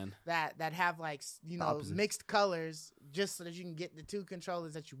crazy, man. that have like opposite. mixed colors just so that you can get the 2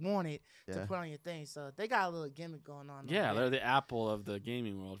 controllers that you wanted to Yeah. put on your thing. So they got a little gimmick going on. over Yeah, there. they're the Apple of the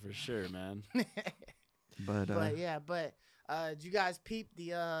gaming world for sure, man. But But yeah, did you guys peep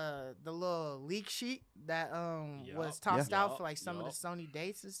the little leak sheet that was Yup. tossed out for Yup. like some of the Yup. Sony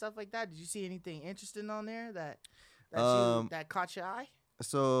dates and stuff like that? Did you see anything interesting on there that Um, that caught your eye?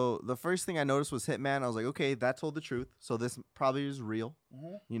 so the first thing I noticed was Hitman. I was like, okay, that told the truth. So this probably is real.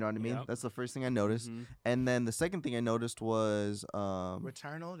 You know what I mean? Yep. That's the first thing I noticed. And then the second thing I noticed was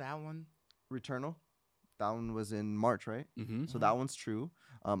Returnal, that one. Returnal. That one was in March, right? Mm-hmm. So that one's true.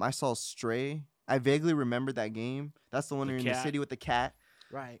 I saw Stray. I vaguely remember that game. That's the one The where you're in the cat. city with the cat.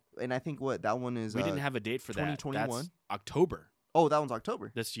 Right. And I think that one is. We didn't have a date for that. 2021. That's October Oh, that one's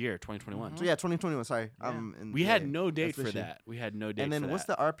October. this year, 2021. So yeah, 2021. Sorry, Yeah. We had no that's date for this year. that. We had no date. And then for what's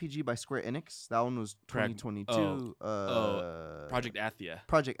that. the RPG by Square Enix? That one was Prag- 2022. Project Athia?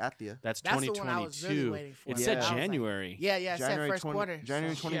 Project Athia. That's That's the 2022. one I was really waiting for. It Yeah. said I was like, January. Yeah, it said January first 20 quarter.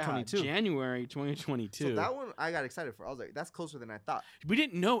 January so- 2022. Yeah, January 2022. So that one I got excited for. I was like, that's closer than I thought. We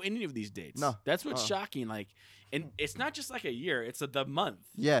didn't know any of these dates. No. That's what's Uh-uh. shocking. Like, and it's not just like a year; it's the month.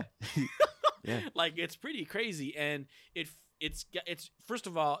 Yeah. Yeah. Like, it's pretty crazy. And it's first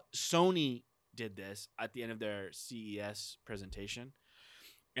of all, Sony did this at the end of their CES presentation,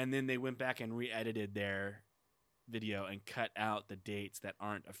 and then they went back and re-edited their video and cut out the dates that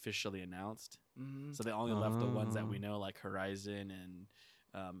aren't officially announced. Mhm. So they only left the ones that we Oh. know, like Horizon and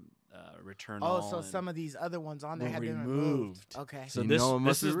Returnal. Oh, so and- some of these other ones on there were had been removed. removed. Okay. So You this know it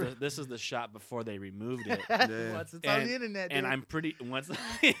must this be is real. this is the shot before they removed it. Yeah. Once it's on And- the internet, And dude. I'm pretty once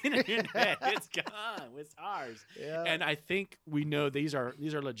the internet, it's gone. It's ours. Yeah. And I think we know these are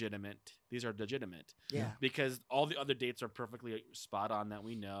legitimate. These are legitimate yeah. because all the other dates are perfectly spot on that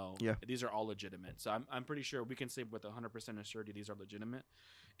we know. Yeah. These are all legitimate. So I'm pretty sure we can say with 100% certainty these are legitimate.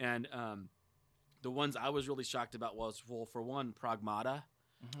 And the ones I was really shocked about was, well, for one, Pragmata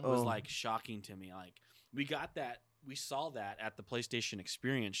Mhm. was Oh. like shocking to me. Like we saw that at the PlayStation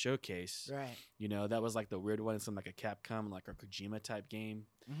Experience showcase. Right. You know, that was like the weird one. It's like a Capcom, like a Kojima type game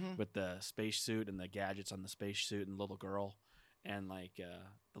Mm-hmm. with the spacesuit and the gadgets on the spacesuit and the little girl and like the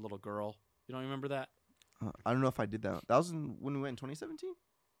little girl. You don't remember that? I don't know if I did that. That was when we went in 2017,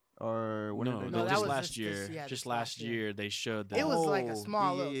 or when No, did I No, do that just was last just year. this- yeah, just this last last year. year they showed that. It was like Oh, a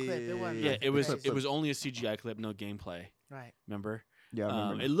small yeah, little yeah, clip. yeah, It wasn't. yeah, yeah, nothing it was crazy. it was only a CGI clip, no gameplay. Right. Remember? Yeah, I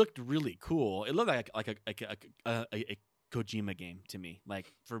remember. It looked really cool. It looked like a Kojima game to me,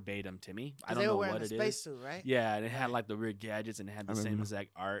 like verbatim to me. I 'Cause don't they were know wearing what the it is. spacesuit, right? Yeah, and it had like the weird gadgets and it had I the same remember. exact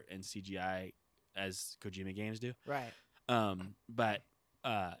art and CGI as Kojima games do. Right. But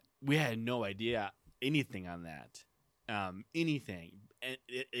we had no idea anything on that. Anything. And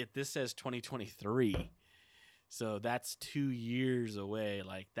this says 2023. So that's 2 years away.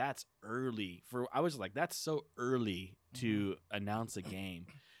 Like that's early. I was like, that's so early to announce a game.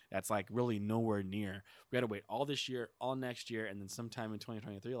 That's like really nowhere near. We got to wait all this year, all next year, and then sometime in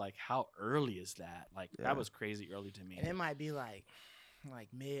 2023. Like, how early is that? Like, Yeah. that was crazy early to me. And it might be like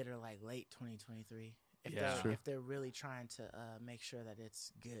mid or like late 2023 if Yeah. they're Sure. if they're really trying to make sure that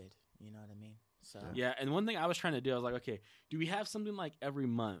it's good. You know what I mean? So Yeah, and one thing I was trying to do, I was like, okay, do we have something like every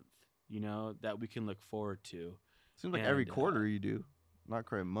month, that we can look forward to? Seems like every and, quarter you do, not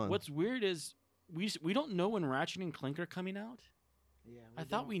quite a month. What's weird is we don't know when Ratchet and Clank are coming out. yeah. I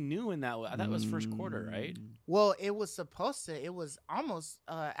thought we knew when that was. I thought it was first quarter, right? Well, it was supposed to. It was almost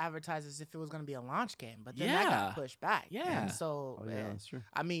advertised as if it was going to be a launch game, but then that Yeah. got pushed back. Yeah. And so, Oh yeah, that's true.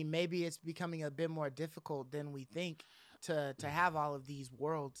 I mean, maybe it's becoming a bit more difficult than we think to have all of these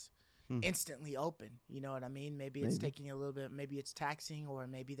worlds instantly open. You know what I mean? Maybe it's Maybe. taking a little bit. Maybe it's taxing, or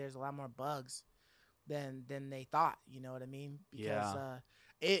maybe there's a lot more bugs than they thought. You know what I mean? Because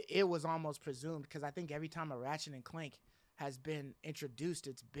it was almost presumed. Because I think every time a Ratchet and Clank has been introduced,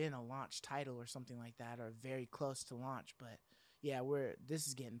 it's been a launch title or something like that, or very close to launch. But yeah, this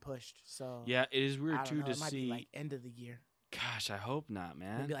is getting pushed. So Yeah, it is I weird don't too know, to it might see. be like end of the year. Gosh, I hope not,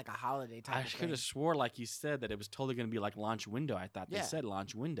 man. Maybe like a holiday type. I of could thing. have swore, like you said, that it was totally going to be like launch window. I thought they Yeah. said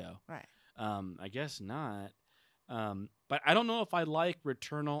launch window. Right. I guess not. But I don't know if I like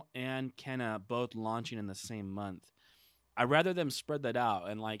Returnal and Kenna both launching in the same month. I'd rather them spread that out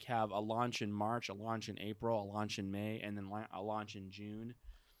and like have a launch in March, a launch in April, a launch in May, and then a launch in June.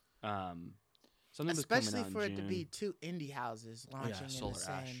 Something that's coming Especially out in for it to June. be two indie houses launching in Solar the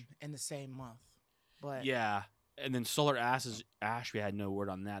same Ash. in the same month. But Yeah, and then Solar Ash. We had no word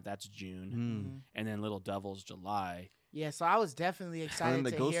on that. That's June, Mhm. and then Little Devil's July. Yeah, so I was definitely And excited then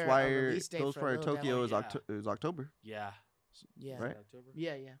the to hear a Ghostwire, release date for Ghostwire Little Tokyo Devil. is it was October. Yeah, Yeah. Right. October.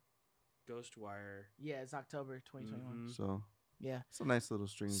 Yeah, yeah. Ghostwire. Yeah, it's October 2021. Mhm. So Yeah. it's a nice little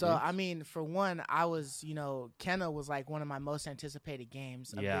string. of So, games. I mean, for one, I was, Kenna was like one of my most anticipated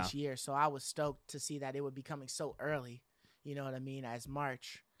games of Yeah. this year. So I was stoked to see that it would be coming so early, you know what I mean, as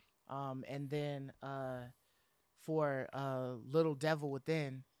March. And then for Little Devil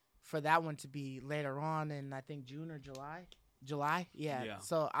Within, for that one to be later on in, I think, June or July. Yeah. Yeah.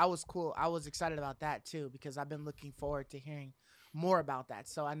 So I was cool. I was excited about that too, because I've been looking forward to hearing more about that.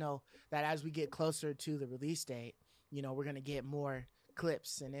 So I know that as we get closer to the release date, we're going to get more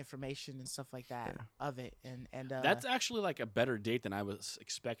clips and information and stuff like that Yeah. of it. And That's actually like a better date than I was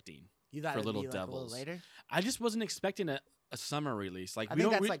expecting. You thought for it'd Little be like a little Devils. later? I just wasn't expecting a summer release. Like I we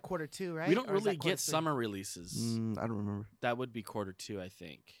think don't that's like quarter 2, right? we don't Or is really that quarter get 3? summer releases. I don't remember. That would be quarter 2, I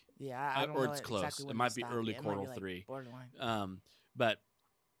think. Yeah, I don't or know it's close. exactly It when might be stopped. early Yeah, it might be, quarter like, 3. borderline. But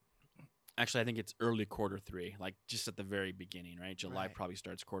actually, I think it's early quarter 3, like just at the very beginning, right? July Right. probably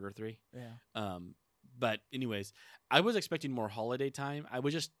starts quarter 3. Yeah. But anyways, I was expecting more holiday time.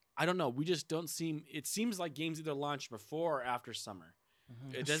 I don't know. We just don't seem. It seems like games either launch before or after summer.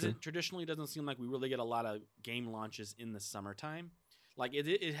 Mhm. It That's traditionally doesn't seem like we really get a lot of game launches in the summertime. Like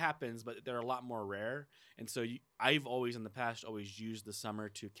it happens, but they're a lot more rare. And so I've always in the past always used the summer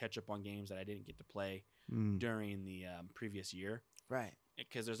to catch up on games that I didn't get to play during the previous year. Right.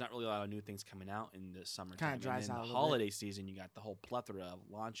 Because there's not really a lot of new things coming out in the summertime. Kinda dries and then out a the little bit. holiday season, you got the whole plethora of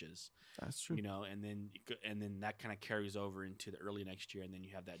launches. That's true. You know, and then that kind of carries over into the early next year, and then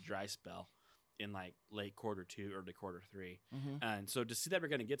you have that dry spell in like late quarter 2, early quarter 3. Mm-hmm. And so to see that we're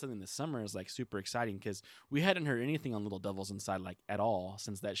going to get something this summer is like super exciting because we hadn't heard anything on Little Devils Inside like at all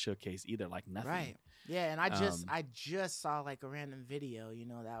since that showcase either, like nothing. Right. Yeah, and I just saw like a random video,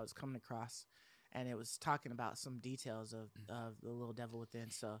 that I was coming across, and it was talking about some details of the Little Devil Within.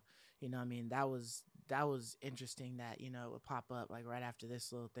 So, I mean, that was interesting that it would pop up like right after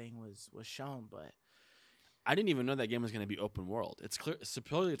this little thing was shown. But I didn't even know that game was going to be open world. It's clear,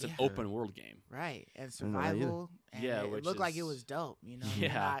 supposedly it's an open world game, right, and didn't know that either. survival. And Yeah, it which looked like it is- was dope. And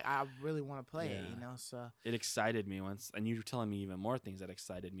Yeah. I really want to play it. Yeah. So it excited me once, and you were telling me even more things that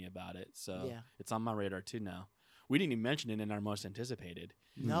excited me about it. So Yeah. it's on my radar too now. We didn't even mention it in our most anticipated.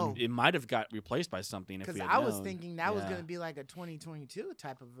 no. It might have got replaced by something if Because we had I was known. thinking that was Yeah. going to be like a 2022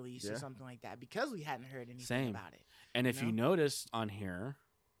 type of release or Yeah. something like that because we hadn't heard anything Same. about it. And if know? you noticed on here,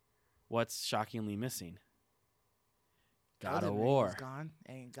 what's shockingly missing? God of Elden Ring War. is gone,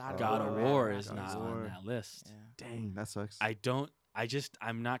 and God God of of War War Ragnarok is God not of on War. that list. Yeah. Dang, that sucks.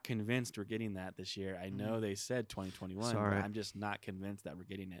 I'm not convinced we're getting that this year. I know they said 2021, Sorry. but I'm just not convinced that we're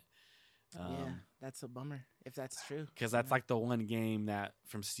getting it. Yeah, that's a bummer if that's true. Because that's like the one game that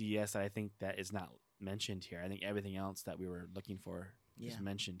from CES that I think that is not mentioned here. I think everything else that we were looking for Yeah. is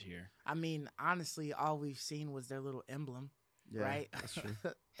mentioned here. I mean, honestly, all we've seen was their little emblem, yeah, right? That's true.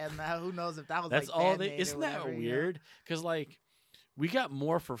 And who knows if that was That's like all fan-made or Isn't that whatever, weird? Because like we got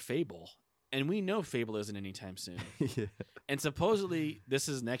more for Fable, and we know Fable isn't anytime soon. yeah. And supposedly this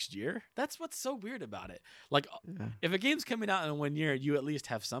is next year. That's what's so weird about it. Like Yeah. if a game's coming out in 1 year, you at least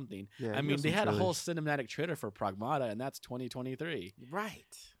have something. Yeah, I you mean, got they some had a whole trailers. cinematic trailer for Pragmata, and that's 2023. Right.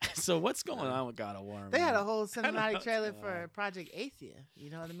 So what's going on with God of War? They had man? a whole don't know cinematic what's trailer going for on. Project Athia. You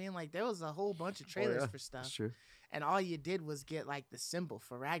know what I mean? Like there was a whole bunch of trailers yeah, for stuff, That's true. and all you did was get like the symbol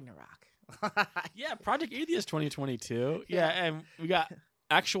for Ragnarok. Yeah, Project Athia is 2022. Yeah. Yeah, and we got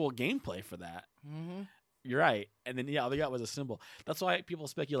actual gameplay for that. Mm-hmm. You're right. And then all they got was a symbol. That's why people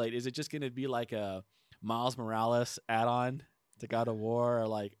speculate: is it just going to be like a Miles Morales add-on to God of War, or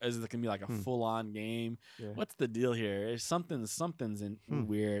like is it going to be like a full-on game? Yeah. What's the deal here? Is something's in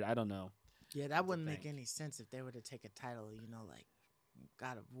weird. I don't know. Yeah, that wouldn't the make thing. any sense if they were to take a title, like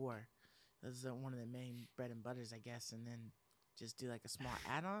God of War. This is one of the main bread and butters, I guess, and then just do like a small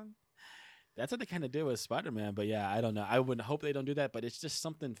add-on. That's what they kind of did with Spider-Man, but yeah, I don't know. I would hope they don't do that, but it's just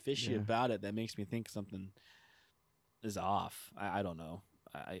something fishy Yeah. about it that makes me think something is off. I don't know.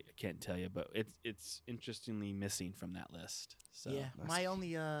 I can't tell you, but it's interestingly missing from that list. So Yeah, that's-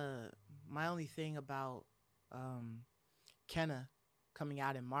 my only thing about Kenna coming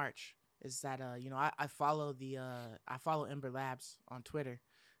out in March is that I follow I follow Ember Labs on Twitter,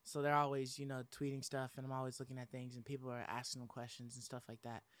 so they're always tweeting stuff, and I'm always looking at things, and people are asking them questions and stuff like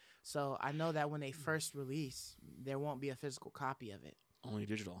that. So I know that when they first release, there won't be a physical copy of it. only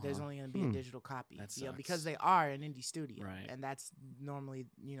digital. There's huh? only going to be a digital copy, That because sucks. they are an indie studio, Right. and that's normally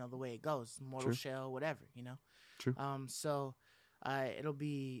the way it goes. Mortal True. Shell, whatever, True. So it'll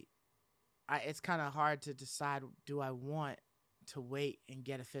be. It's kind of hard to decide. Do I want to wait and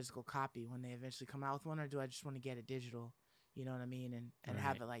get a physical copy when they eventually come out with one, or do I just want to get a digital? You know what I mean, and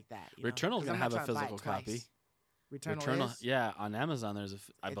have Right. it like that. Returnal's 'Cause gonna I'm not have a trying to buy it physical twice. copy. Returnal is? Yeah, on Amazon there's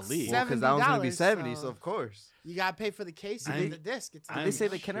I It's believe. Well, because that one's gonna be $70, 70, so- so of course. You gotta pay for the case and I'm- the disc. It's Did I'm they say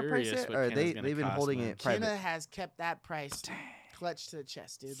the Kenna price curious yet, what or Kenna's they've gonna been cost, holding man. it private? Kenna has kept that price clutch to the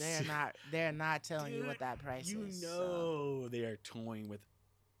chest, dude. They're not telling you what that price You is. so know they are toying with.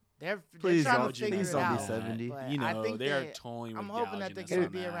 they're Please trying don't- to figure please it don't out. be 70. but You I know think they are toying with. I'm hoping that they're gouging us gonna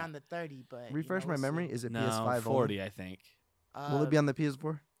on be that. around the 30. But Refresh my we'll memory. see. Is it No, PS5 40, I think. Will it be on the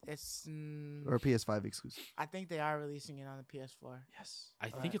PS4 It's or PS5 exclusive? I think they are releasing it on the PS4. Yes. I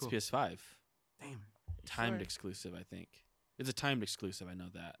Alright, think it's cool. PS5. Damn. Timed Sure. exclusive, I think. It's a timed exclusive. I know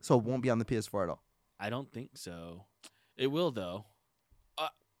that. So it won't be on the PS4 at all. I don't think so. It will though.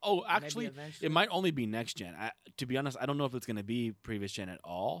 Oh, actually, eventually. it might only be next gen. To be honest, I don't know if it's going to be previous gen at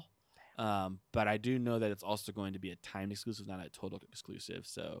all. But I do know that it's also going to be a timed exclusive, not a total exclusive.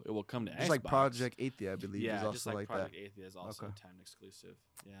 So it will come to Xbox. Just like Project Athia, I believe, yeah, is also just like Project that. Athia is also Okay. a timed exclusive.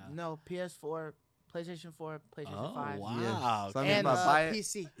 Yeah. No, PS4, PlayStation 4, PlayStation 5. Wow. Yes. So I mean, And if I buy it,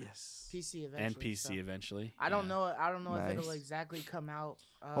 PC. yes. PC eventually. And PC so. eventually. I don't know. I don't know if it'll Nice. exactly come out.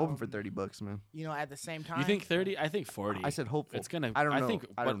 Hoping for $30, man. You know, at the same time. You think 30? I think 40. I said hopeful. It's gonna. I don't know. think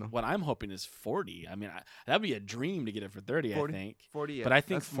I don't know. what I'm hoping is 40. I mean, that'd be a dream to get it for 30. 40? I think. 40, yeah. But I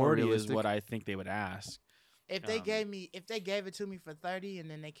think That's more 40 is realistic. what I think they would ask. If they Um, gave it to me for 30, and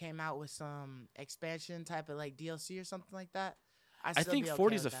then they came out with some expansion type of like DLC or something like that, I think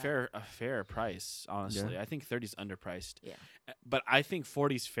 40 is a fair price. Honestly, I think 30 is underpriced. Yeah. But I think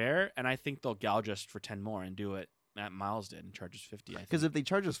 40 is fair, and I think they'll gouge us for 10 more and do it. Matt Miles did and charge us 50. Because if they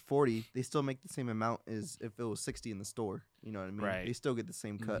charge us 40, they still make the same amount as if it was 60 in the store. You know what I mean? Right. They still get the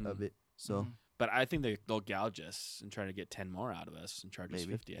same cut of it. So But I think they'll gouge us and try to get 10 more out of us and charge us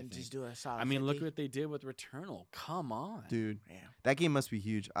Maybe. 50. I and think. just do a solid. I mean, look 50. what they did with Returnal. Come on, dude, Yeah. that game must be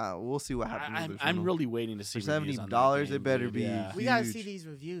huge. We'll see what happens. with I'm Returnal. really waiting to see For reviews on that $70, game, it better dude. be Yeah, We gotta huge. see these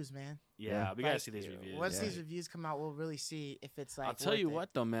reviews, man. yeah we gotta Like, see these reviews. Once Yeah. these reviews come out, we'll really see if it's like. I'll tell you worth it.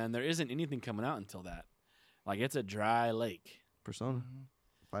 what, though, man, there isn't anything coming out until that. Like, it's a dry lake. Persona, Mhm.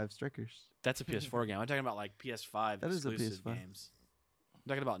 5 Strikers. That's a PS4 game. I'm talking about like PS5 That is a exclusive PS5. games. I'm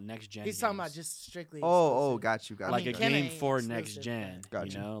talking about next gen. He's talking about just strictly. Oh, exclusive. got you. Got like you. a Ken game ain't for exclusive, next gen. but-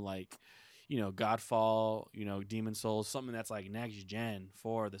 Gotcha. You know, like Godfall, Demon Souls, something that's like next gen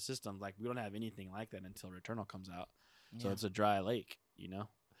for the system. Like we don't have anything like that until Returnal comes out. So Yeah. it's a dry lake.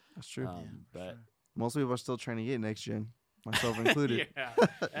 That's true. But sure. Most people are still trying to get next gen, myself included. yeah,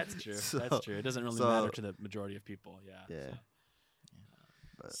 that's true. So- That's true. It doesn't really so- matter to the majority of people. Yeah. Yeah.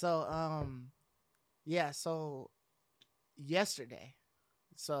 so. But So yesterday.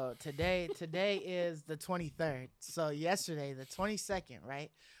 So today is the 23rd. So yesterday, the 22nd,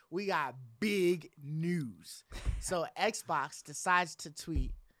 right? We got big news. So Xbox decides to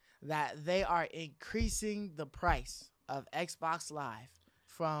tweet that they are increasing the price of Xbox Live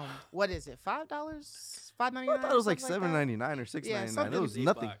from what is it? $5? $5.99? I thought it was like something $7.99 or $6.99. something- It was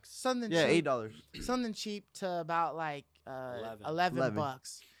nothing. Something Yeah, cheap. $8. Something cheap to about like 11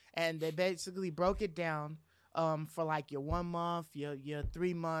 bucks. And they basically broke it down for like your 1 month, your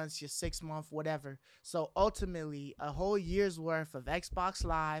 3 months, your 6 month, whatever. So ultimately, a whole year's worth of Xbox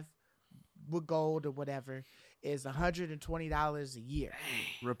Live with gold or whatever is $120 a year.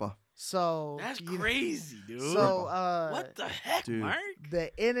 Rip off. So That's you know, crazy, dude. So what the heck, Dude. Mark?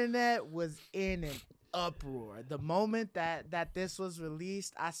 the internet was in an uproar. The moment that this was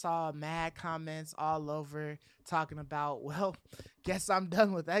released, I saw mad comments all over talking about, well, guess I'm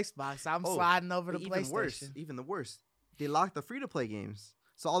done with Xbox. I'm Oh, sliding over to Even PlayStation. worse. Even the worst. They locked the free-to-play games.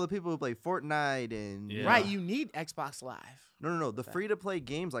 So all the people who play Fortnite and Yeah. Right, you need Xbox Live. No. The Okay. free-to-play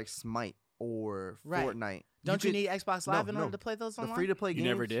games like Smite or Right. Fortnite. Don't you could- need Xbox no, Live in no. order to play those the online? free-to-play You games?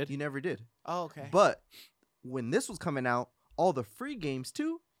 never did? You never did. Oh, okay. But when this was coming out, all the free games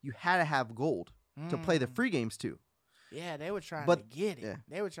too, you had to have gold to play the Mm. free games too. Yeah, they were trying But- to get it. yeah.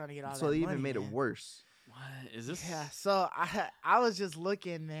 They were trying to get all So that they even money, made man. it worse. What is this? Yeah, so I was just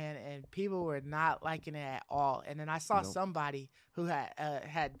looking, man, and people were not liking it at all. And then I saw Nope. somebody who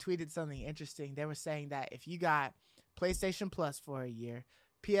had tweeted something interesting. They were saying that if you got PlayStation Plus for a year,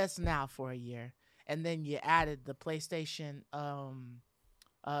 PS Now for a year, and then you added the PlayStation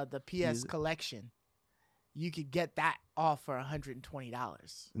the PS Music. collection, you could get that all for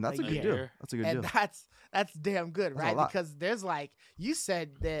 $120. And that's a good year. deal. That's a good And deal. that's damn good, That's a right? lot. Because there's like you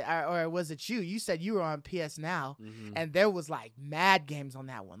said that, or was it you? You said you were on PS Now, Mhm. and there was like mad games on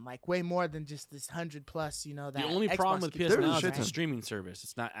that one, like way more than just this 100 plus. You know that The only Xbox problem with keeps PS There's a Now is shit it's a ton. streaming service.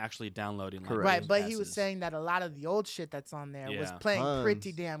 It's not actually downloading. Like Correct. right, games but he was passes. saying that a lot of the old shit that's on there was Yeah. playing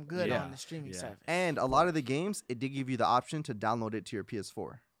pretty Tons. damn good Yeah. on the streaming Yeah. service. And a lot of the games, it did give you the option to download it to your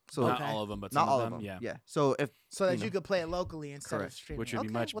PS4. So not Okay. all of them, but not some all of of them. them. Yeah. So if so that know. you could play it locally instead of Correct. streaming, Which would be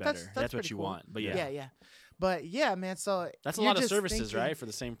Okay, much well, better. That's what pretty you cool. want. But yeah. But yeah, man. So That's a you're lot of just services, thinking- right? For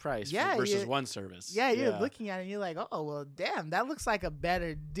the same price Yeah, versus you- one service. Yeah, you're looking at it and you're like, oh, well, damn, that looks like a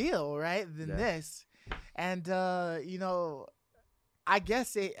better deal, right, than Yeah. this. And, I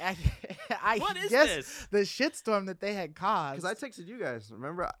guess What is guess this? the shitstorm that they had caused. because I texted you guys,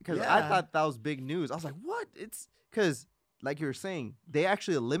 remember? Because Yeah. I thought that was big news. I was like, what? It's because like you were saying, they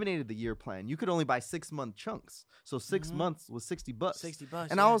actually eliminated the year plan. You could only buy 6-month chunks. So 6 months was $60. $60.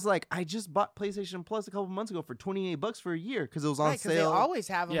 And I was like, I just bought PlayStation Plus a couple months ago for $28 for a year because it was on right, because they sale. always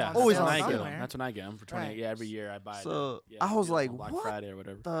have them. Yeah, on always sale on I sale. get somewhere. them. That's when I get them for 20. Right. Yeah, every year I buy. So them. I was deals like, on Black what Friday or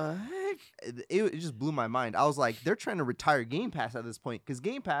whatever. the heck? It just blew my mind. I was like, they're trying to retire Game Pass at this point because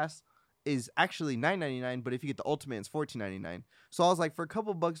Game Pass is actually $9.99, but if you get the Ultimate, it's $14.99. So I was like, for a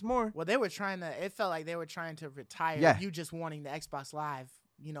couple bucks more. Well, they were trying to. It felt like they were trying to retire Yeah. you just wanting the Xbox Live,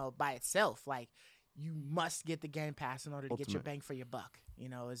 by itself. Like you must get the Game Pass in order to get your Ultimate. bang for your buck.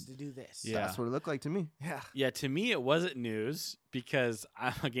 Is to do this. Yeah. That's what it looked like to me. Yeah. Yeah, to me it wasn't news because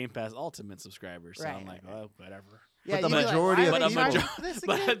I'm a Game Pass Ultimate subscriber, so I'm Right, like, right. oh, whatever. Yeah, the you'd be like, majority why of are they people- charging for this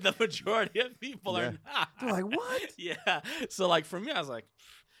again? But the majority of people Yeah. are not. They're like, what? Yeah. So like for me, I was like,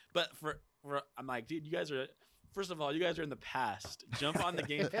 but for I'm like, dude, you guys are. First of all, you guys are in the past. Jump on the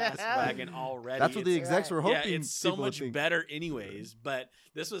Game Pass wagon already. That's what the It's- execs were hoping. Yeah, it's so people would much think. better anyways, but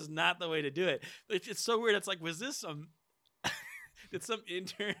this was not the way to do it. It's so weird. It's like, was this some did some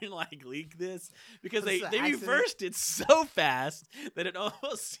intern like leak this? Because Was they it an accident? reversed it so fast that it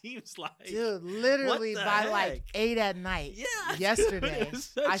almost seems like Dude, literally the by like heck? 8 at night Yeah, dude, yesterday, it's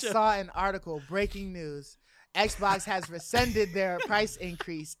such I a- saw an article, breaking news. Xbox has rescinded their price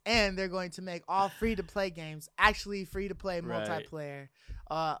increase, and they're going to make all free-to-play games actually free-to-play Right. multiplayer,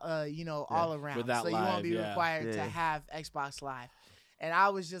 all around. Without so you won't live, be yeah. required to Yeah. have Xbox Live. And I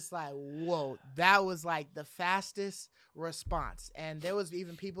was just like, whoa, that was like the fastest response. And there was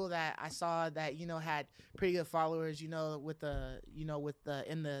even people that I saw that, had pretty good followers, with the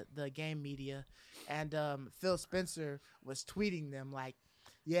in the game media. And Phil Spencer was tweeting them like,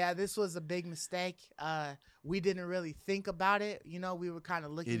 yeah, this was a big mistake. We didn't really think about it. We were kind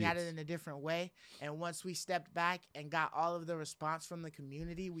of looking at it Idiots. in a different way. And once we stepped back and got all of the response from the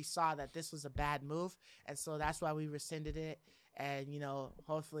community, we saw that this was a bad move. And so that's why we rescinded it. And,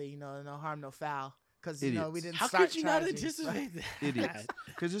 hopefully, no harm, no foul. Because, we Idiots. didn't How start could you not charging. anticipate that? Idiots.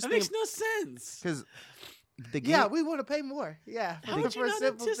 Because just That think, makes no sense. because the game, Yeah, we want to pay more. Yeah, How for would you not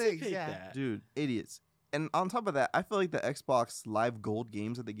simple anticipate things. Yeah. that? dude, idiots. And on top of that, I feel like the Xbox Live Gold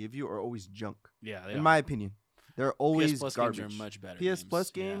games that they give you are always junk. Yeah, they In are. my opinion, they're always PS Plus garbage. games are much better. PS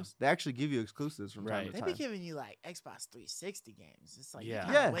Plus yeah. games, they actually give you exclusives from time Right. to They time. be giving you like Xbox 360 games. It's like Yeah. you're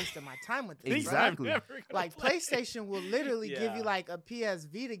kinda Yeah. wasting my time with this. Things bro. I'm Exactly. never gonna Like play. PlayStation will literally give Yeah. you like a PS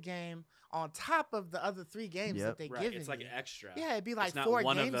Vita game on top of the other 3 games Yep. that they Right, give it's like you. an extra. Yeah, it'd be like it's not 4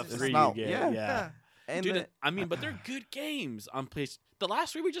 one games. of the or three not- you get. yeah. Yeah. And Dude, then- I mean, but they're good games on PlayStation. The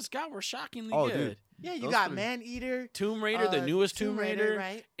last 3 we just got were shockingly Oh, good. dude. Yeah, you Those got three. Man Eater, Tomb Raider, the newest Tomb Raider,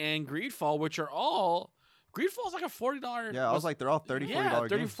 right? and Greedfall, which are all Greedfall's like a $40. yeah, I was like, they're all $30, $40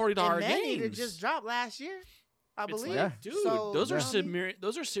 $30, games. $40 And Man games. Eater just dropped last year, I It's believe. like, Yeah. dude, So, those are you know what I mean?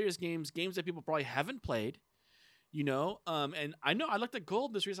 those are serious games that people probably haven't played. And I know I looked at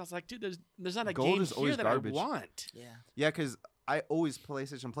Gold this reason. I was like, dude, there's not a Gold game is here always that garbage. I want. Yeah. Yeah, because I always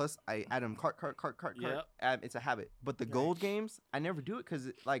PlayStation Plus. I add them cart. Yep. It's a habit. But the Right. gold games, I never do it because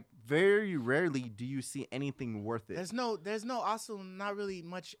like very rarely do you see anything worth it. There's no also not really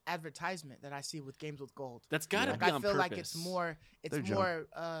much advertisement that I see with games with gold. That's got to Like be I on feel purpose. like it's more They're junk.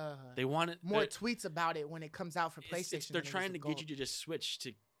 They want it. more tweets about it when it comes out for PlayStation. They're than it is trying to with get gold. you to just switch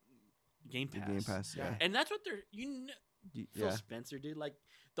to Game The Pass. Game Pass, yeah. Yeah. And that's what they're Phil Yeah. Spencer did. Like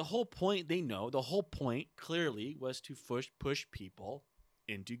the whole point, the whole point clearly was to push people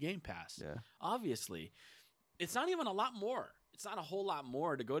into Game Pass. Yeah. Obviously, it's not even a lot more. It's not a whole lot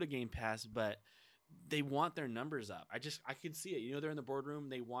more to go to Game Pass, but they want their numbers up. I can see it. They're in the boardroom.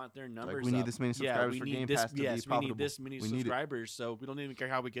 They want their numbers we need up. this many Yeah, subscribers we for need Game this, Pass to be yes, we profitable. need this many We need it. subscribers, so we don't even care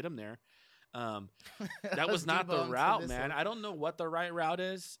how we get them there. That Let's was not the debunk to route, this man. one. I don't know what the right route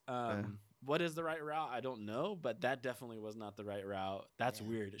is. Yeah. What is the right route? I don't know, but that definitely was not the right route. That's Yeah.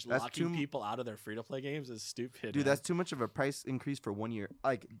 weird. Just That's locking too- people out of their free-to-play games is stupid. Dude, man. that's too much of a price increase for 1 year.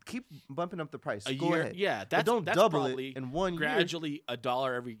 Like, keep bumping up the price. a Go year. ahead. Yeah, But that's don't that's double probably it in 1 year. gradually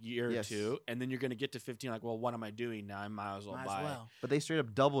 $1 every year Yes. or two, and then you're gonna get to 15. Like, well, what am I doing now? I might as well Might buy. as it. well. But they straight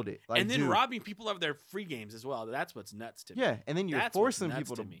up doubled it. Like, And then dude, robbing people of their free games as well. That's what's nuts to me. Yeah, and then you're That's what's forcing nuts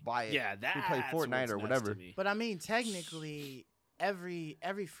people to me. buy it. Yeah, who that's play Fortnite what's or nuts whatever. to me. But I mean, technically, every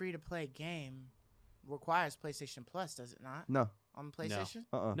free to play game requires PlayStation Plus, does it not? No. On PlayStation?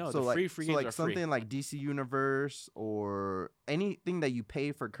 No, so the like, free so games like are free. something like DC Universe or anything that you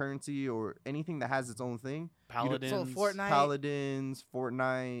pay for currency or anything that has its own thing. Paladins, So Fortnite, Paladins,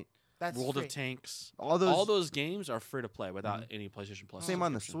 Fortnite, that's World free. of Tanks. all those. games are free to play without any PlayStation Plus. Same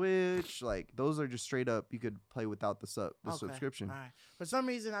on the subscription. Switch. Like those are just straight up. You could play without the Okay, subscription. All right. For some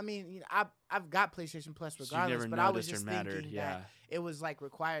reason, I mean, I've got PlayStation Plus So you regardless, never but I was noticed or just mattered. thinking Yeah. that it was like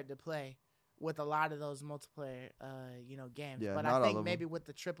required to play with a lot of those multiplayer, games. Yeah, But not I all think of maybe with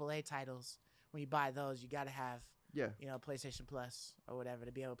the AAA titles, when you buy those, you got to have, Yeah. PlayStation Plus or whatever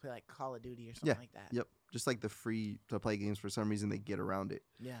to be able to play like Call of Duty or something Yeah. like that. Yep. Just like the free to play games, for some reason they get around it.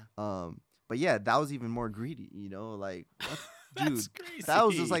 Yeah. But yeah, that was even more greedy. Like, what? That's Dude, crazy. that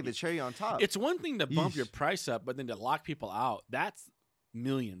was just like the cherry on top. It's one thing to bump your Yeesh. price up, but then to lock people out, that's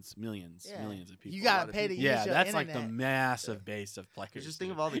millions Yeah. of people. You A got lot to of pay to people. use Yeah, your that's internet. like the massive base of players. Just think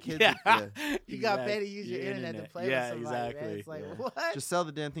dude. of all the kids. Yeah, that- You got to exact- pay to use your internet to play Yeah, with somebody, exactly. man. It's like, Yeah. what? Just sell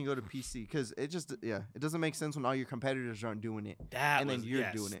the damn thing, go to PC, because it doesn't make sense when all your competitors aren't doing it. That And then was- you're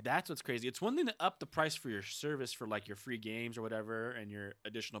yes, doing it. That's what's crazy. It's one thing to up the price for your service for like your free games or whatever, and your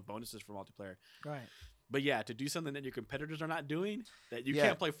additional bonuses for multiplayer. Right. But yeah, to do something that your competitors are not doing, that you Yeah.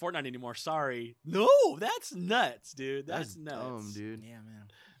 can't play Fortnite anymore. Sorry, no, that's nuts, dude. That's nuts, dumb, dude. Yeah, man.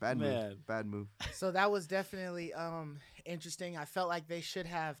 Bad Man. move. Bad move. So that was definitely interesting. I felt like they should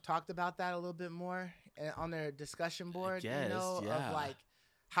have talked about that a little bit more on their discussion board. guess, Of yeah. like,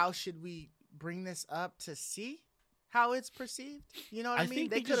 how should we bring this up to see how it's perceived? You know what I I mean? think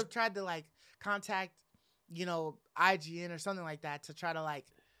They they could have just- tried to like contact, IGN or something like that to try to like,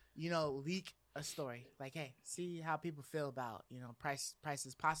 leak a story. Like, hey, see how people feel about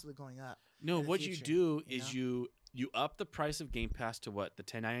prices possibly going up. No, in the what you future, do you is you up the price of Game Pass to what the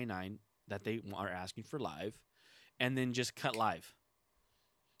 $10.99 that they are asking for live, and then just cut live.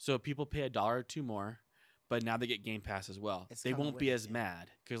 So people pay $1 or $2 more, but now they get Game Pass as well. It's They coming won't with be it, as yeah. mad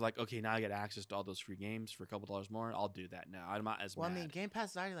because like, okay, now I get access to all those free games for a couple dollars more. I'll do that now. I'm not as Well, mad. I mean, Game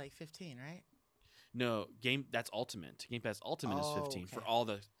Pass is already like 15, right? No, that's Ultimate. Game Pass Ultimate is 15 for okay. all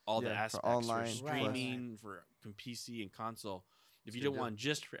the Yeah, aspects for online for plus. streaming, for PC and console. If you Good don't deal. want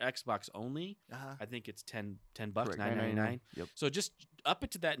just for Xbox only, Uh-huh. I think it's $10 $9.99. Correct, $9.99. Yep. So just up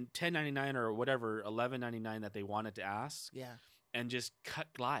it to that $10.99 or whatever $11.99 that they wanted to ask, Yeah. and just cut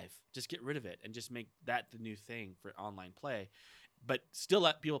live. Just get rid of it and just make that the new thing for online play. But still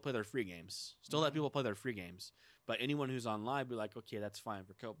let people play their free games. Let Mhm. people play their free games. But anyone who's online be like, okay, that's fine.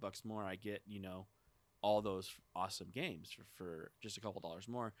 For a couple bucks more, I get all those awesome games for just a couple dollars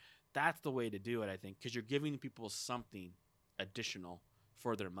more. That's the way to do it, I think, because you're giving people something additional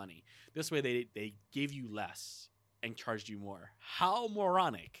for their money. This way they give you less and charged you more. How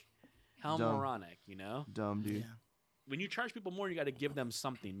moronic. How Dumb. moronic, Dumb, dude. Yeah. When you charge people more, you got to give them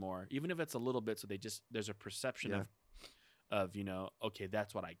something more, even if it's a little bit, so there's a perception Yeah. of okay,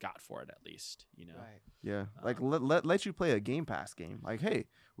 that's what I got for it at least, Right. Yeah, like let you play a Game Pass game. Like, hey,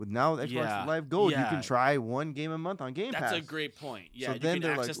 with now Xbox Yeah, Live Gold, you yeah. can try one game a month on Game That's Pass. a great point. Yeah, So you then can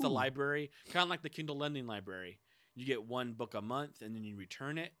they're like, access the ooh. library, kind of like the Kindle Lending library. You get one book a month, and then you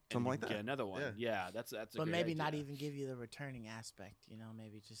return it, and Something you like can that. get another one. Yeah. Yeah, that's a But great maybe not idea. even give you the returning aspect.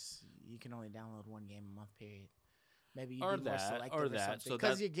 Maybe just you can only download one game a month. Period. Maybe you Or be more that, selective or or that. something. So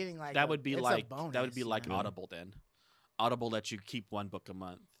Because that- you're getting like that would be it's a like bonus, that would be you like know? Audible then. Audible lets you keep one book a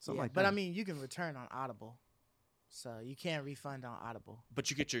month, Something Yeah, like but that. I mean, you can return on Audible, so you can't refund on Audible. but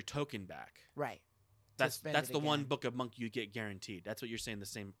you get your token back. Right. to That's spend that's it the one again. book a month you get guaranteed. That's what you're saying. The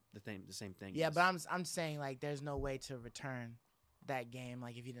same thing. Yeah, is. but I'm saying like there's no way to return that game.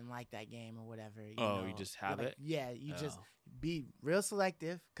 Like if you didn't like that game or whatever. You Oh, you know, just have like, it? Yeah, you just Oh. be real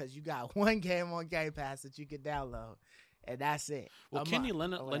selective because you got one game on Game Pass that you can download, and that's it. Well, A Kenny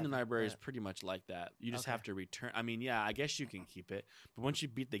month or Lending whatever, Library is but- pretty much like that. You just Okay. have to return. I mean, yeah, I guess you can keep it, but once you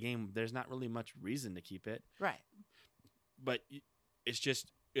beat the game, there's not really much reason to keep it. right. But it's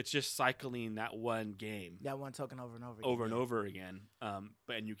just cycling that one game That one token over and over again. over and yeah. over again.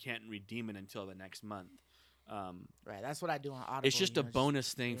 And you can't redeem it until the next month. Right. That's what I do on Audible. It's just a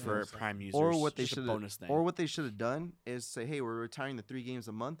bonus thing yeah, for it's like- Prime users. Or what they Just a should bonus thing. or what they should have done is say, hey, we're retiring the 3 games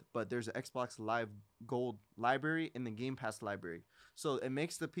a month, but there's an Xbox Live Gold library and the Game Pass library. So it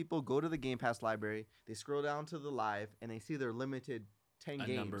makes the people go to the Game Pass library, they scroll down to the live, and they see their limited 10 a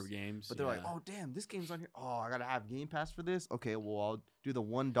games. number of games. But they're like, yeah. oh damn, this game's on here. Oh, I gotta have Game Pass for this. Okay, well I'll do the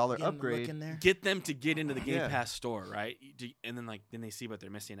 $1 Get 'em to look upgrade. in there. Get them to get into the Game Yeah. Pass store, right? And then they see what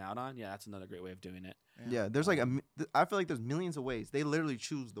they're missing out on. Yeah, that's another great way of doing it. Yeah, there's like I feel like there's millions of ways. They literally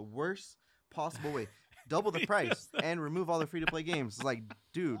choose the worst possible way, double the price, and remove all the free to play games. It's like,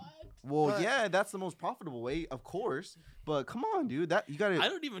 dude, well, But- yeah, that's the most profitable way, of course. But come on, dude, that you gotta. I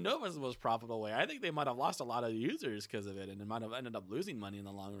don't even know if it's the most profitable way. I think they might have lost a lot of users because of it, and they might have ended up losing money in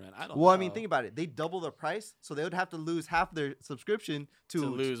the long run. I don't know. Well, I mean, think about it. They double the price, so they would have to lose half their subscription to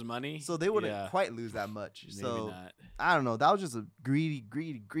lose money. So they wouldn't Yeah, quite lose that much. maybe So not. I don't know. That was just a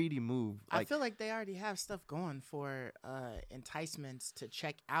greedy move. I Like, feel like they already have stuff going for enticements to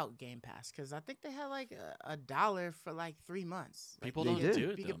check out Game Pass because I think they had like a $1 for like 3 months. Like, People you don't could- do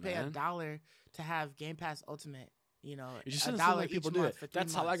it You though, could pay man. $1 to have Game Pass Ultimate You know, It just doesn't seem like people do it.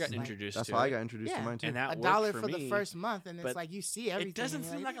 That's how I got introduced That's to how I it. got introduced to Yeah. mine too. And that $1 worked for the me, first month, and it's but like you see everything. It doesn't and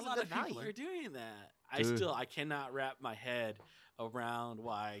seem you're like a this is lot good of people value. are doing that. Dude. I cannot wrap my head around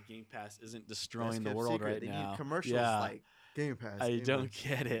why Game Pass isn't destroying the Kept world secret. right they now. need commercials Yeah. like Game Pass. I Game don't Pass.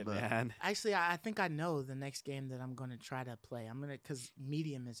 get it, But- man. Actually, I think I know the next game that I'm gonna try to play. Because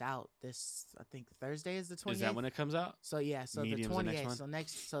Medium is out this. I think Thursday is the 28th. Is that when it comes out? So yeah, so Medium's the the next 28th. one?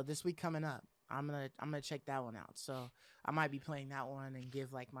 So this week coming up, I'm gonna check that one out. So I might be playing that one and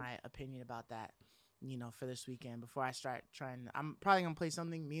give like my opinion about that, for this weekend before I start trying. I'm probably gonna play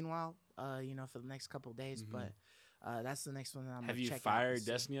something meanwhile, for the next couple of days. Mhm. But that's the next one that I'm. Have gonna you check out fired and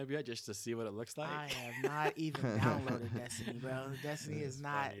see. Destiny up yet just to see what it looks like? I have not even downloaded Destiny, bro. Destiny That's is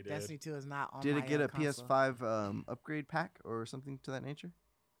not. funny, dude. Destiny 2 is not on. Did my, it get a console. PS5 upgrade pack or something to that nature?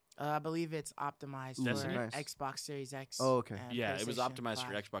 I believe it's optimized Destiny? for Nice. Xbox Series X. Oh, okay. and Yeah, it was PlayStation optimized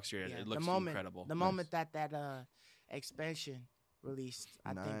for 5. Xbox Series. Yeah, It looks incredible. The moment that expansion released,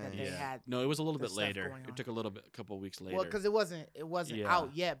 I think that they Nice. had. No, it was a little the bit stuff later. going It on. took a couple weeks later. Well, because it wasn't Yeah.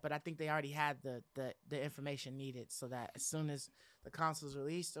 out yet, but I think they already had the information needed, so that as soon as the console's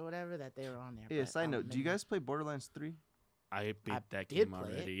released or whatever, that they were on there. Yeah. But, Side note: do you then- guys play Borderlands 3? I beat I that did game play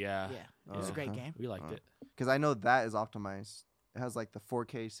it. already. Yeah. Yeah, it was a great Okay. game. We liked Oh. it. Because I know that is optimized. It has like the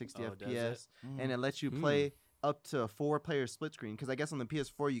 4K 60 Oh, does it? FPS, Mm. and it lets you Hmm. play up to 4-player split screen. Because I guess on the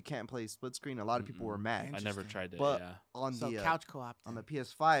PS4 you can't play split screen. A lot of people were Mm-mm. mad. I never Interesting. tried that. But Yeah. On So the couch co-op. on the then.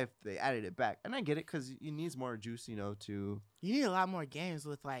 PS5 they added it back, and I get it because it needs more juice, to. You need a lot more games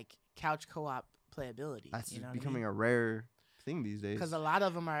with like couch co-op playability. That's you know becoming a rare thing these days. because a lot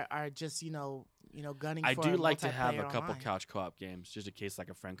of them are just gunning. I for do a like to have a multiplayer couple online. couch co-op games just in case like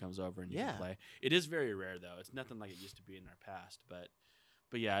a friend comes over and you Yeah. can play. It is very rare though. It's nothing like it used to be in our past, but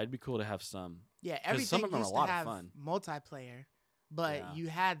yeah, it'd be cool to have some. Yeah, 'Cause everything some of them are a used lot to of have fun. multiplayer, but Yeah. you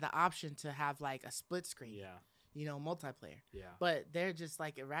had the option to have like a split screen. Yeah. Multiplayer. Yeah. But they're just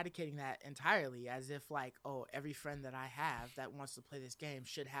like eradicating that entirely, as if like, oh, every friend that I have that wants to play this game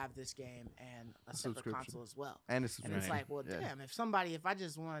should have this game and a separate subscription. console as well. and And it's it's Right. like, well, Yeah. damn, if I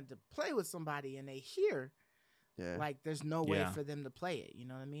just wanted to play with somebody and they hear, yeah. like, there's no way Yeah. for them to play it. You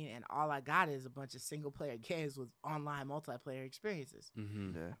know what I mean? And all I got is a bunch of single player games with online multiplayer experiences.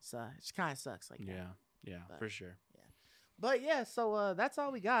 Mm-hmm. yeah. So it kind of sucks. Like, that. Yeah. Yeah. But- For sure. But yeah, so that's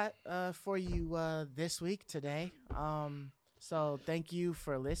all we got for you this week today. So thank you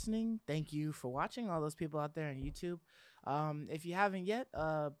for listening. Thank you for watching, all those people out there on YouTube. If you haven't yet,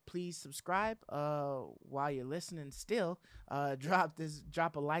 please subscribe. While you're listening, still drop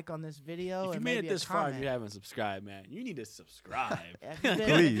a like on this video. If you and made it maybe a this far and comment. you haven't subscribed, man, you need to subscribe. If you've been,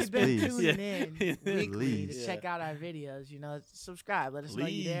 Please, if you've been please. tuning Yeah. in weekly Please. to check out our videos, subscribe. Let us know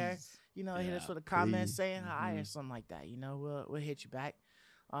you're there. Please. Hit us Yeah. with a comment Please. saying hi or Mhm. something like that. We'll hit you back.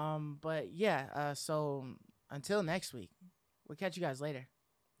 But yeah, so until next week, we'll catch you guys later.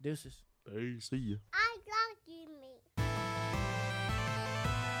 Deuces. Peace. See ya.